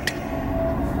made.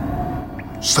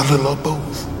 It's a little of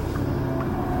both.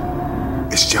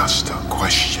 It's just a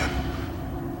question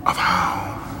of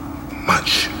how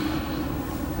much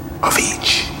of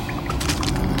each.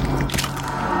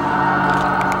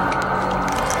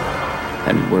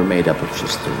 And we're made up of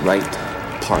just the right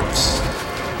parts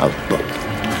of both.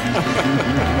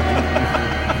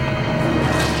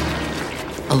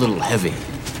 A little heavy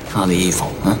on the evil,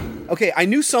 huh? Okay, I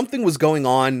knew something was going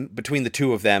on between the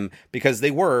two of them because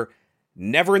they were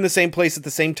never in the same place at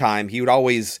the same time. He would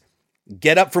always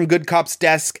get up from good cop's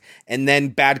desk and then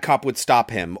bad cop would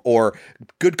stop him, or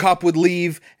good cop would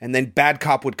leave and then bad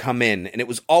cop would come in. And it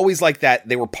was always like that.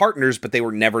 They were partners, but they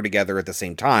were never together at the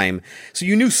same time. So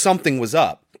you knew something was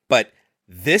up, but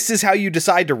this is how you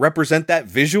decide to represent that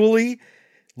visually?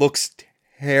 Looks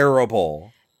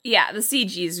terrible. Yeah, the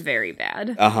CG is very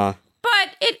bad. Uh-huh.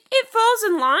 But it falls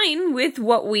in line with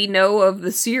what we know of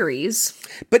the series.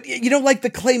 But, you know, like the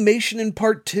claymation in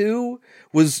part 2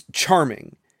 was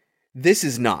charming. This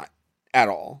is not at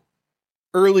all.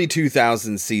 Early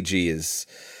 2000s CG is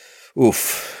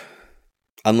oof.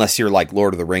 Unless you're like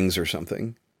Lord of the Rings or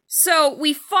something. So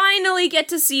we finally get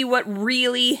to see what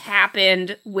really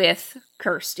happened with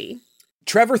Kirsty.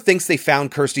 Trevor thinks they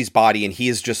found Kirsty's body and he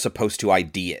is just supposed to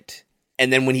ID it.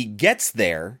 And then when he gets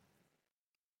there,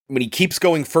 when he keeps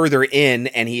going further in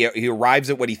and he arrives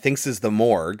at what he thinks is the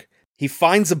morgue, he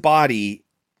finds a body,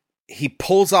 he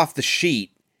pulls off the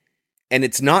sheet, and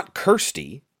it's not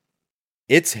Kirsty,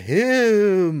 it's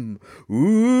him.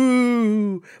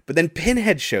 Ooh. But then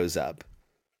Pinhead shows up.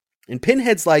 And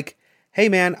Pinhead's like, hey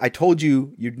man, I told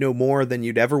you you'd know more than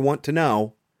you'd ever want to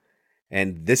know.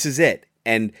 And this is it.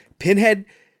 And Pinhead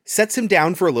sets him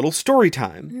down for a little story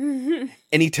time.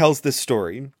 And he tells this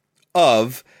story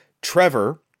of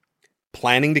Trevor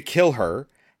planning to kill her,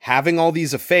 having all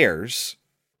these affairs,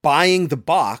 buying the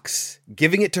box,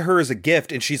 giving it to her as a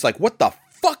gift, and she's like, what the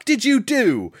fuck did you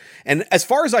do? And as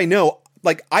far as I know,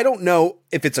 like, I don't know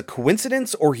if it's a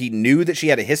coincidence or he knew that she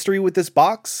had a history with this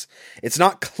box. It's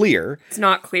not clear. It's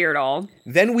not clear at all.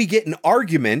 Then we get an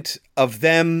argument of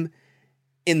them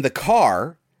in the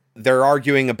car. They're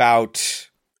arguing about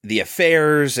the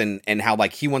affairs and how,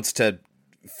 like, he wants to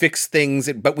fix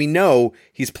things, but we know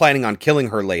he's planning on killing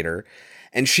her later.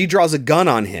 And she draws a gun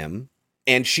on him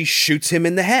and she shoots him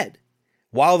in the head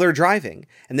while they're driving.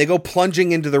 And they go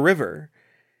plunging into the river.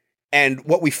 And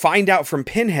what we find out from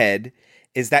Pinhead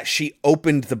is that she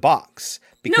opened the box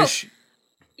because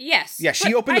yes. Yeah,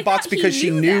 she opened the box because she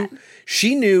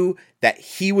knew that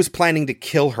he was planning to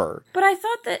kill her. But I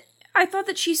thought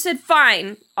that she said,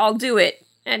 "Fine, I'll do it."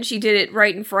 And she did it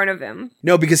right in front of him.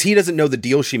 No, because he doesn't know the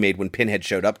deal she made when Pinhead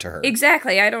showed up to her.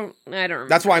 Exactly. I don't remember.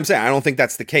 That's why I'm saying I don't think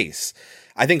that's the case.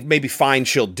 I think maybe fine,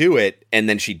 she'll do it, and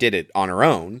then she did it on her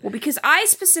own. Well, because I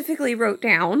specifically wrote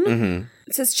down,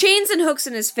 it says chains and hooks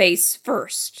in his face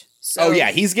first. So, oh yeah,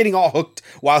 he's getting all hooked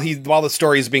while the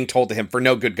story is being told to him for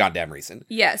no good goddamn reason.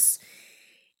 Yes.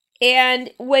 And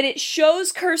when it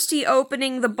shows Kirsty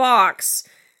opening the box,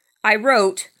 I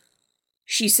wrote,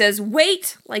 she says,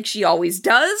 wait, like she always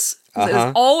does.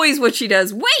 That's always what she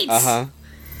does. Wait!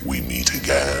 We meet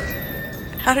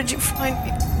again. How did you find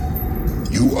me?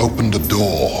 You opened a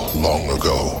door long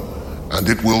ago, and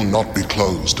it will not be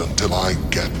closed until I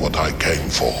get what I came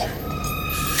for.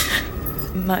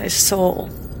 My soul.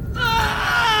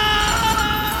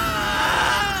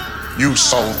 You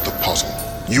solved the puzzle.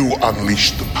 You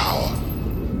unleashed the power.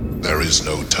 There is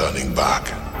no turning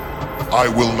back. I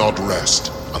will not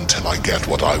rest until I get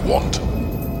what I want.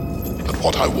 And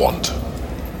what I want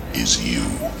is you.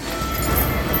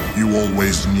 You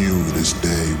always knew this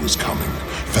day was coming,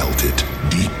 felt it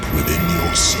deep within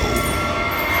your soul.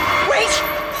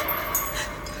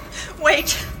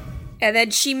 Wait! And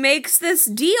then she makes this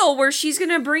deal where she's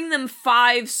gonna bring them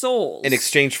 5 souls. In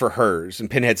exchange for hers. And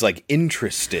Pinhead's like,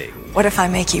 interesting. What if I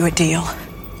make you a deal?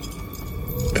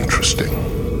 Interesting.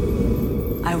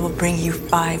 I will bring you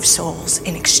 5 souls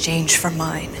in exchange for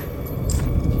mine.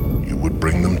 You would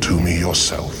bring them to me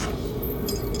yourself.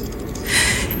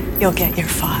 You'll get your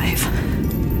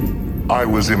 5. I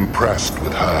was impressed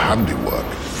with her handiwork.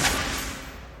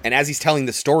 And as he's telling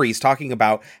the story, he's talking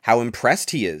about how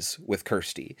impressed he is with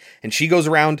Kirsty. And she goes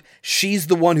around, she's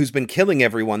the one who's been killing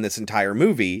everyone this entire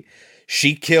movie.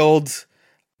 She killed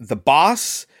the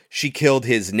boss, she killed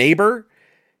his neighbor,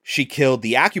 she killed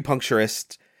the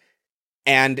acupuncturist,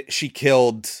 and she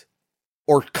killed,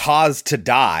 or caused to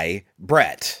die,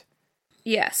 Brett.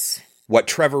 Yes. What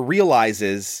Trevor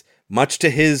realizes, much to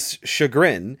his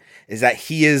chagrin, is that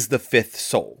he is the 5th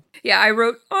soul. Yeah, I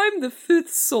wrote, I'm the 5th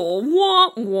soul. Wah,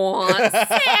 wah.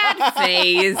 Sad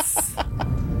face.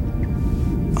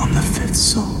 I'm the 5th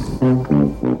soul.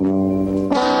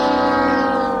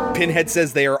 Pinhead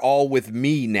says they are all with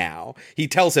me now. He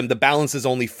tells him the balance is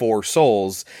only 4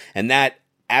 souls, and that,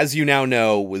 as you now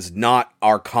know, was not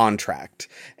our contract.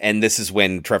 And this is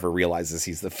when Trevor realizes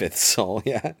he's the 5th soul.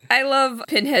 Yeah. I love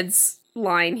Pinhead's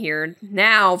line here.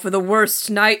 Now for the worst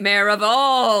nightmare of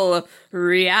all,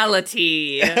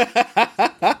 reality.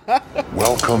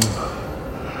 Welcome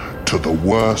to the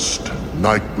worst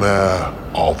nightmare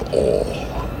of all.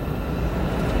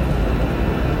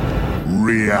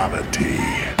 Reality.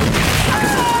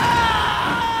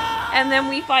 And then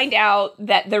we find out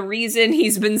that the reason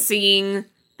he's been seeing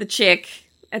the chick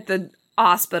at the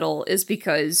hospital is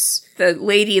because the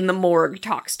lady in the morgue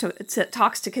talks to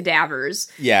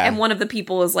cadavers. Yeah. And one of the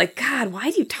people is like, God,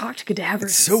 why do you talk to cadavers?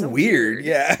 It's so weird.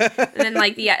 Yeah. And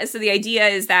then so the idea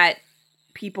is that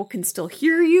people can still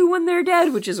hear you when they're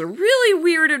dead, which is a really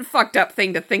weird and fucked up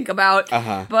thing to think about.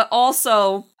 Uh-huh. But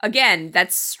also, again,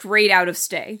 that's straight out of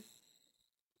Stay.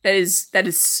 That is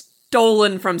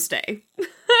stolen from Stay.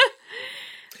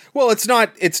 Well, it's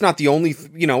not the only,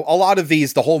 a lot of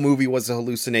these, the whole movie was a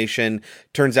hallucination.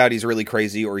 Turns out he's really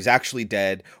crazy, or he's actually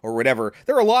dead, or whatever.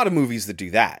 There are a lot of movies that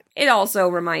do that. It also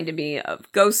reminded me of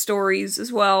ghost stories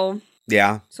as well.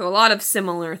 Yeah. So a lot of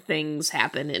similar things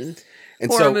happen in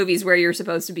horror movies where you're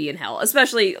supposed to be in hell,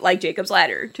 especially like Jacob's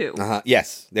Ladder, too.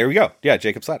 Yes, there we go. Yeah,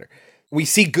 Jacob's Ladder. We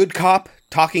see Good Cop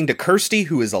talking to Kirsty,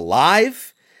 who is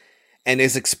alive, and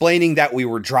is explaining that we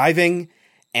were driving,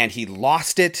 and he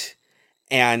lost it,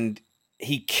 and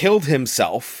he killed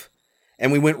himself,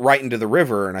 and we went right into the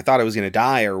river, and I thought I was going to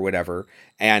die or whatever.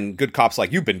 And Good Cop's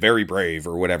like, you've been very brave,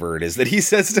 or whatever it is that he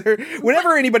says to her.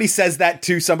 Whenever anybody says that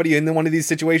to somebody in one of these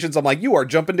situations, I'm like, you are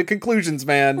jumping to conclusions,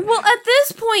 man. Well, at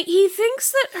this point, he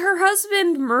thinks that her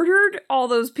husband murdered all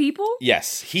those people.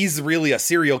 Yes, he's really a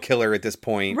serial killer at this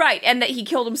point. Right, and that he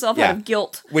killed himself out of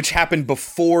guilt. Which happened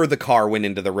before the car went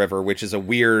into the river, which is a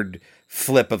weird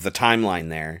flip of the timeline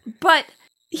there. But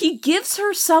he gives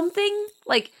her something,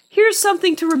 like, here's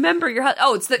something to remember your husband.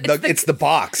 Oh, it's the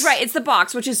box. Right, it's the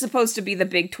box, which is supposed to be the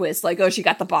big twist. Like, oh, she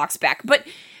got the box back. But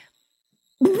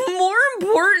more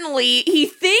importantly, he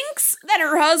thinks that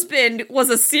her husband was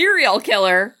a serial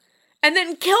killer and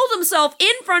then killed himself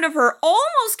in front of her,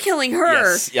 almost killing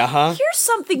her. Yes, uh-huh. Here's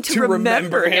something to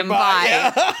remember him by.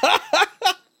 Yeah.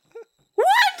 What?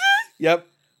 Yep.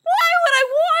 Why would I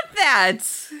want that?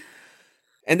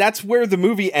 And that's where the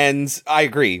movie ends. I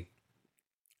agree.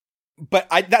 But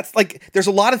that's like, there's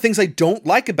a lot of things I don't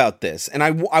like about this. And I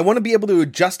want to be able to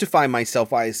justify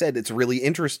myself why I said it's really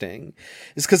interesting.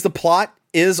 It's because the plot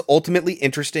is ultimately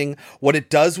interesting. What it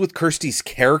does with Kirsty's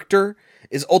character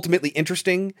is ultimately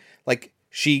interesting. Like,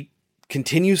 she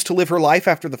continues to live her life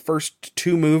after the first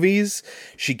 2 movies.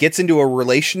 She gets into a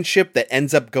relationship that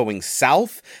ends up going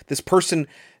south. This person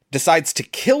decides to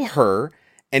kill her.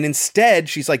 And instead,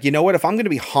 she's like, you know what? If I'm going to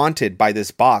be haunted by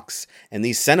this box and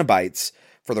these Cenobites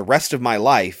for the rest of my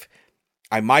life,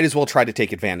 I might as well try to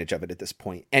take advantage of it at this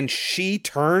point. And she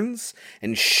turns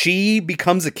and she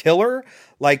becomes a killer.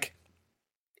 Like,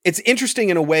 it's interesting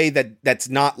in a way that's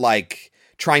not like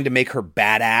trying to make her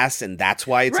badass, and that's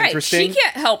why it's interesting. She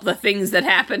can't help the things that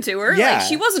happen to her. Yeah. Like,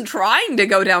 she wasn't trying to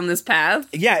go down this path.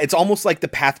 Yeah, it's almost like the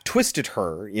path twisted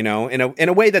her, in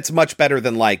a way that's much better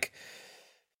than like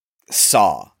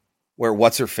Saw, where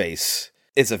what's-her-face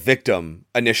is a victim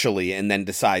initially and then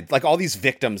decides, like all these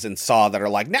victims in Saw that are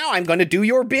like, now I'm going to do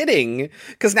your bidding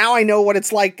because now I know what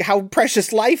it's like, how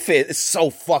precious life is. It's so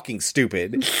fucking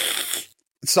stupid.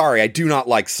 Sorry, I do not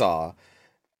like Saw.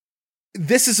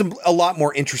 This is a lot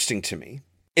more interesting to me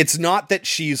It's not that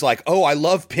she's like, oh, I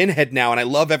love Pinhead now and I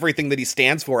love everything that he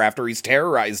stands for after he's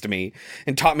terrorized me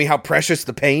and taught me how precious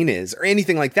the pain is or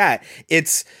anything like that.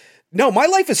 It's, no, my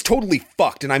life is totally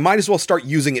fucked and I might as well start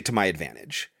using it to my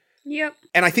advantage. Yep.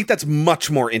 And I think that's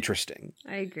much more interesting.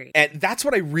 I agree. And that's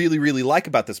what I really, really like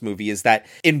about this movie is that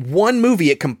in one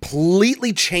movie, it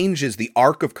completely changes the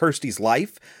arc of Kirsty's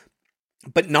life,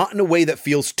 but not in a way that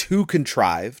feels too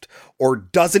contrived or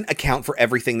doesn't account for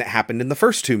everything that happened in the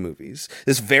first two movies.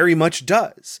 This very much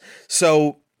does.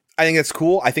 So I think that's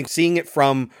cool. I think seeing it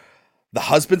from the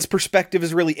husband's perspective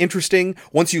is really interesting.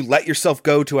 Once you let yourself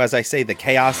go to, as I say, the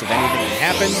chaos of anything that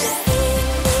happened.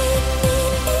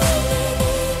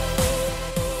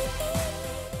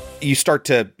 You start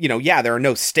to, there are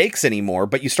no stakes anymore,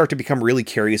 but you start to become really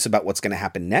curious about what's going to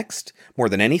happen next more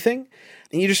than anything.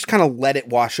 And you just kind of let it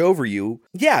wash over you.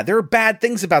 Yeah, there are bad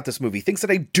things about this movie, things that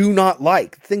I do not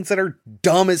like, things that are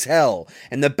dumb as hell,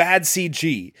 and the bad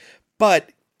CG.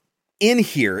 But in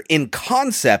here, in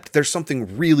concept, there's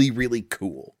something really, really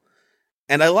cool.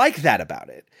 And I like that about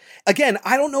it. Again,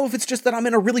 I don't know if it's just that I'm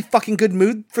in a really fucking good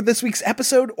mood for this week's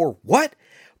episode or what,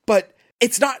 but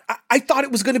it's not, I thought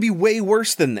it was going to be way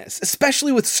worse than this,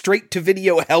 especially with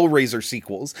straight-to-video Hellraiser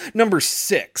sequels. Number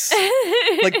 6.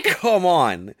 Like, come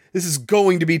on. This is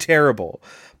going to be terrible.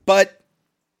 But,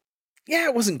 yeah,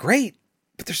 it wasn't great,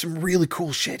 but there's some really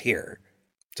cool shit here.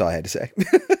 That's all I had to say.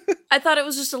 I thought it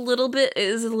was just a little bit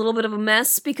of a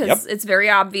mess because It's very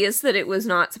obvious that it was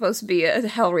not supposed to be a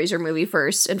Hellraiser movie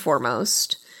first and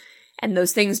foremost. And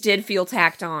those things did feel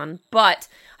tacked on. But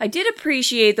I did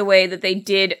appreciate the way that they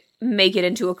did make it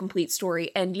into a complete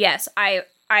story. And yes, I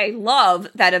love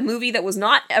that a movie that was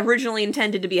not originally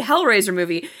intended to be a Hellraiser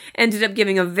movie ended up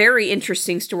giving a very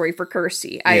interesting story for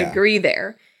Kirsty. I agree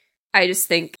there. I just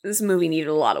think this movie needed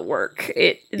a lot of work.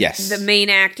 The main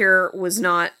actor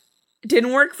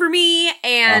didn't work for me,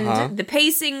 and the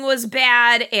pacing was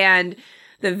bad, and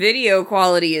the video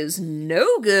quality is no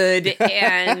good,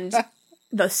 and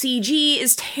the CG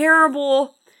is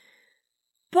terrible.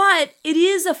 But it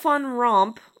is a fun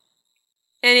romp.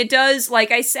 And it does, like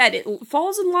I said, it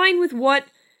falls in line with what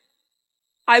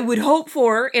I would hope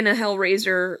for in a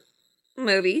Hellraiser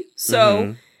movie.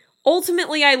 So,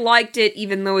 ultimately, I liked it,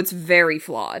 even though it's very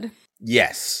flawed.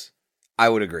 Yes, I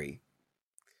would agree.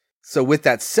 So, with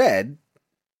that said,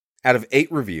 out of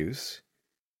 8 reviews,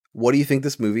 what do you think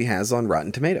this movie has on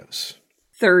Rotten Tomatoes?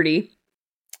 30.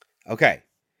 Okay,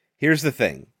 here's the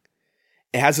thing.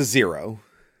 It has a 0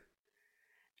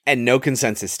 and no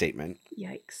consensus statement.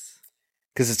 Yikes.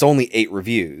 Because it's only 8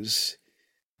 reviews.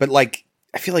 But,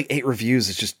 I feel like 8 reviews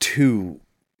is just too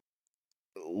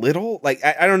little.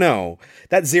 I don't know.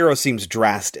 That 0 seems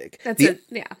drastic.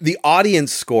 The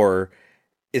audience score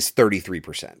is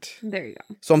 33%. There you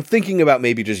go. So I'm thinking about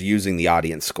maybe just using the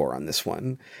audience score on this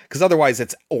one. Because otherwise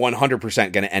it's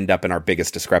 100% going to end up in our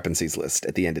biggest discrepancies list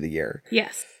at the end of the year.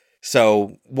 Yes.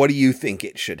 So what do you think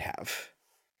it should have?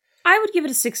 I would give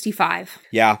it a 65.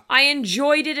 Yeah. I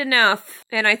enjoyed it enough,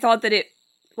 and I thought that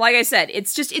like I said,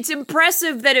 it's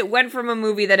impressive that it went from a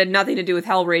movie that had nothing to do with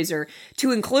Hellraiser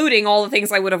to including all the things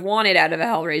I would have wanted out of a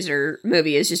Hellraiser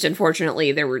movie. It's just,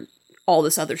 unfortunately, there were all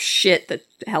this other shit that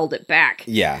held it back.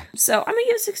 Yeah. So I'm going to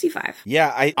give it 65.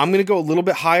 Yeah, I'm going to go a little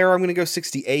bit higher. I'm going to go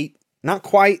 68. Not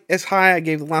quite as high. I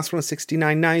gave the last one a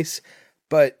 69 nice,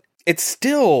 but it's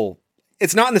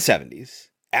not in the 70s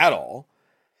at all.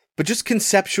 But just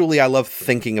conceptually, I love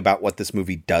thinking about what this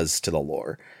movie does to the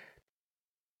lore.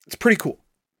 It's pretty cool.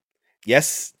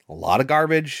 Yes, a lot of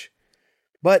garbage,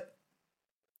 but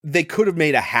they could have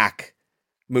made a hack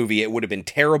movie. It would have been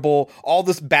terrible. All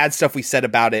this bad stuff we said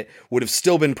about it would have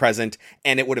still been present,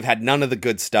 and it would have had none of the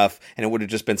good stuff, and it would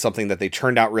have just been something that they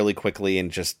turned out really quickly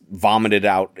and just vomited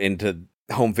out into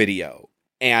home video.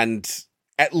 And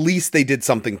at least they did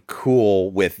something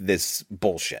cool with this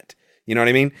bullshit. You know what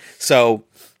I mean? So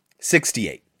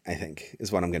 68, I think,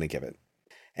 is what I'm going to give it.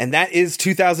 And that is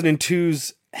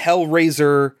 2002's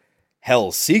Hellraiser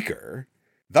Hellseeker,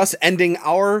 thus ending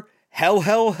our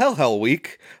Hell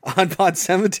week on Pod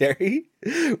Cemetery.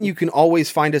 You can always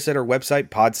find us at our website,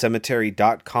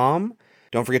 podcemetery.com.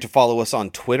 Don't forget to follow us on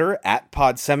Twitter at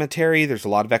Pod Cemetery. There's a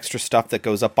lot of extra stuff that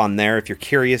goes up on there. If you're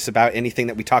curious about anything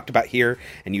that we talked about here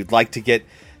and you'd like to get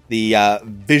the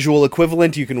visual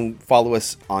equivalent, you can follow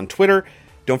us on Twitter.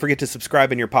 Don't forget to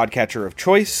subscribe in your podcatcher of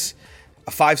choice.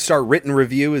 A 5-star written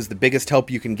review is the biggest help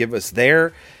you can give us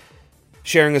there.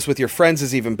 Sharing us with your friends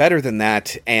is even better than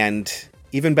that. And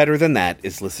even better than that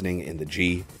is listening in the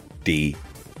GD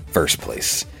first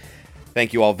place.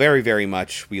 Thank you all very, very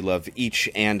much. We love each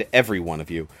and every one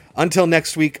of you. Until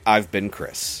next week, I've been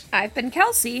Chris. I've been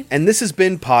Kelsey. And this has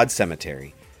been Pod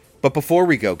Cemetery. But before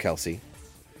we go, Kelsey,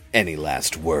 any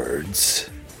last words?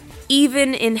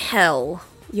 Even in hell,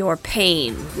 your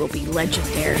pain will be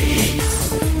legendary.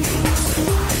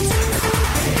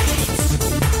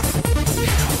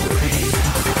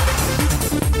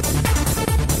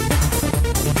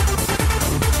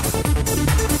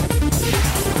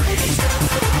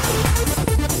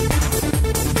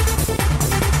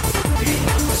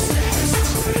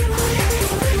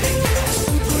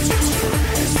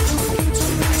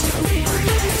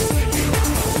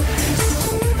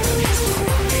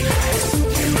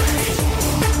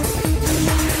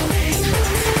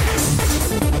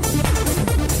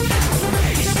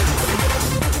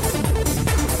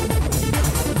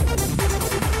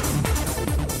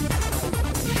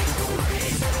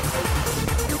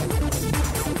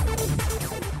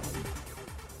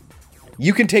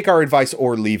 You can take our advice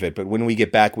or leave it, but when we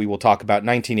get back, we will talk about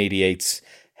 1988's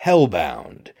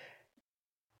Hellbound.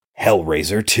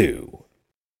 Hellraiser 2.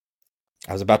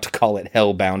 I was about to call it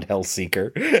Hellbound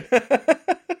Hellseeker.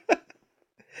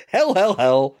 Hell.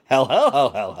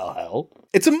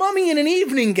 It's a mummy in an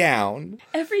evening gown.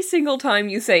 Every single time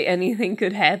you say anything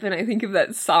could happen, I think of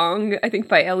that song, I think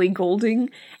by Ellie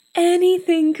Goulding.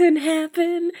 Anything can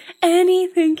happen.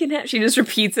 Anything can happen. She just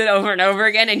repeats it over and over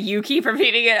again, and you keep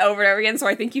repeating it over and over again, so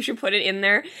I think you should put it in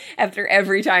there after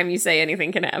every time you say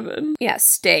anything can happen. Yeah,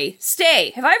 Stay.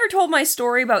 Stay! Have I ever told my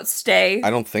story about Stay? I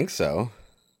don't think so.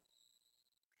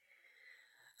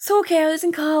 So, okay, I was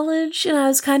in college, and I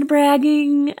was kind of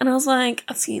bragging, and I was like,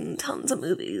 I've seen tons of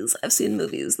movies. I've seen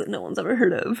movies that no one's ever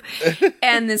heard of.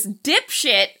 And this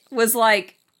dipshit was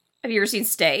like, have you ever seen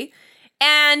Stay?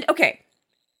 And, okay,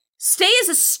 Stay is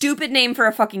a stupid name for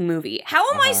a fucking movie.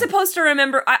 How am I supposed to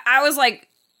remember? I was like,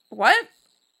 what?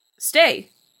 Stay.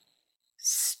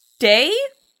 Stay?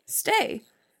 Stay.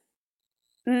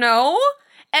 No?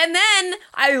 And then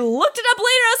I looked it up later.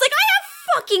 I was like, I have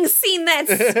fucking seen that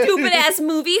stupid ass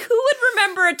movie. Who would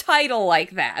remember a title like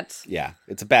that? Yeah,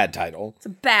 it's a bad title. It's a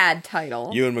bad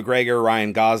title. Ewan McGregor,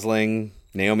 Ryan Gosling,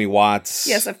 Naomi Watts.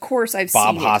 Yes, of course I've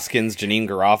Bob seen it. Hoskins, Janine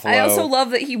Garofalo. I also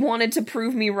love that he wanted to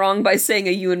prove me wrong by saying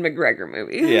a Ewan McGregor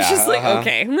movie. Yeah, It's just like,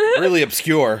 okay. Really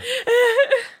obscure.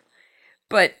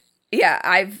 But yeah,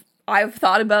 I've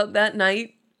thought about that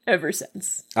night ever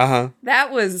since. Uh-huh.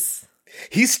 That was...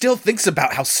 He still thinks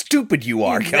about how stupid you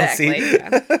are, Exactly,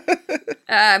 Kelsey.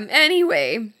 yeah.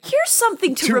 Anyway, here's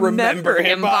something to remember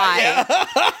him by.